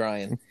 Right.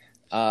 Ryan.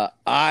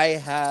 I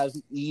have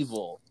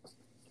Evil,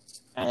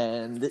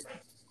 and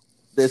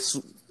this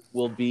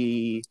will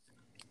be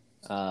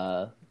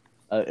a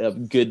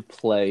good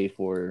play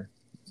for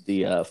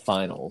the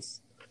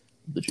finals,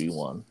 the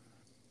G1.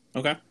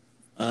 Okay.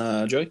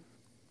 Joey?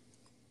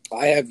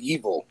 I have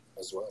Evil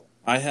as well.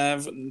 I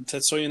have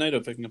Tetsuya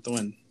Naito picking up the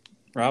win.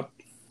 Rob?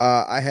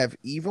 I have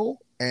Evil,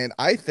 and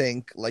I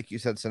think, like you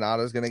said,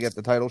 Sonata is going to get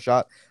the title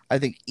shot. I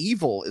think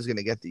Evil is going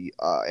to get the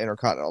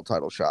Intercontinental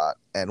title shot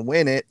and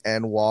win it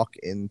and walk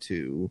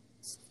into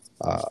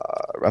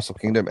Wrestle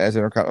Kingdom as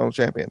Intercontinental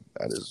Champion.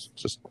 That is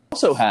just...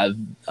 Also have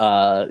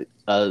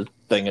a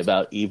thing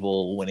about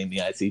Evil winning the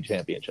IC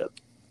championship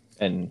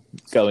and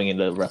going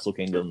into Wrestle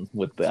Kingdom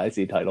with the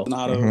IC title.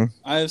 Sonata. Mhm.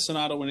 I have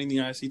Sonata winning the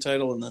IC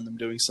title, and then them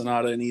doing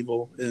Sonata and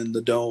Evil in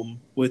the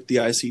Dome with the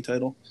IC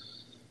title.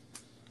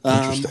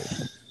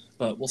 Interesting.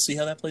 But we'll see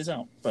how that plays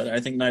out. But I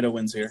think Naito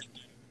wins here.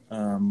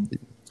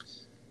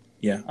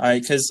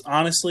 Because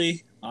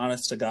honestly,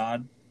 honest to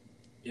God,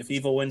 if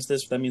Evil wins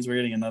this, that means we're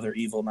getting another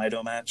Evil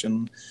Naito match,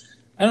 and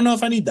I don't know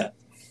if I need that.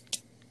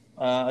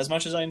 As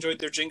much as I enjoyed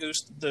their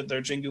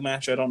Jingu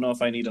match, I don't know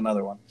if I need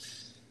another one.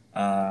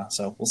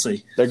 So we'll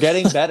see. They're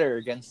getting better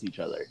against each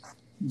other.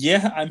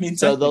 Yeah, I mean,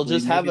 so they'll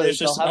just have a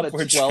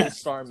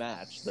 12-star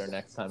match their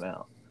next time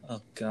out.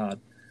 Oh God.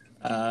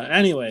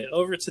 Anyway,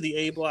 over to the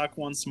A block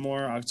once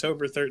more.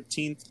 October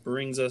 13th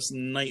brings us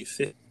night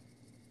 5.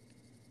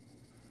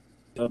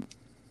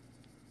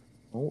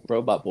 Oh,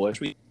 robot boy.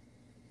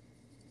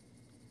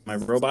 My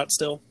robot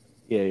still?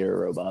 Yeah, you're a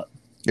robot.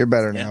 You're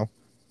better now.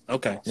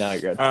 Okay. Now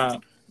you're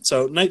good.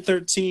 So night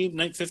 15,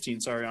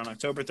 on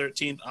October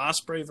 13th,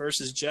 Ospreay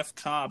versus Jeff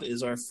Cobb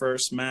is our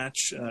first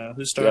match.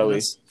 Who's starting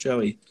this?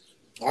 Joey.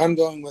 I'm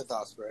going with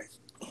Ospreay.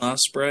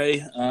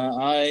 Ospreay.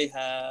 I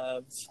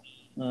have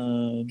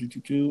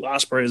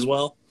Ospreay as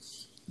well.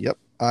 Yep.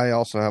 I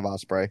also have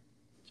Ospreay.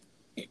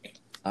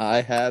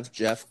 I have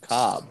Jeff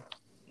Cobb.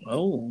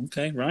 Oh,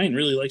 okay. Ryan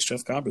really likes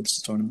Jeff Cobb at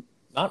this tournament.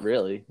 Not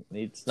really.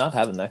 He's not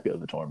having that good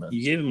of a tournament.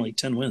 You gave him like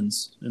 10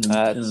 wins.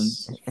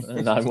 That's a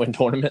 9-win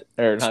tournament,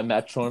 or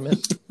 9-match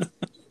tournament.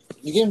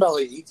 You gave him about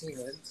like 18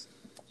 wins.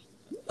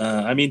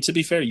 I mean, to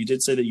be fair, you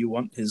did say that you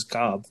want his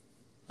Cobb.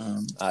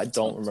 I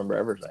don't remember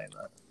ever saying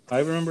that.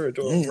 I remember a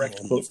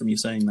direct quote from you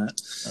saying that.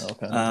 Oh,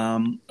 okay.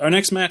 Our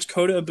next match,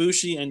 Kota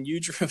Ibushi and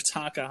Yujiro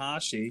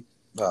Takahashi.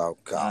 Oh,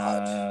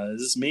 God.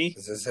 Is this me?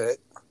 Is this it?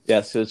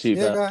 Yes, it's you.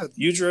 Yeah,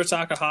 Yujiro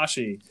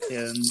Takahashi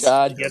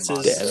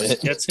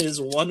gets his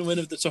one win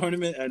of the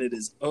tournament, and it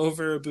is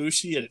over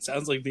Ibushi, and it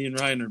sounds like me and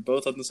Ryan are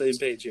both on the same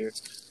page here.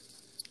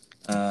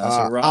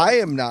 I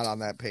am not on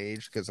that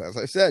page because, as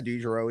I said,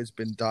 Yujiro has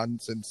been done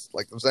since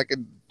like the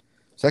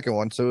second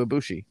one, so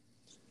Ibushi.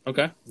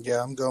 Okay.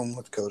 Yeah, I'm going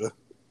with Kota.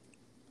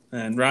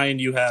 And Ryan,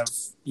 you have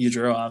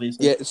Yujiro,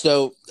 obviously. Yeah,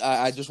 so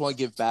I just want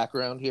to give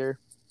background here.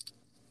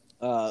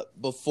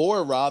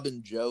 Before Rob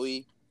and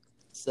Joey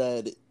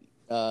said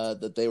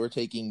that they were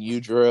taking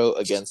Yujiro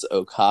against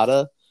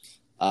Okada,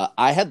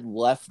 I had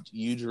left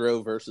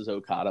Yujiro versus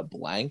Okada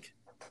blank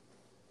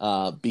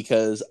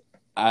because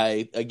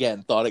I,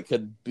 again, thought it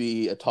could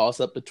be a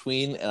toss-up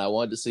between, and I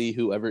wanted to see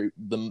whoever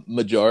the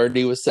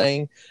majority was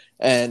saying.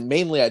 And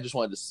mainly I just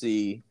wanted to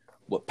see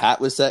what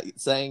Pat was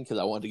saying because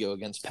I wanted to go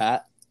against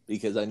Pat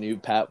because I knew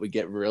Pat would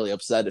get really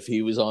upset if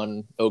he was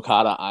on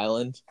Okada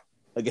Island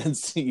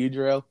against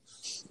Yujiro.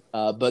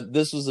 But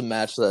this was a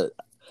match that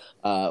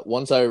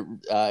once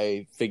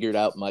I figured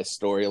out my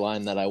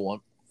storyline that I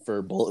want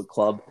for Bullet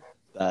Club,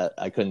 that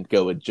I couldn't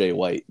go with Jay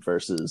White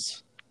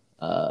versus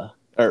or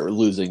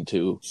losing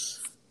to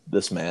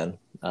this man.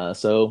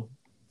 So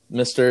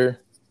Mr.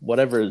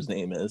 whatever his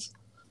name is,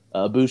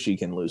 Bushi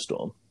can lose to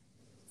him.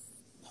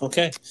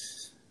 Okay.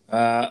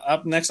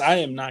 Up next, I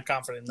am not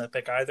confident in that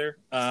pick either,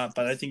 but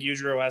I think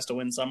Yujiro has to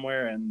win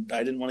somewhere, and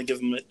I didn't want to give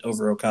him it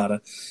over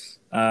Okada.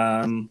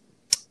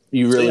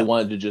 You really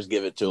wanted to just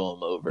give it to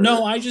him over?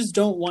 No, I just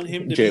don't want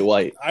him to Jay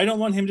White. I don't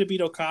want him to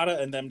beat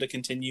Okada and them to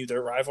continue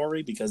their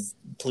rivalry because,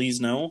 please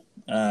no.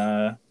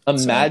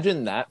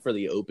 Imagine that for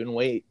the open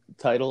weight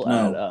title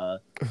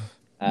at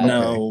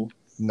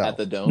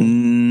the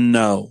Dome.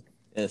 No.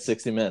 In a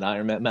 60-minute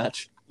Iron Man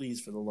match. Please,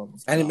 for the love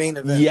of God. And a main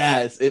event.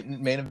 Yes,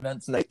 main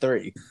event's night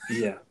 3.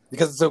 Yeah.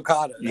 Because it's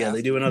Okada. Yeah,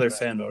 they do another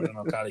fan vote and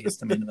Okada gets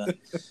the main event.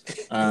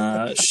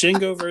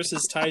 Shingo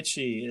versus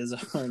Taichi is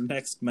our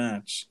next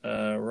match.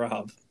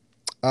 Rob.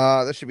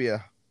 This should be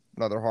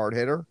another hard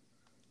hitter.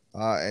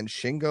 And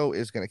Shingo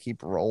is going to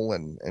keep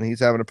rolling, and he's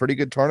having a pretty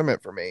good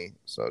tournament for me.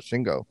 So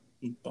Shingo.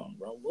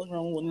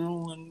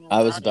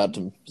 I was about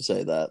to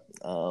say that.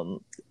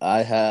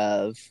 I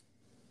have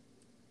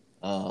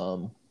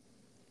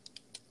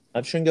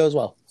Shingo as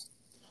well.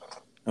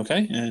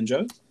 Okay, and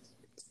Joe?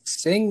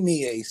 Sing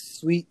me a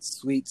sweet,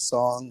 sweet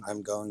song.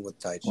 I'm going with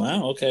Taichi.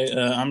 Wow, okay.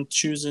 I'm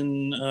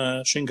choosing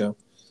Shingo.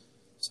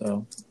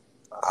 So,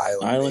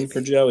 Island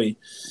for Joey.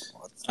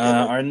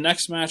 Our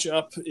next match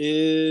up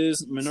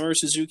is Minoru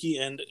Suzuki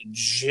and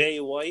Jay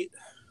White.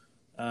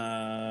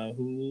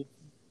 When,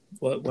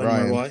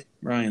 Ryan. or why?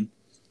 Ryan.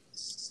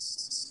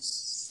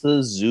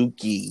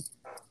 Suzuki.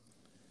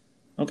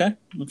 Okay,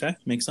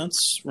 makes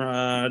sense.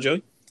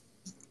 Joey?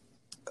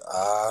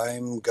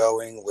 I'm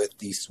going with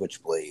the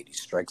Switchblade. He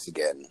strikes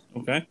again.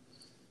 Okay.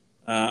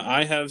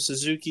 I have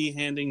Suzuki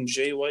handing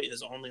Jay White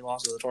his only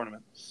loss of the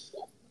tournament.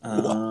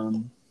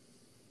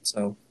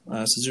 So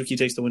Suzuki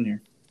takes the win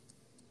here.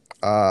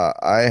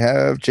 I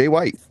have Jay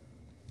White.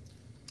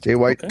 Jay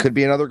White could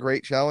be another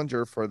great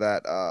challenger for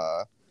that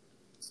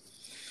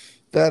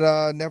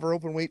never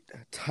open weight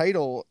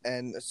title.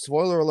 And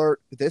spoiler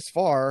alert, this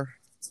far,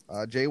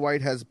 Jay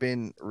White has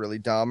been really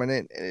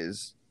dominant and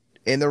is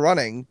in the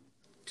running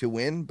to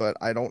win, but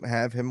I don't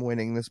have him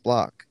winning this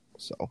block.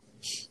 So,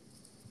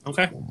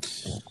 okay.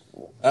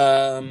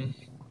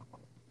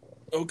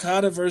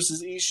 Okada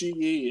versus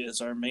Ishii is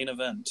our main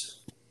event.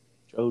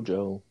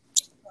 Jojo.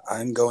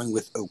 I'm going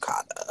with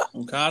Okada.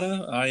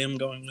 Okada? I am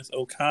going with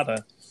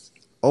Okada.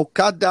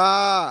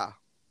 Okada.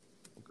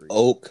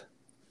 Okada.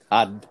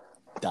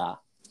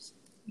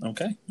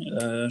 Okay.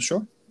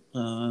 Sure.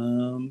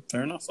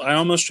 Fair enough. I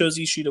almost chose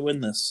Ishii to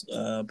win this,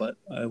 but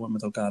I went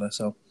with Okada.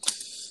 So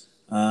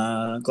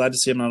glad to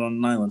see him not on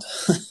an island.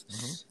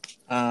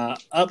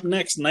 Up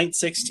next, night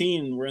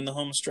 16. We're in the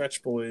home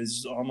stretch,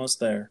 boys. Almost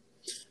there.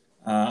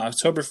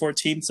 October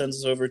 14th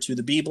sends us over to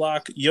the B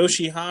block.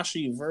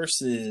 Yoshihashi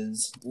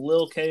versus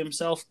Lil K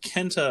himself,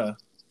 Kenta.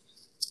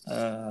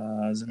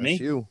 Is it me?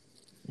 That's you.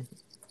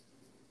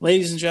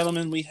 Ladies and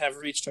gentlemen, we have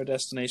reached our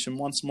destination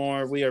once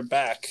more. We are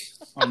back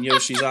on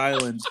Yoshi's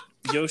Island.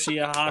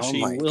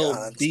 Yoshihashi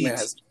will beat this man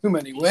has too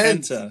many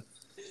wins. Kenta.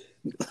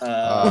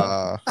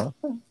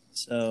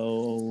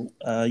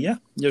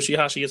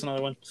 Yoshihashi gets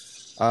another one.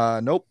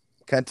 Nope.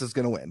 Kenta's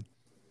gonna win.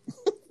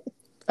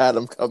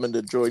 Adam coming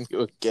to join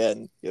you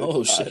again.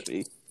 Oh, shit.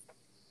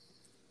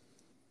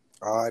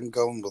 I'm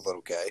going with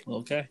Little K.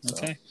 Okay.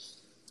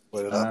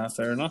 Split it up.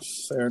 Fair enough.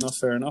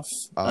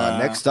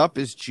 Next up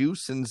is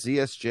Juice and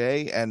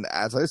ZSJ, and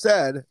as I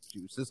said,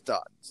 Juice is done,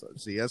 so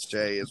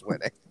ZSJ is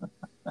winning.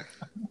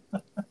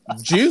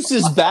 Juice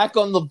is back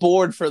on the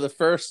board for the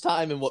first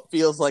time in what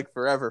feels like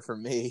forever for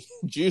me.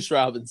 Juice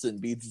Robinson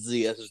beats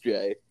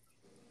ZSJ.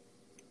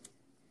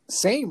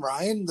 Same,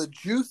 Ryan. The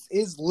juice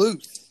is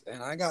loose,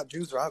 and I got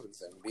Juice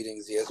Robinson beating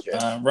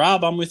ZSJ.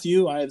 Rob, I'm with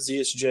you. I have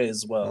ZSJ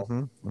as well.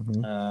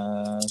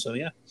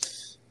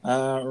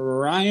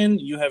 Ryan,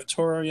 you have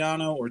Toru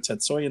Yano or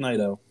Tetsuya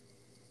Naito?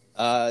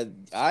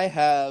 I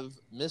have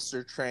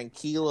Mr.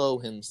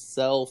 Tranquilo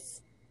himself,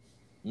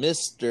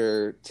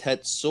 Mr.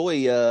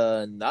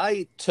 Tetsuya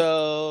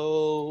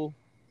Naito.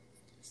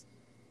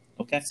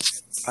 Okay.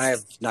 I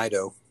have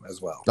Naito as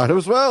well. Naito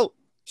as well.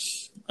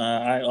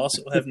 I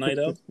also have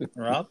Naito.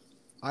 Rob?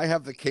 I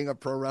have the king of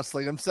pro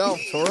wrestling himself,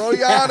 Toru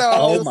Yano.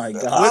 Oh, my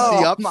God.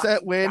 With the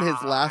upset win,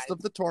 his last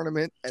of the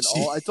tournament. And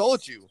I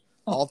told you,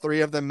 all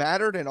three of them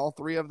mattered, and all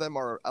three of them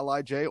are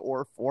LIJ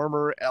or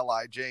former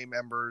LIJ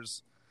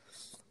members.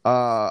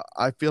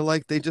 I feel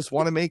like they just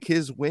want to make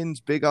his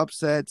wins big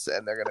upsets,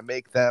 and they're going to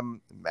make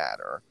them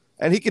matter.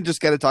 And he can just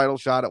get a title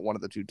shot at one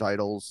of the two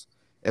titles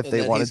if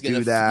they want to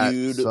do that.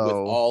 Feud with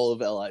all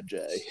of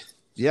LIJ.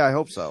 Yeah, I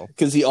hope so.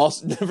 Because he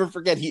also, never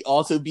forget, he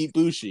also beat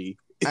Bushi.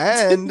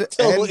 And in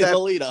the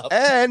lead up.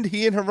 And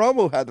he and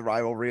Hiromu had the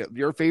rivalry,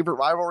 your favorite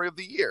rivalry of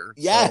the year.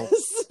 Yes.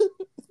 So,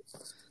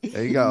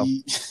 there you go.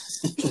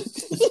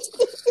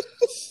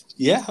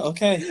 Yeah,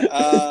 okay.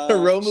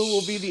 Hiromu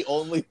will be the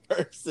only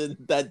person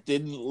that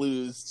didn't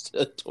lose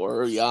to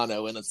Toru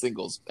Yano in a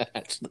singles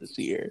match this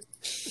year.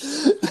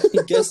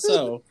 I guess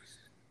so.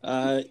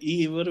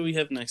 What do we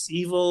have next?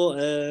 Evil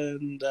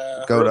and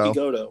Goto. Hiroki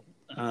Goto.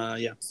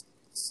 Yeah.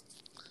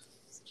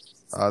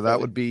 That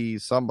would be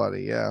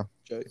somebody, yeah.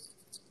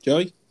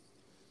 Joey?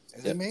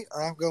 Is it me?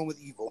 I'm going with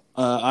Evil.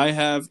 I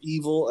have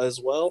Evil as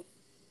well.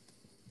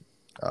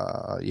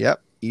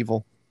 Yep,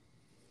 Evil.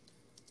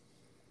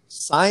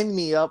 Sign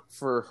me up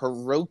for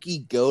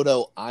Hiroki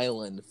Goto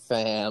Island,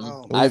 fam.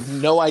 Oh. I have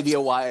no idea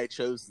why I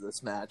chose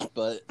this match,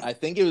 but I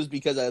think it was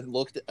because I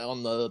looked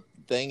on the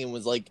thing and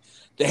was like,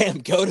 damn,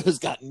 Goto's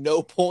got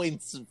no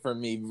points for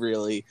me,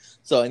 really.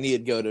 So I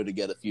needed Goto to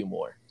get a few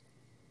more.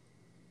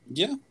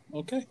 Yeah,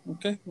 okay.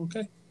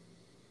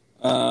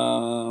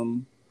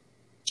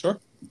 Sure.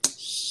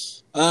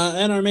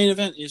 And our main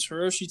event is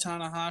Hiroshi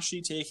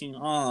Tanahashi taking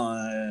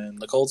on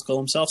the Cold Skull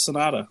himself,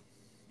 Sonata.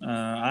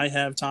 I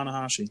have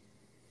Tanahashi.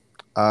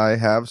 I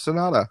have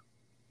Sonata.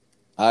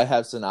 I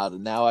have Sonata.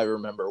 Now I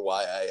remember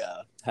why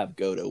I have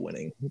Goto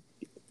winning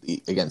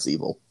against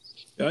Evil.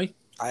 Joey?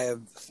 I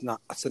have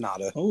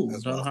Sonata. Oh,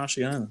 as well.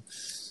 Tanahashi Island.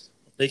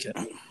 I'll take it.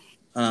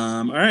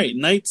 All right,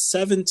 night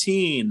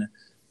 17.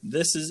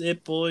 This is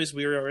it, boys.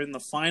 We are in the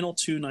final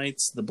two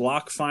nights, the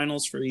block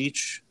finals for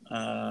each.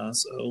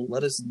 So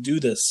let us do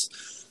this.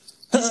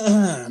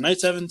 Night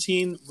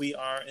 17, we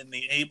are in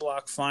the A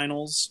block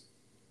finals.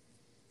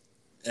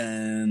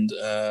 And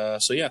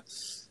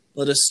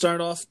let us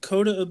start off.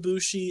 Kota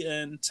Ibushi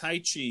and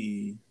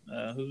Taichi.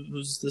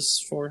 Who's this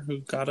for? Who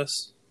got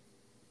us?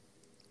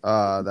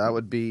 That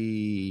would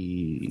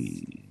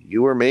be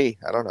you or me.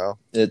 I don't know.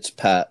 It's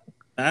Pat.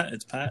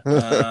 It's Pat.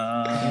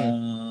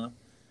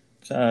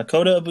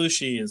 Kota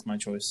Ibushi is my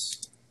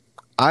choice.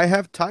 I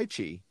have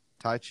Taichi.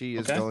 Taichi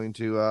is going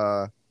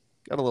to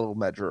get a little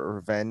measure of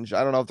revenge.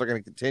 I don't know if they're going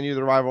to continue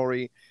the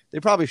rivalry. They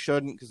probably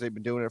shouldn't because they've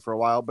been doing it for a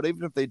while. But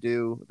even if they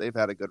do, they've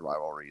had a good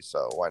rivalry,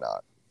 so why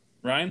not?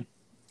 Ryan?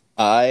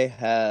 I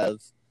have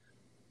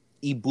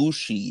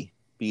Ibushi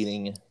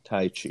beating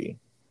Taichi.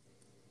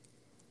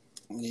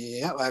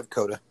 Yeah, I have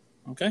Kota.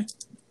 Okay.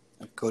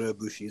 I have Kota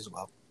Ibushi as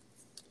well.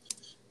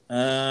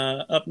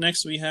 Up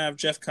next, we have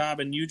Jeff Cobb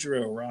and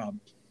Yujiro. Rob?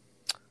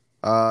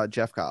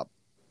 Jeff Cobb.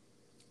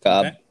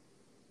 Cobb. Okay.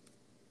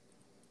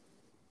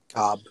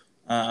 Cobb.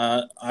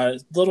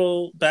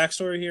 Little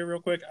backstory here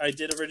real quick. I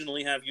did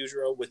originally have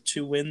Yujiro with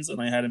 2 wins,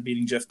 and I had him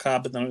beating Jeff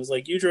Cobb, but then I was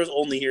like, Yujiro's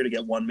only here to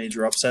get 1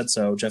 major upset,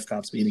 so Jeff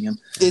Cobb's beating him.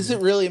 Is it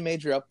really a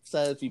major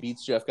upset if he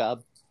beats Jeff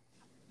Cobb?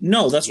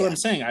 No, that's what I'm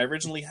saying. I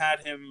originally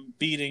had him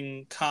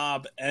beating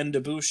Cobb and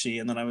Ibushi,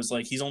 and then I was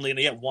like, he's only going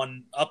to get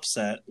 1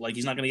 upset. Like,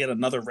 he's not going to get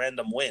another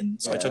random win,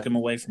 so I took him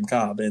away from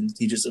Cobb, and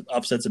he just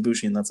upsets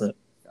Ibushi, and that's it.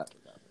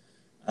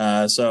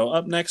 So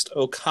up next,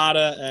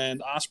 Okada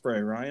and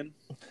Ospreay. Ryan.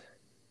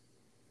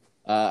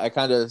 I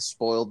kind of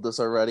spoiled this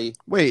already.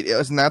 Wait,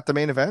 isn't that the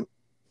main event?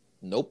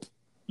 Nope.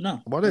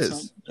 No. What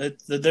is?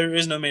 There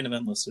is no main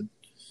event listed.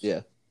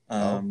 Yeah.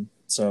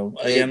 So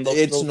again,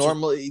 it's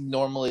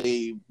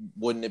normally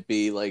wouldn't it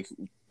be like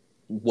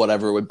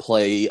whatever would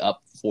play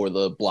up for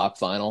the block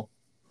final?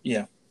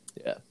 Yeah.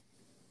 Yeah.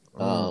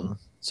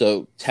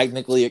 So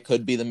technically, it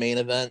could be the main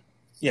event.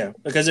 Yeah,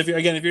 because if you're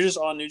just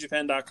on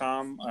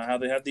NewJapan.com, how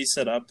they have these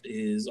set up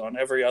is on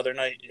every other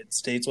night it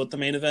states what the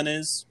main event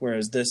is,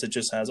 whereas this it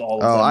just has all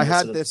of them. Oh, I listed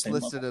had at this the same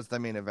listed level. as the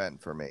main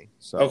event for me.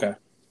 So Okay.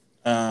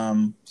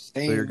 So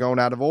you're going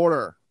out of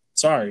order.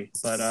 Sorry,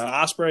 but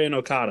Ospreay and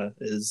Okada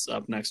is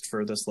up next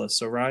for this list.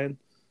 So Ryan,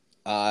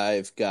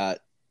 I've got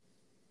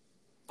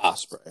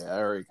Ospreay. I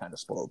already kind of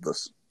spoiled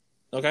this.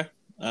 Okay.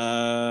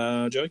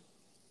 Joey.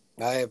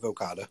 I have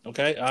Okada.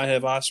 Okay, I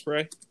have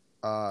Ospreay.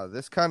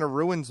 This kind of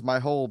ruins my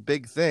whole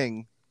big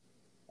thing.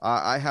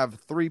 I have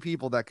 3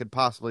 people that could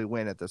possibly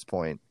win at this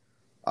point.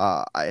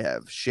 I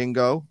have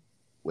Shingo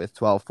with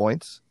 12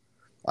 points.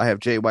 I have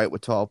Jay White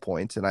with 12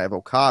 points, and I have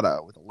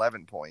Okada with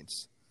 11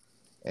 points.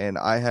 And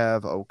I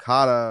have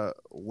Okada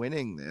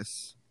winning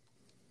this.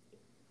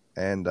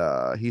 And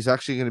he's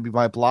actually going to be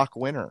my block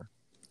winner.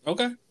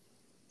 Okay.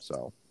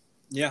 So,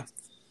 yeah.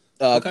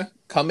 Okay.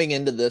 Coming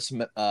into this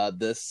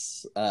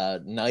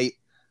night,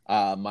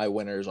 my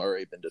winner's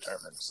already been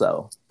determined,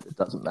 so it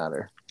doesn't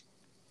matter.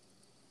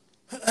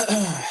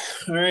 All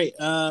right.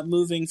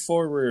 Moving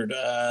forward,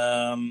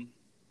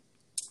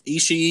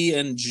 Ishii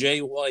and Jay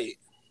White.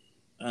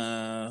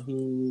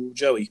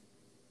 Joey?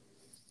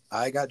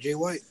 I got Jay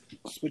White.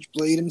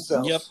 Switchblade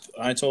himself. Yep.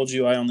 I told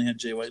you I only had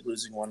Jay White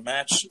losing one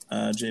match.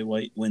 Jay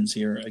White wins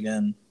here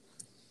again.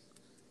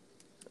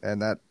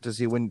 and that does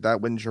he win?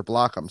 That wins your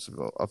block.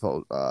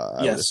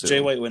 Yes, Jay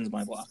White wins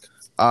my block.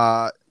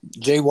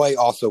 Jay White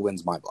also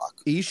wins my block.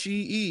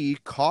 Ishii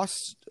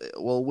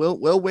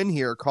will win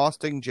here,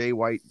 costing Jay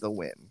White the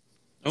win.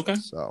 Okay.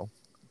 So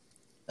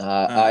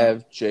I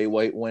have Jay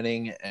White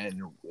winning,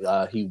 and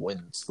he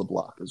wins the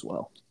block as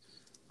well.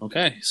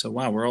 Okay, so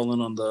wow, we're all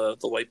in on the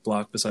white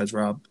block besides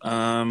Rob.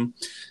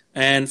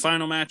 And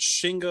final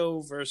match,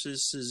 Shingo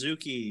versus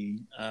Suzuki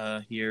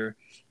here.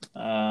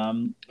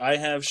 I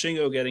have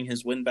Shingo getting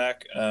his win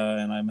back,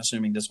 and I'm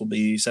assuming this will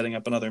be setting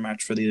up another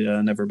match for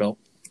the Never Belt.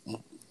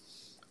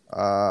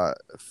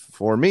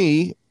 For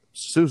me,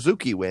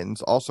 Suzuki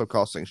wins, also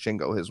costing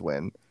Shingo his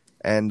win.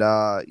 And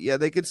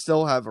they could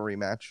still have a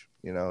rematch.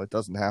 You know, it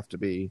doesn't have to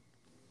be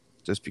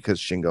just because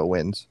Shingo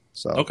wins.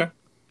 So okay.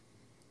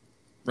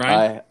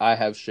 Ryan? I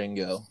have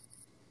Shingo.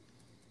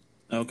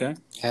 Okay.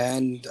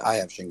 And I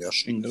have Shingo.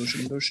 Shingo.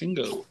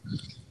 Shingo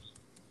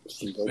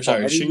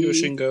Sorry, party.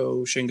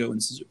 Shingo,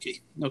 and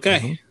Suzuki.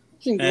 Okay.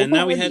 And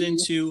now we head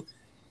into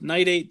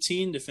Night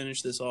 18 to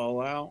finish this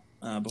all out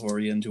before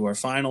we get into our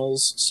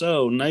finals.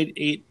 So, Night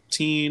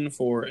 18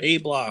 for A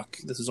Block.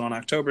 This is on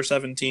October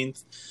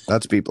 17th.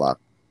 that's B block.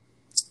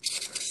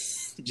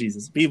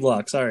 Jesus. B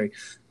Block, sorry.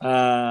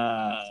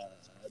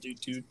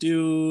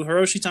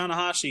 Hiroshi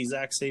Tanahashi,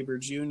 Zack Sabre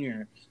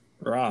Jr.,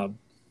 Rob.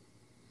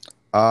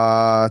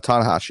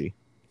 Tanahashi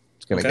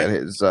is going to Okay.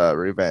 get his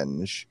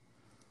revenge.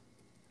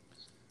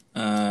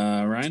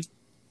 Ryan?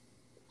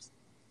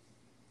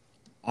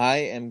 I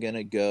am going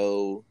to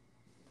go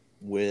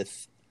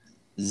with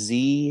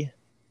ZSJ.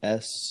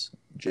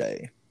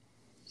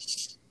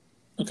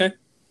 Okay.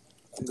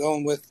 I'm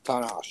going with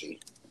Tanahashi.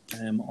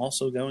 I am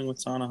also going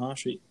with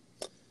Tanahashi.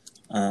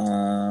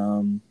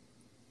 All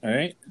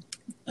right.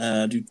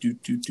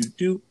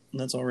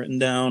 That's all written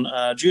down.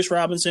 Juice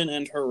Robinson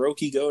and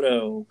Hiroki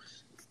Goto.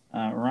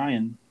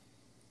 Ryan.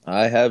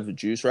 I have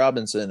Juice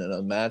Robinson in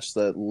a match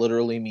that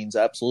literally means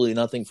absolutely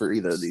nothing for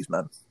either of these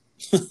men.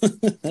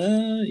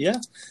 Yeah.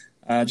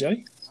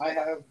 Joey? I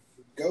have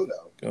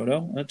Goto.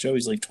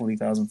 Joey's like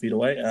 20,000 feet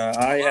away.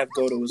 I have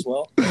Goto as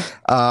well.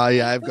 I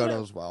have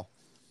Goto as well.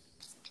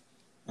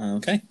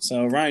 Okay.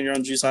 So, Ryan, you're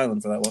on Juice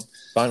Island for that one.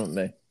 Fine with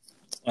me.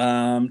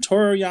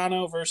 Toru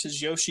Yano versus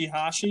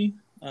Yoshihashi.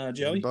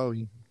 Joey?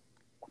 Bowie.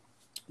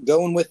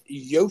 Going with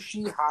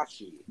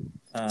Yoshihashi.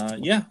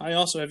 I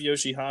also have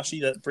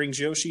Yoshihashi. That brings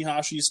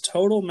Yoshihashi's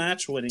total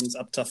match winnings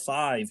up to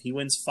 5. He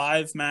wins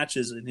 5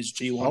 matches in his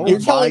G1. Oh You're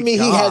my telling me he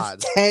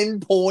God. has 10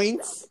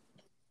 points?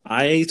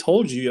 I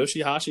told you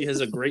Yoshihashi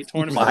has a great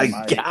tournament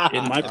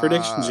in my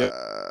predictions.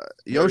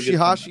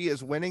 Yoshihashi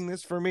is winning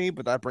this for me,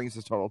 but that brings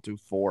his total to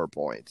 4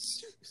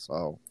 points.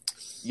 So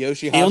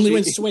Yoshihashi, He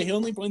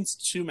only wins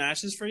 2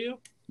 matches for you?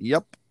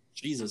 yep.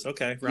 Jesus,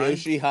 okay. Ryan?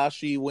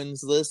 Yoshihashi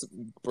wins this,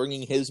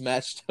 bringing his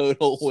match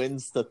total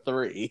wins to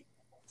 3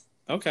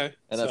 Okay.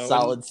 and a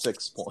solid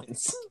 6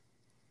 points.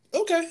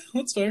 Okay,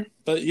 that's fair.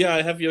 But yeah,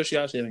 I have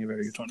Yoshihashi having a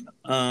very good tournament.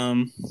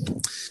 All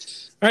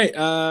right,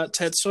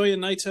 Tetsuya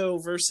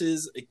Naito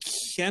versus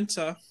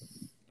Kenta.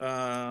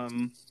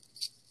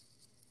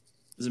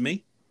 Is it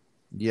me?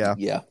 Yeah.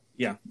 Yeah.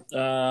 Yeah.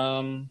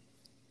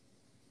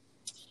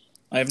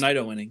 I have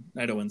Naito winning.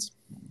 Naito wins.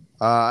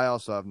 I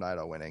also have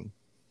Naito winning.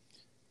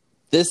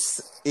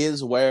 This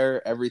is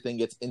where everything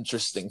gets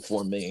interesting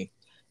for me.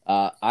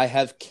 I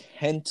have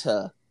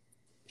Kenta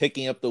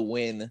picking up the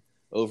win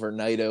over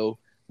Naito,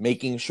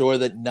 making sure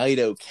that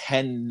Naito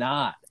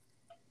cannot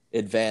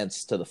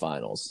advance to the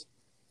finals.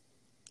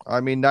 I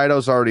mean,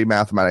 Naito's already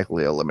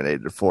mathematically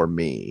eliminated for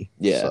me.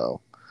 Yeah.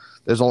 So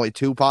there's only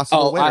 2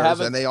 possible I winners, have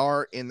and they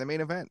are in the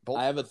main event. Both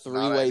I have a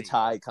Sonata 3-way and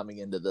tie coming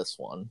into this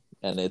one,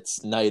 and it's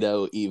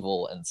Naito,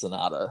 Evil, and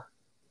Sonata.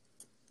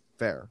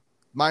 Fair.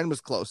 Mine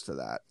was close to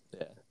that.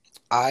 Yeah.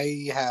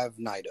 I have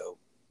Naito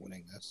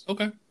winning this.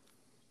 Okay.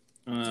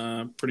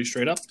 Pretty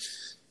straight up.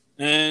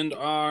 And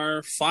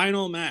our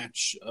final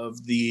match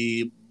of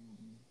the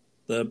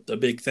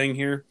big thing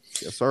here.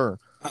 Yes, sir.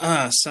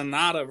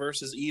 Sonata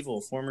versus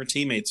Evil, former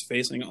teammates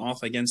facing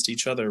off against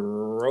each other.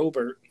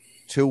 Robert.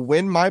 To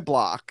win my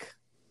block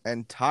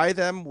and tie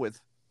them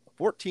with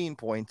 14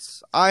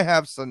 points, I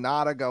have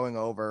Sonata going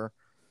over.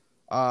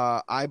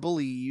 I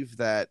believe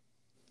that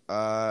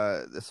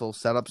this will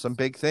set up some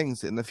big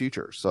things in the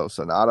future. So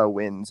Sonata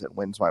wins and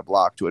wins my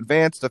block to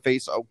advance to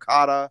face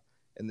Okada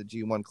in the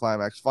G1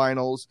 Climax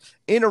Finals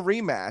in a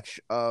rematch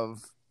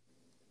of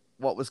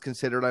what was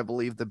considered, I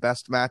believe, the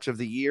best match of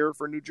the year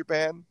for New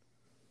Japan,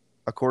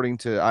 according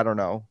to, I don't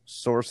know,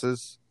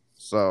 sources.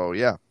 So,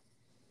 yeah.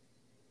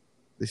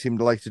 They seem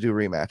to like to do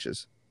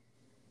rematches.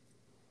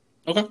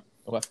 Okay.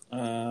 Okay.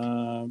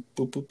 Boop,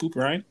 boop, boop,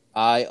 Ryan.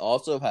 I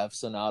also have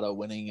Sonata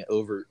winning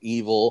over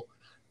Evil.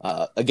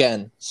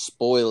 Again,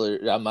 spoiler.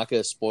 I'm not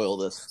going to spoil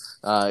this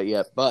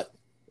yet, but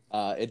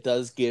it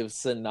does give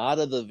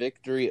Sonata the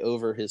victory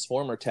over his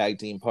former tag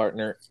team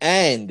partner,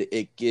 and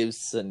it gives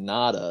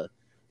Sonata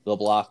the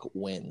block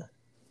win,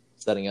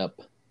 setting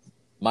up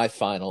my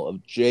final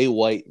of Jay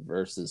White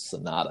versus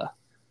Sonata.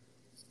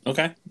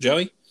 Okay.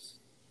 Joey?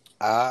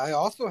 I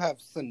also have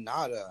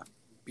Sonata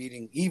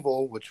beating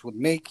Evil, which would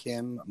make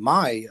him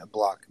my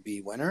Block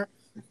B winner,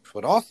 which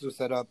would also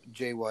set up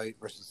Jay White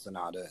versus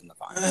Sonata in the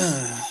final.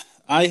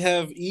 I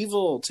have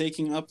Evil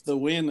taking up the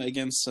win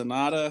against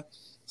Sonata.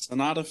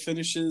 Sonata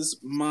finishes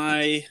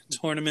my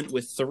tournament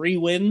with 3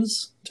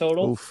 wins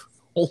total. Oof.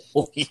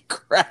 Holy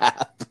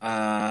crap.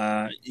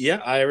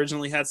 Yeah, I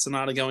originally had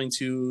Sonata going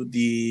to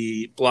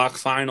the block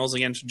finals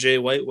against Jay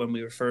White when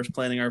we were first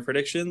planning our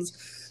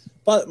predictions.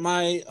 But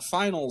my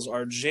finals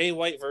are Jay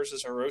White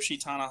versus Hiroshi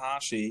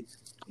Tanahashi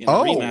in a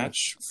rematch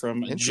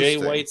from Jay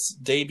White's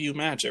debut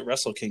match at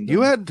Wrestle Kingdom.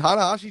 You had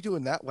Tanahashi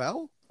doing that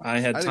well? I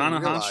had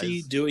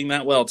Tanahashi doing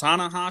that well.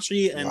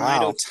 Tanahashi and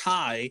Naito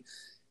tie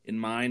in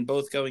mine,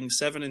 both going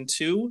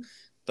 7-2,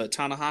 but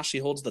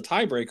Tanahashi holds the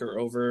tiebreaker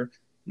over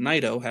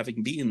Naito,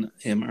 having beaten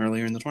him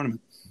earlier in the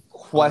tournament.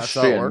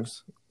 Question. That's how it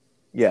works.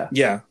 Yeah.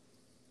 Yeah.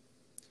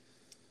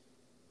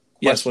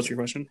 Yes, what's your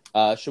question?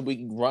 Should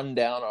we run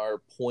down our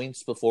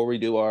points before we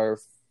do our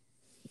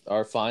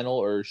final,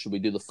 or should we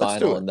do the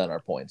final and then our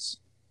points?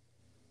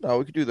 No,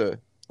 we could do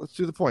let's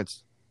do the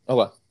points.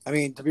 Okay. I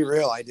mean, to be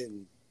real, I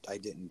didn't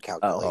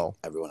calculate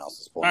everyone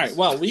else's points. All right,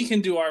 well, we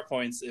can do our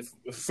points. If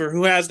for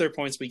who has their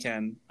points, we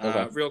can.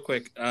 Okay. Real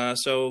quick.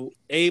 So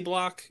A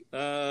block,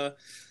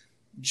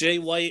 Jay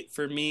White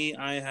for me,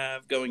 I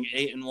have going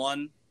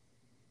 8-1.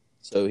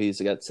 So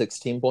he's got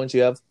 16 points.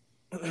 You have?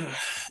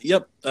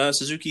 Yep.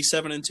 Suzuki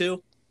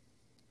 7-2.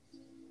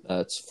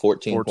 That's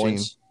 14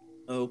 points.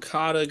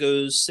 Okada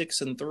goes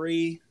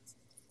 6-3.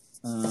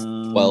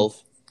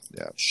 12.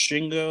 Yeah.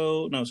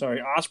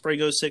 Ospreay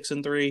goes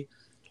 6-3.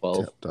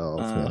 12.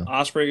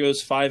 Ospreay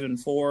goes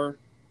 5-4.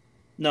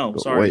 No,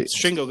 Wait.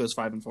 Shingo goes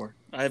 5-4.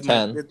 I have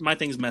 10. my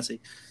thing's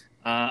messy.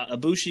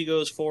 Ibushi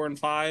goes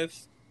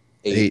 4-5.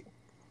 8.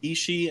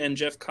 Ishii and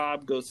Jeff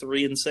Cobb go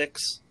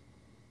 3-6.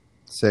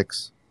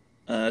 6.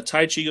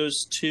 Taichi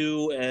goes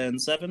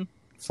 2-7.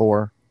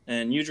 4.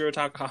 And Yujiro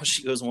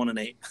Takahashi goes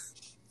 1-8.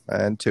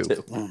 And 2.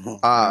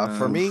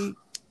 For me,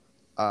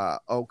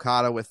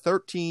 Okada with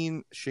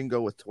 13,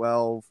 Shingo with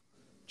 12,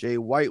 Jay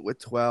White with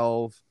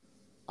 12,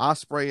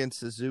 Ospreay and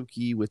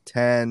Suzuki with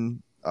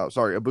 10.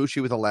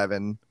 Ibushi with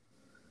 11,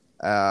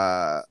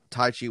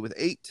 Taichi with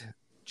 8,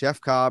 Jeff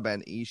Cobb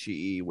and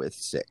Ishii with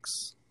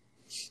 6.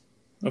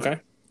 Okay.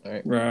 All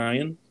right.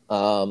 Ryan?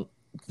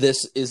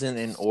 This isn't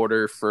in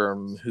order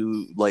from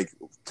who, like,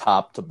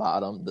 top to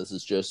bottom. This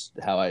is just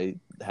how I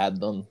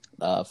had them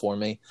for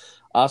me.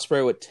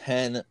 Ospreay with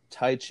 10,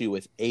 Taichi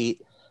with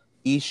 8,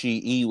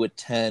 Ishii with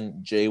 10,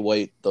 Jay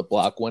White, the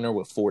block winner,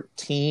 with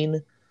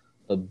 14,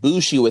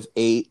 Ibushi with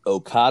 8,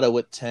 Okada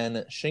with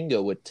 10,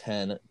 Shingo with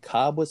 10,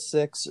 Cobb with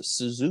 6,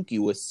 Suzuki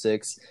with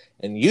 6,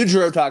 and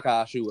Yujiro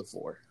Takahashi with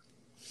 4.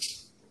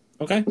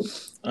 Okay.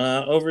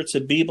 Over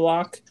to B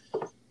block.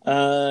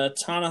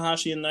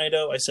 Tanahashi and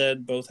Naito, I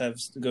said both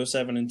go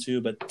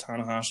 7-2, but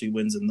Tanahashi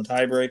wins in the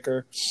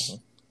tiebreaker.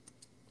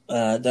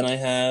 Then I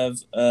have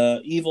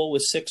Evil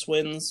with 6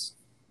 wins.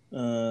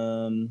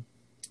 Kenta,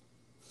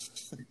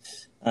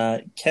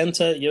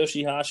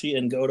 Yoshihashi,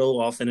 and Goto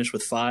all finish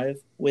with 5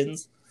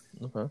 wins.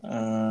 Okay.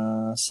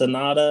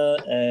 Sonata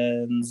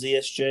and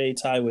ZSJ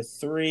tie with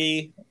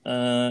 3,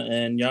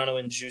 and Yano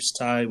and Juice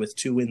tie with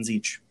 2 wins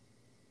each.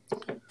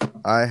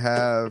 I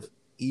have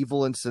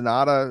Evil and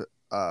Sonata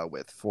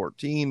with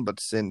 14, but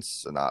since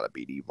Sonata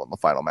beat Evil in the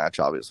final match,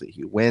 obviously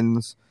he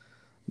wins.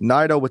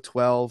 Naito with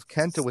 12,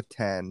 Kenta with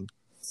 10,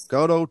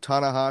 Goto,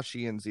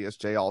 Tanahashi, and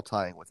ZSJ all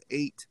tying with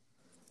 8,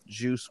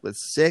 Juice with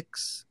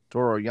 6,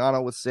 Toru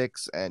Yano with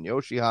 6, and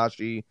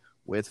Yoshihashi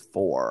with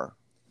 4.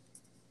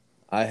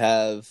 I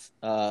have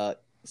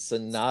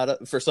Sonata.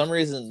 For some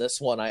reason, this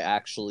one I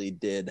actually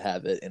did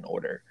have it in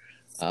order.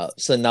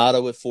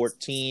 Sonata with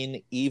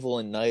 14, Evil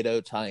and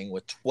Naito tying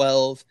with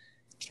 12,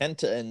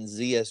 Kenta and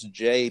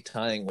ZSJ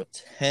tying with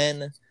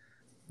 10,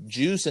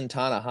 Juice and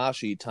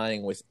Tanahashi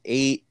tying with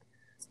 8,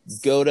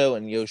 Goto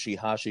and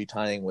Yoshihashi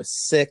tying with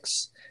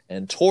 6,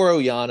 and Toru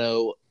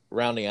Yano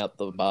rounding out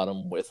the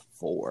bottom with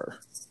 4.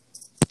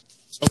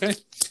 Okay.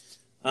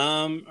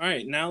 All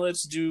right, now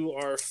let's do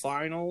our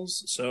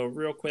finals. So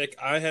real quick,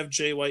 I have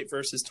Jay White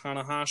versus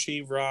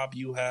Tanahashi. Rob,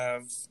 you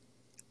have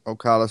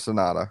Okada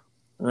Sonata.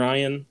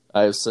 Ryan.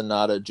 I have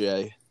Sonata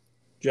J.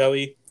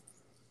 Joey.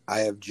 I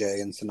have Jay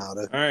and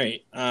Sonata. All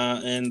right,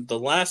 and the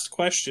last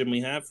question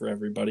we have for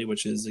everybody,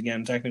 which is,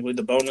 again, technically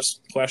the bonus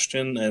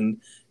question,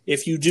 and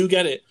if you do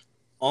get it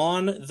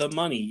on the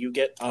money, you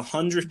get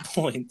 100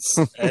 points,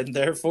 and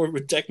therefore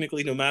would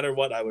technically, no matter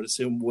what, I would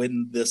assume,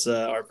 win this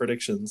our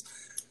predictions.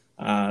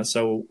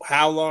 So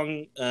how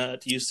long do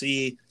you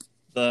see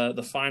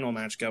the final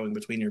match going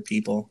between your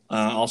people?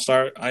 I'll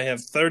start. I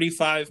have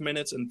 35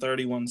 minutes and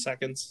 31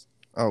 seconds.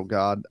 Oh,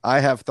 God. I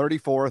have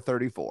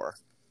 34-34.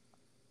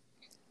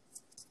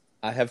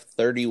 I have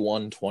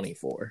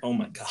 31-24. Oh,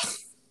 my God.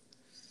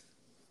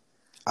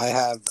 I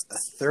have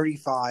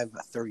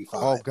 35-35.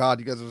 Oh, God.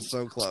 You guys are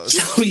so close.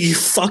 Joey, you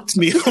fucked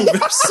me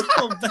over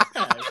so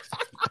bad.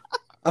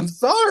 I'm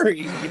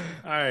sorry.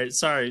 All right,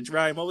 sorry.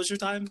 Ryan, what was your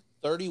time?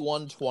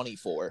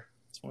 31-24.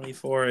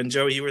 24. And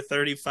Joey, you were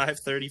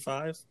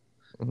 35-35?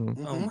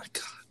 Mhm. Oh, my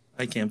God.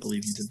 I can't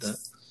believe you did that.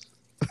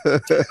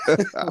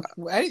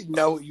 I didn't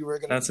know what you were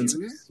going That's to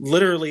insane. use.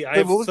 Literally, I Wait,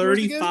 have what was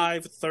yours again?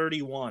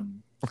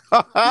 35-31.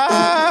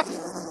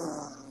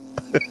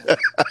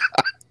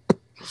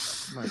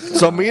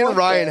 So me and What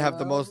Ryan the have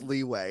the hell? most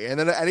leeway. And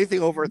then anything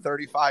over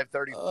 35,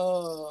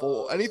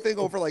 34, anything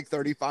over like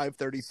 35,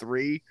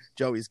 33,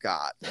 Joey's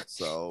got.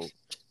 So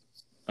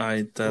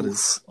That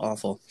is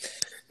awful.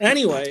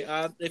 Anyway,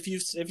 if you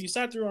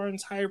sat through our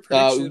entire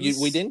predictions,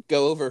 We didn't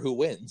go over who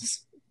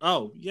wins.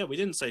 Oh yeah, we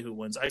didn't say who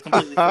wins. I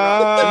completely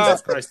forgot.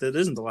 Jesus Christ, that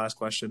isn't the last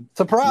question.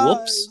 Surprise!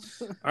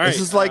 Whoops. All right, this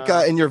is like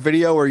in your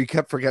video where you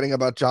kept forgetting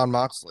about John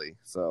Moxley.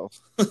 So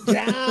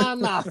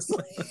John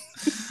Moxley.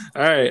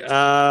 All right.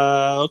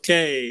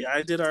 Okay.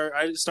 I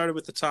started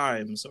with the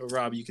time. So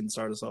Rob, you can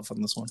start us off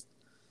on this one.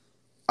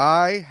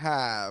 I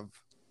have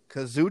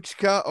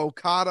Kazuchika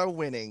Okada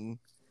winning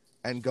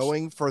and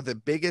going for the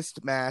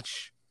biggest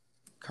match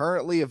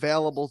currently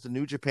available to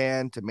New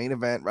Japan to main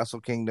event Wrestle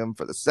Kingdom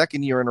for the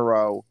second year in a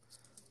row.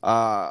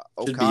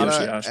 Should be Okada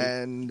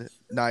Yoshihashi. and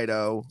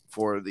Naito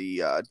for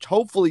the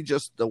hopefully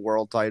just the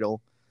world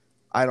title.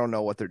 I don't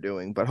know what they're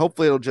doing, but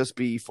hopefully it'll just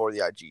be for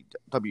the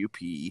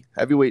IWP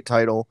heavyweight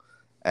title.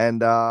 And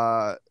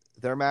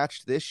their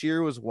match this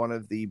year was one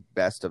of the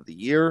best of the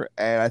year,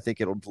 and I think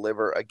it'll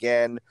deliver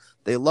again.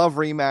 They love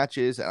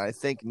rematches, and I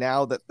think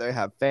now that they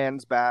have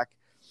fans back,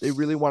 they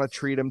really want to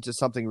treat them to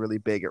something really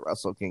big at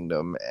Wrestle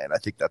Kingdom, and I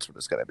think that's what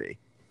it's going to be.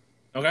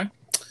 Okay.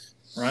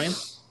 Ryan?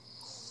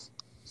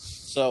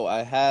 So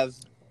I have...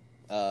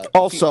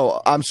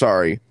 Also, I'm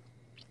sorry.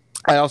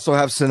 I also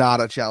have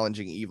Sonata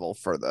challenging Evil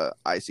for the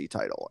IC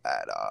title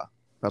at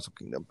Wrestle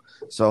Kingdom.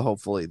 So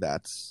hopefully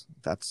that's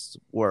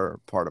where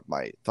part of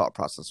my thought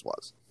process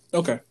was.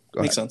 Okay.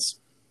 Go Makes ahead. sense.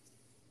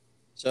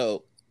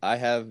 So I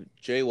have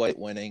Jay White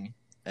winning,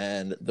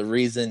 and the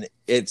reason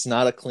it's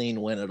not a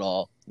clean win at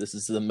all. This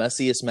is the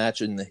messiest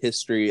match in the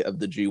history of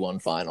the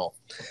G1 final.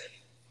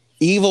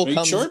 Evil Are you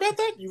comes... sure about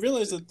that? You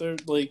realize that they're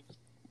like...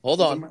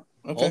 Hold on.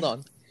 Okay. Hold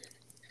on.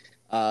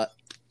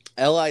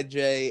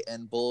 LIJ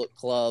and Bullet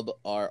Club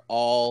are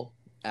all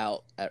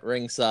out at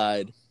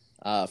ringside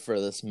for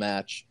this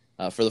match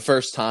for the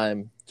first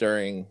time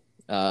during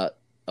a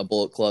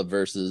Bullet Club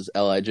versus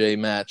LIJ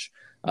match.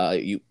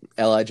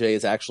 LIJ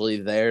is actually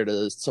there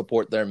to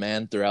support their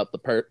man throughout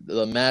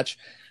the match,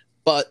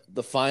 but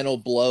the final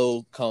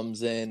blow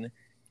comes in.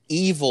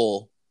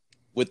 Evil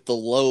with the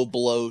low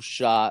blow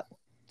shot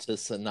to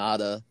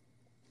Sonata,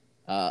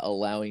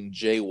 allowing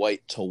Jay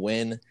White to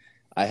win.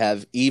 I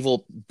have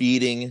Evil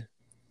beating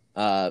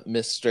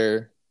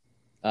Mr.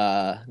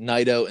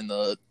 Naito in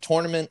the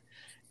tournament,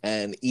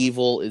 and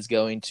Evil is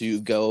going to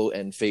go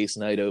and face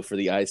Naito for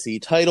the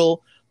IC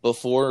title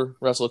before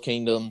Wrestle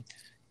Kingdom.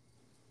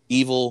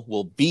 Evil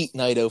will beat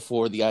Naito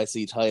for the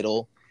IC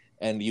title,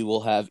 and you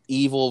will have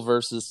Evil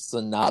versus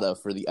Sonata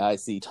for the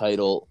IC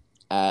title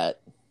at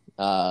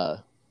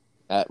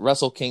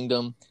Wrestle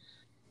Kingdom.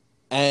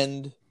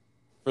 And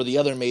for the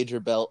other major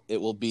belt, it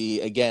will be,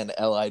 again,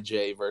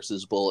 LIJ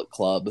versus Bullet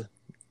Club,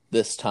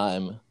 this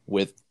time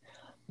with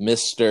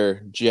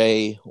Mr.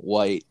 Jay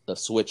White, the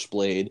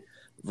Switchblade,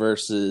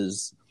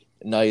 versus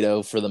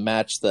Naito for the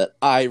match that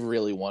I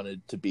really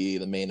wanted to be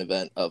the main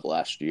event of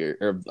last year,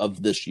 or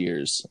of this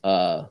year's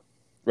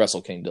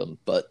Wrestle Kingdom,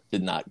 but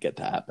did not get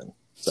to happen.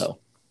 So,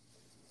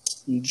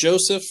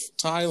 Joseph,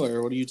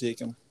 Tyler, what are you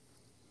taking?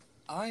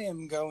 I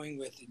am going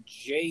with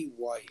Jay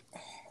White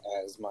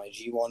as my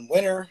G1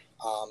 winner.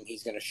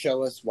 He's going to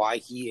show us why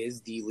he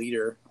is the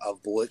leader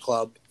of Bullet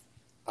Club.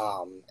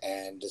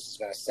 And this is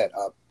going to set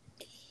up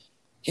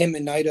him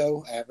and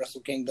Naito at Wrestle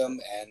Kingdom.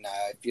 And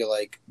I feel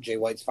like Jay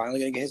White's finally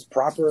going to get his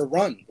proper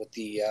run with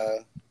the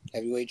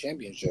Heavyweight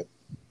Championship.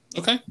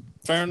 Okay,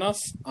 fair enough.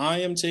 I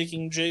am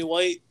taking Jay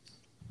White.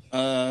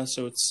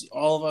 So it's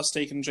all of us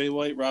taking Jay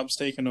White. Rob's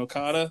taking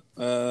Okada.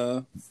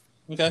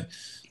 Okay.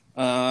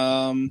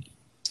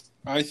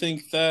 I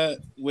think that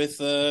with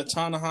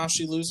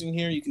Tanahashi losing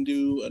here, you can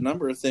do a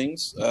number of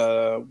things.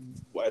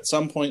 At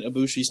some point,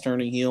 Ibushi's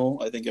turning heel.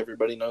 I think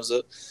everybody knows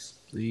it.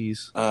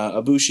 Please.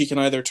 Ibushi can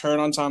either turn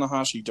on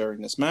Tanahashi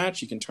during this match.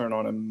 He can turn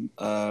on him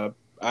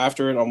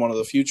after it on one of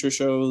the future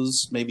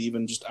shows, maybe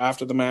even just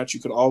after the match.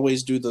 You could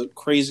always do the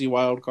crazy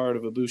wild card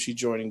of Ibushi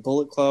joining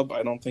Bullet Club.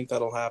 I don't think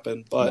that'll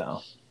happen, but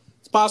No.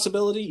 it's a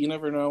possibility. You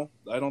never know.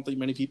 I don't think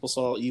many people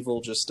saw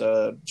Evil just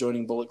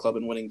joining Bullet Club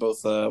and winning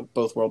both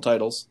world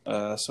titles.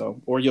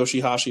 Or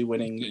Yoshihashi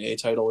winning a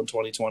title in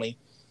 2020.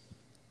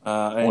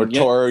 Or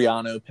Toru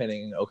Yano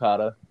pinning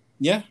Okada.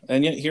 Yeah,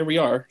 and yet here we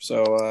are.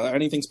 So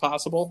anything's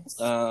possible.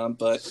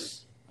 But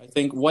I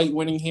think White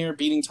winning here,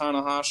 beating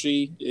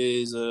Tanahashi,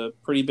 is a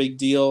pretty big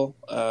deal.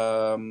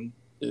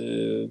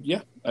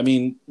 Yeah, I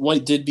mean,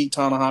 White did beat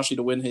Tanahashi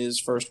to win his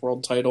first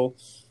world title,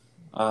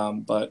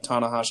 but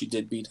Tanahashi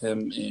did beat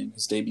him in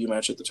his debut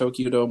match at the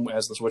Tokyo Dome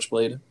as the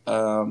Switchblade.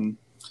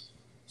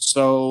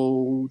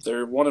 So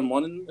they're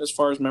 1-1 as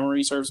far as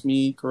memory serves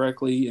me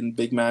correctly in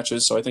big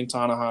matches. So I think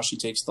Tanahashi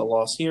takes the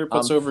loss here,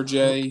 puts over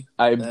Jay.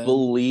 I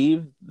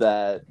believe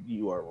that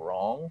you are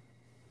wrong.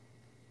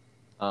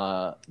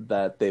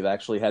 That they've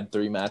actually had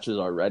 3 matches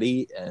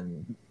already,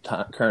 and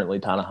currently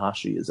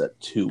Tanahashi is at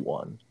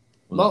 2-1.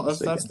 Well, if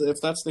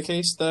that's the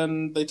case,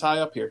 then they tie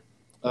up here.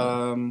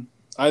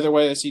 Either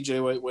way, I see Jay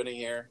White winning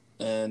here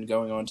and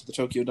going on to the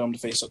Tokyo Dome to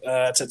face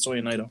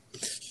Tetsuya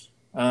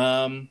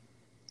Naito.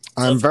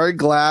 I'm very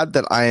glad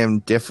that I am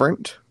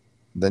different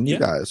than you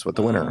guys with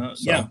the winner.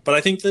 Yeah, but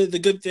I think the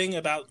good thing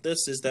about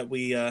this is that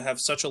we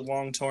have such a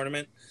long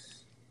tournament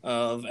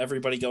of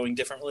everybody going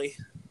differently.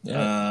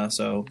 Yeah.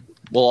 So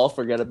we'll all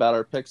forget about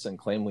our picks and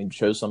claim we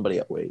chose somebody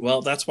at weight.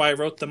 Well, that's why I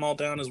wrote them all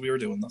down as we were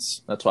doing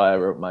this. That's why I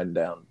wrote mine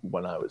down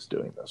when I was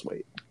doing this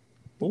weight.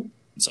 Cool.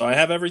 So I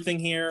have everything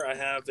here. I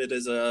have it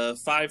as a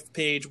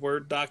 5-page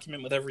Word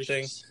document with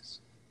everything.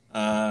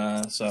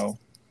 If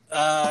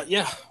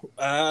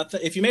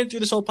you made it through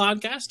this whole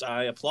podcast,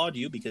 I applaud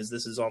you because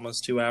this is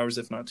almost 2 hours,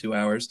 if not 2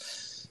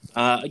 hours.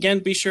 Again,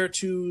 be sure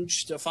to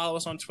follow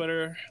us on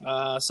Twitter.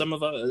 Some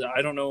of us,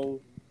 I don't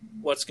know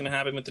what's going to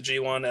happen with the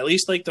G1. At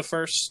least like the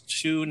first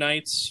 2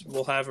 nights,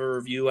 we'll have a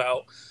review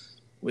out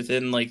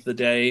within like the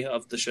day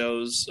of the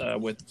shows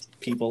with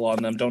people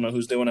on them. Don't know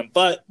who's doing them,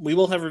 but we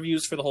will have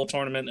reviews for the whole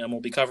tournament and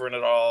we'll be covering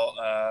it all.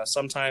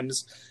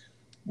 Sometimes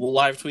we'll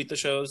live tweet the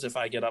shows if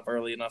I get up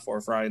early enough, or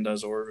if Ryan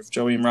does, or if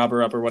Joey and Rob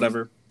are up or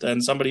whatever.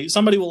 Then somebody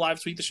will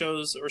live tweet the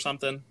shows or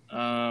something.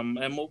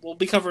 And we'll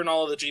be covering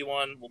all of the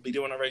G1. We'll be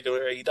doing a regular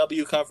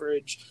AEW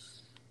coverage,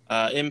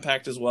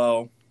 Impact as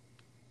well.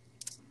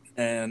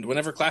 And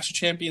whenever Clash of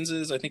Champions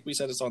is, I think we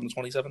said it's on the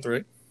 27th,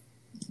 right?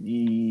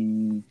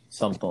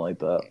 Something like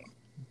that.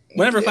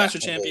 Whenever Clash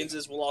of Champions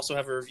is, we'll also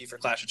have a review for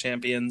Clash of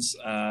Champions.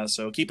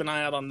 So keep an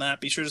eye out on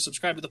that. Be sure to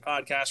subscribe to the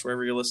podcast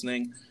wherever you're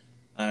listening.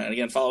 And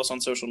again, follow us on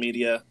social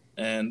media.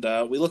 And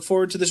we look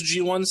forward to this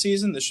G1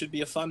 season. This should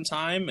be a fun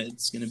time.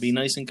 It's going to be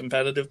nice and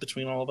competitive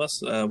between all of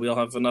us. We all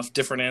have enough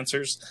different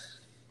answers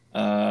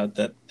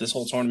that this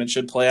whole tournament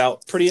should play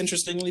out pretty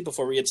interestingly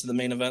before we get to the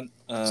main event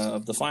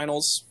of the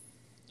finals.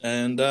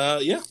 And,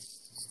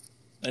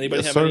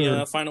 Anybody have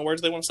any final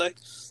words they want to say?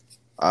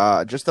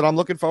 Just that I'm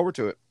looking forward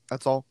to it.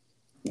 That's all.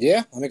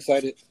 Yeah, I'm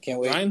excited. Can't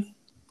wait. Ryan?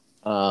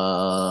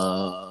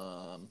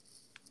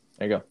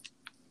 There you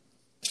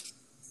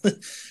go.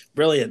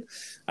 Brilliant.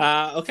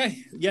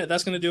 Okay. Yeah,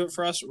 that's going to do it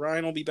for us.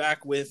 Ryan will be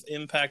back with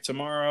Impact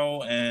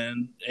tomorrow,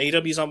 and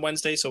AEW's on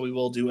Wednesday, so we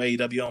will do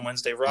AEW on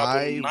Wednesday. Rob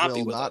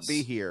will not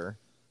be here.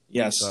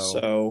 Yes,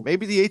 so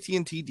maybe the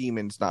AT&T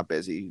demon's not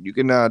busy. You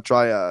can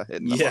try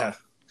hitting them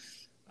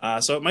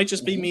up. So it might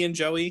just be me and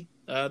Joey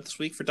this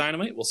week for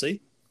Dynamite. We'll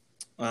see.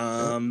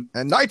 And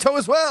Naito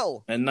as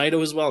well. We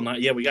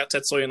got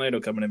Tetsuya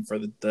Naito coming in for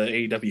the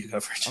AEW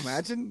coverage.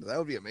 Imagine. That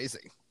would be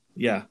amazing.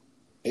 Yeah.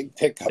 Big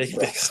pickup.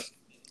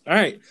 All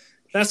right.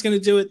 That's going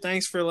to do it.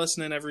 Thanks for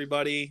listening,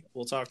 everybody.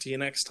 We'll talk to you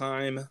next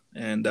time,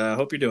 and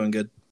hope you're doing good.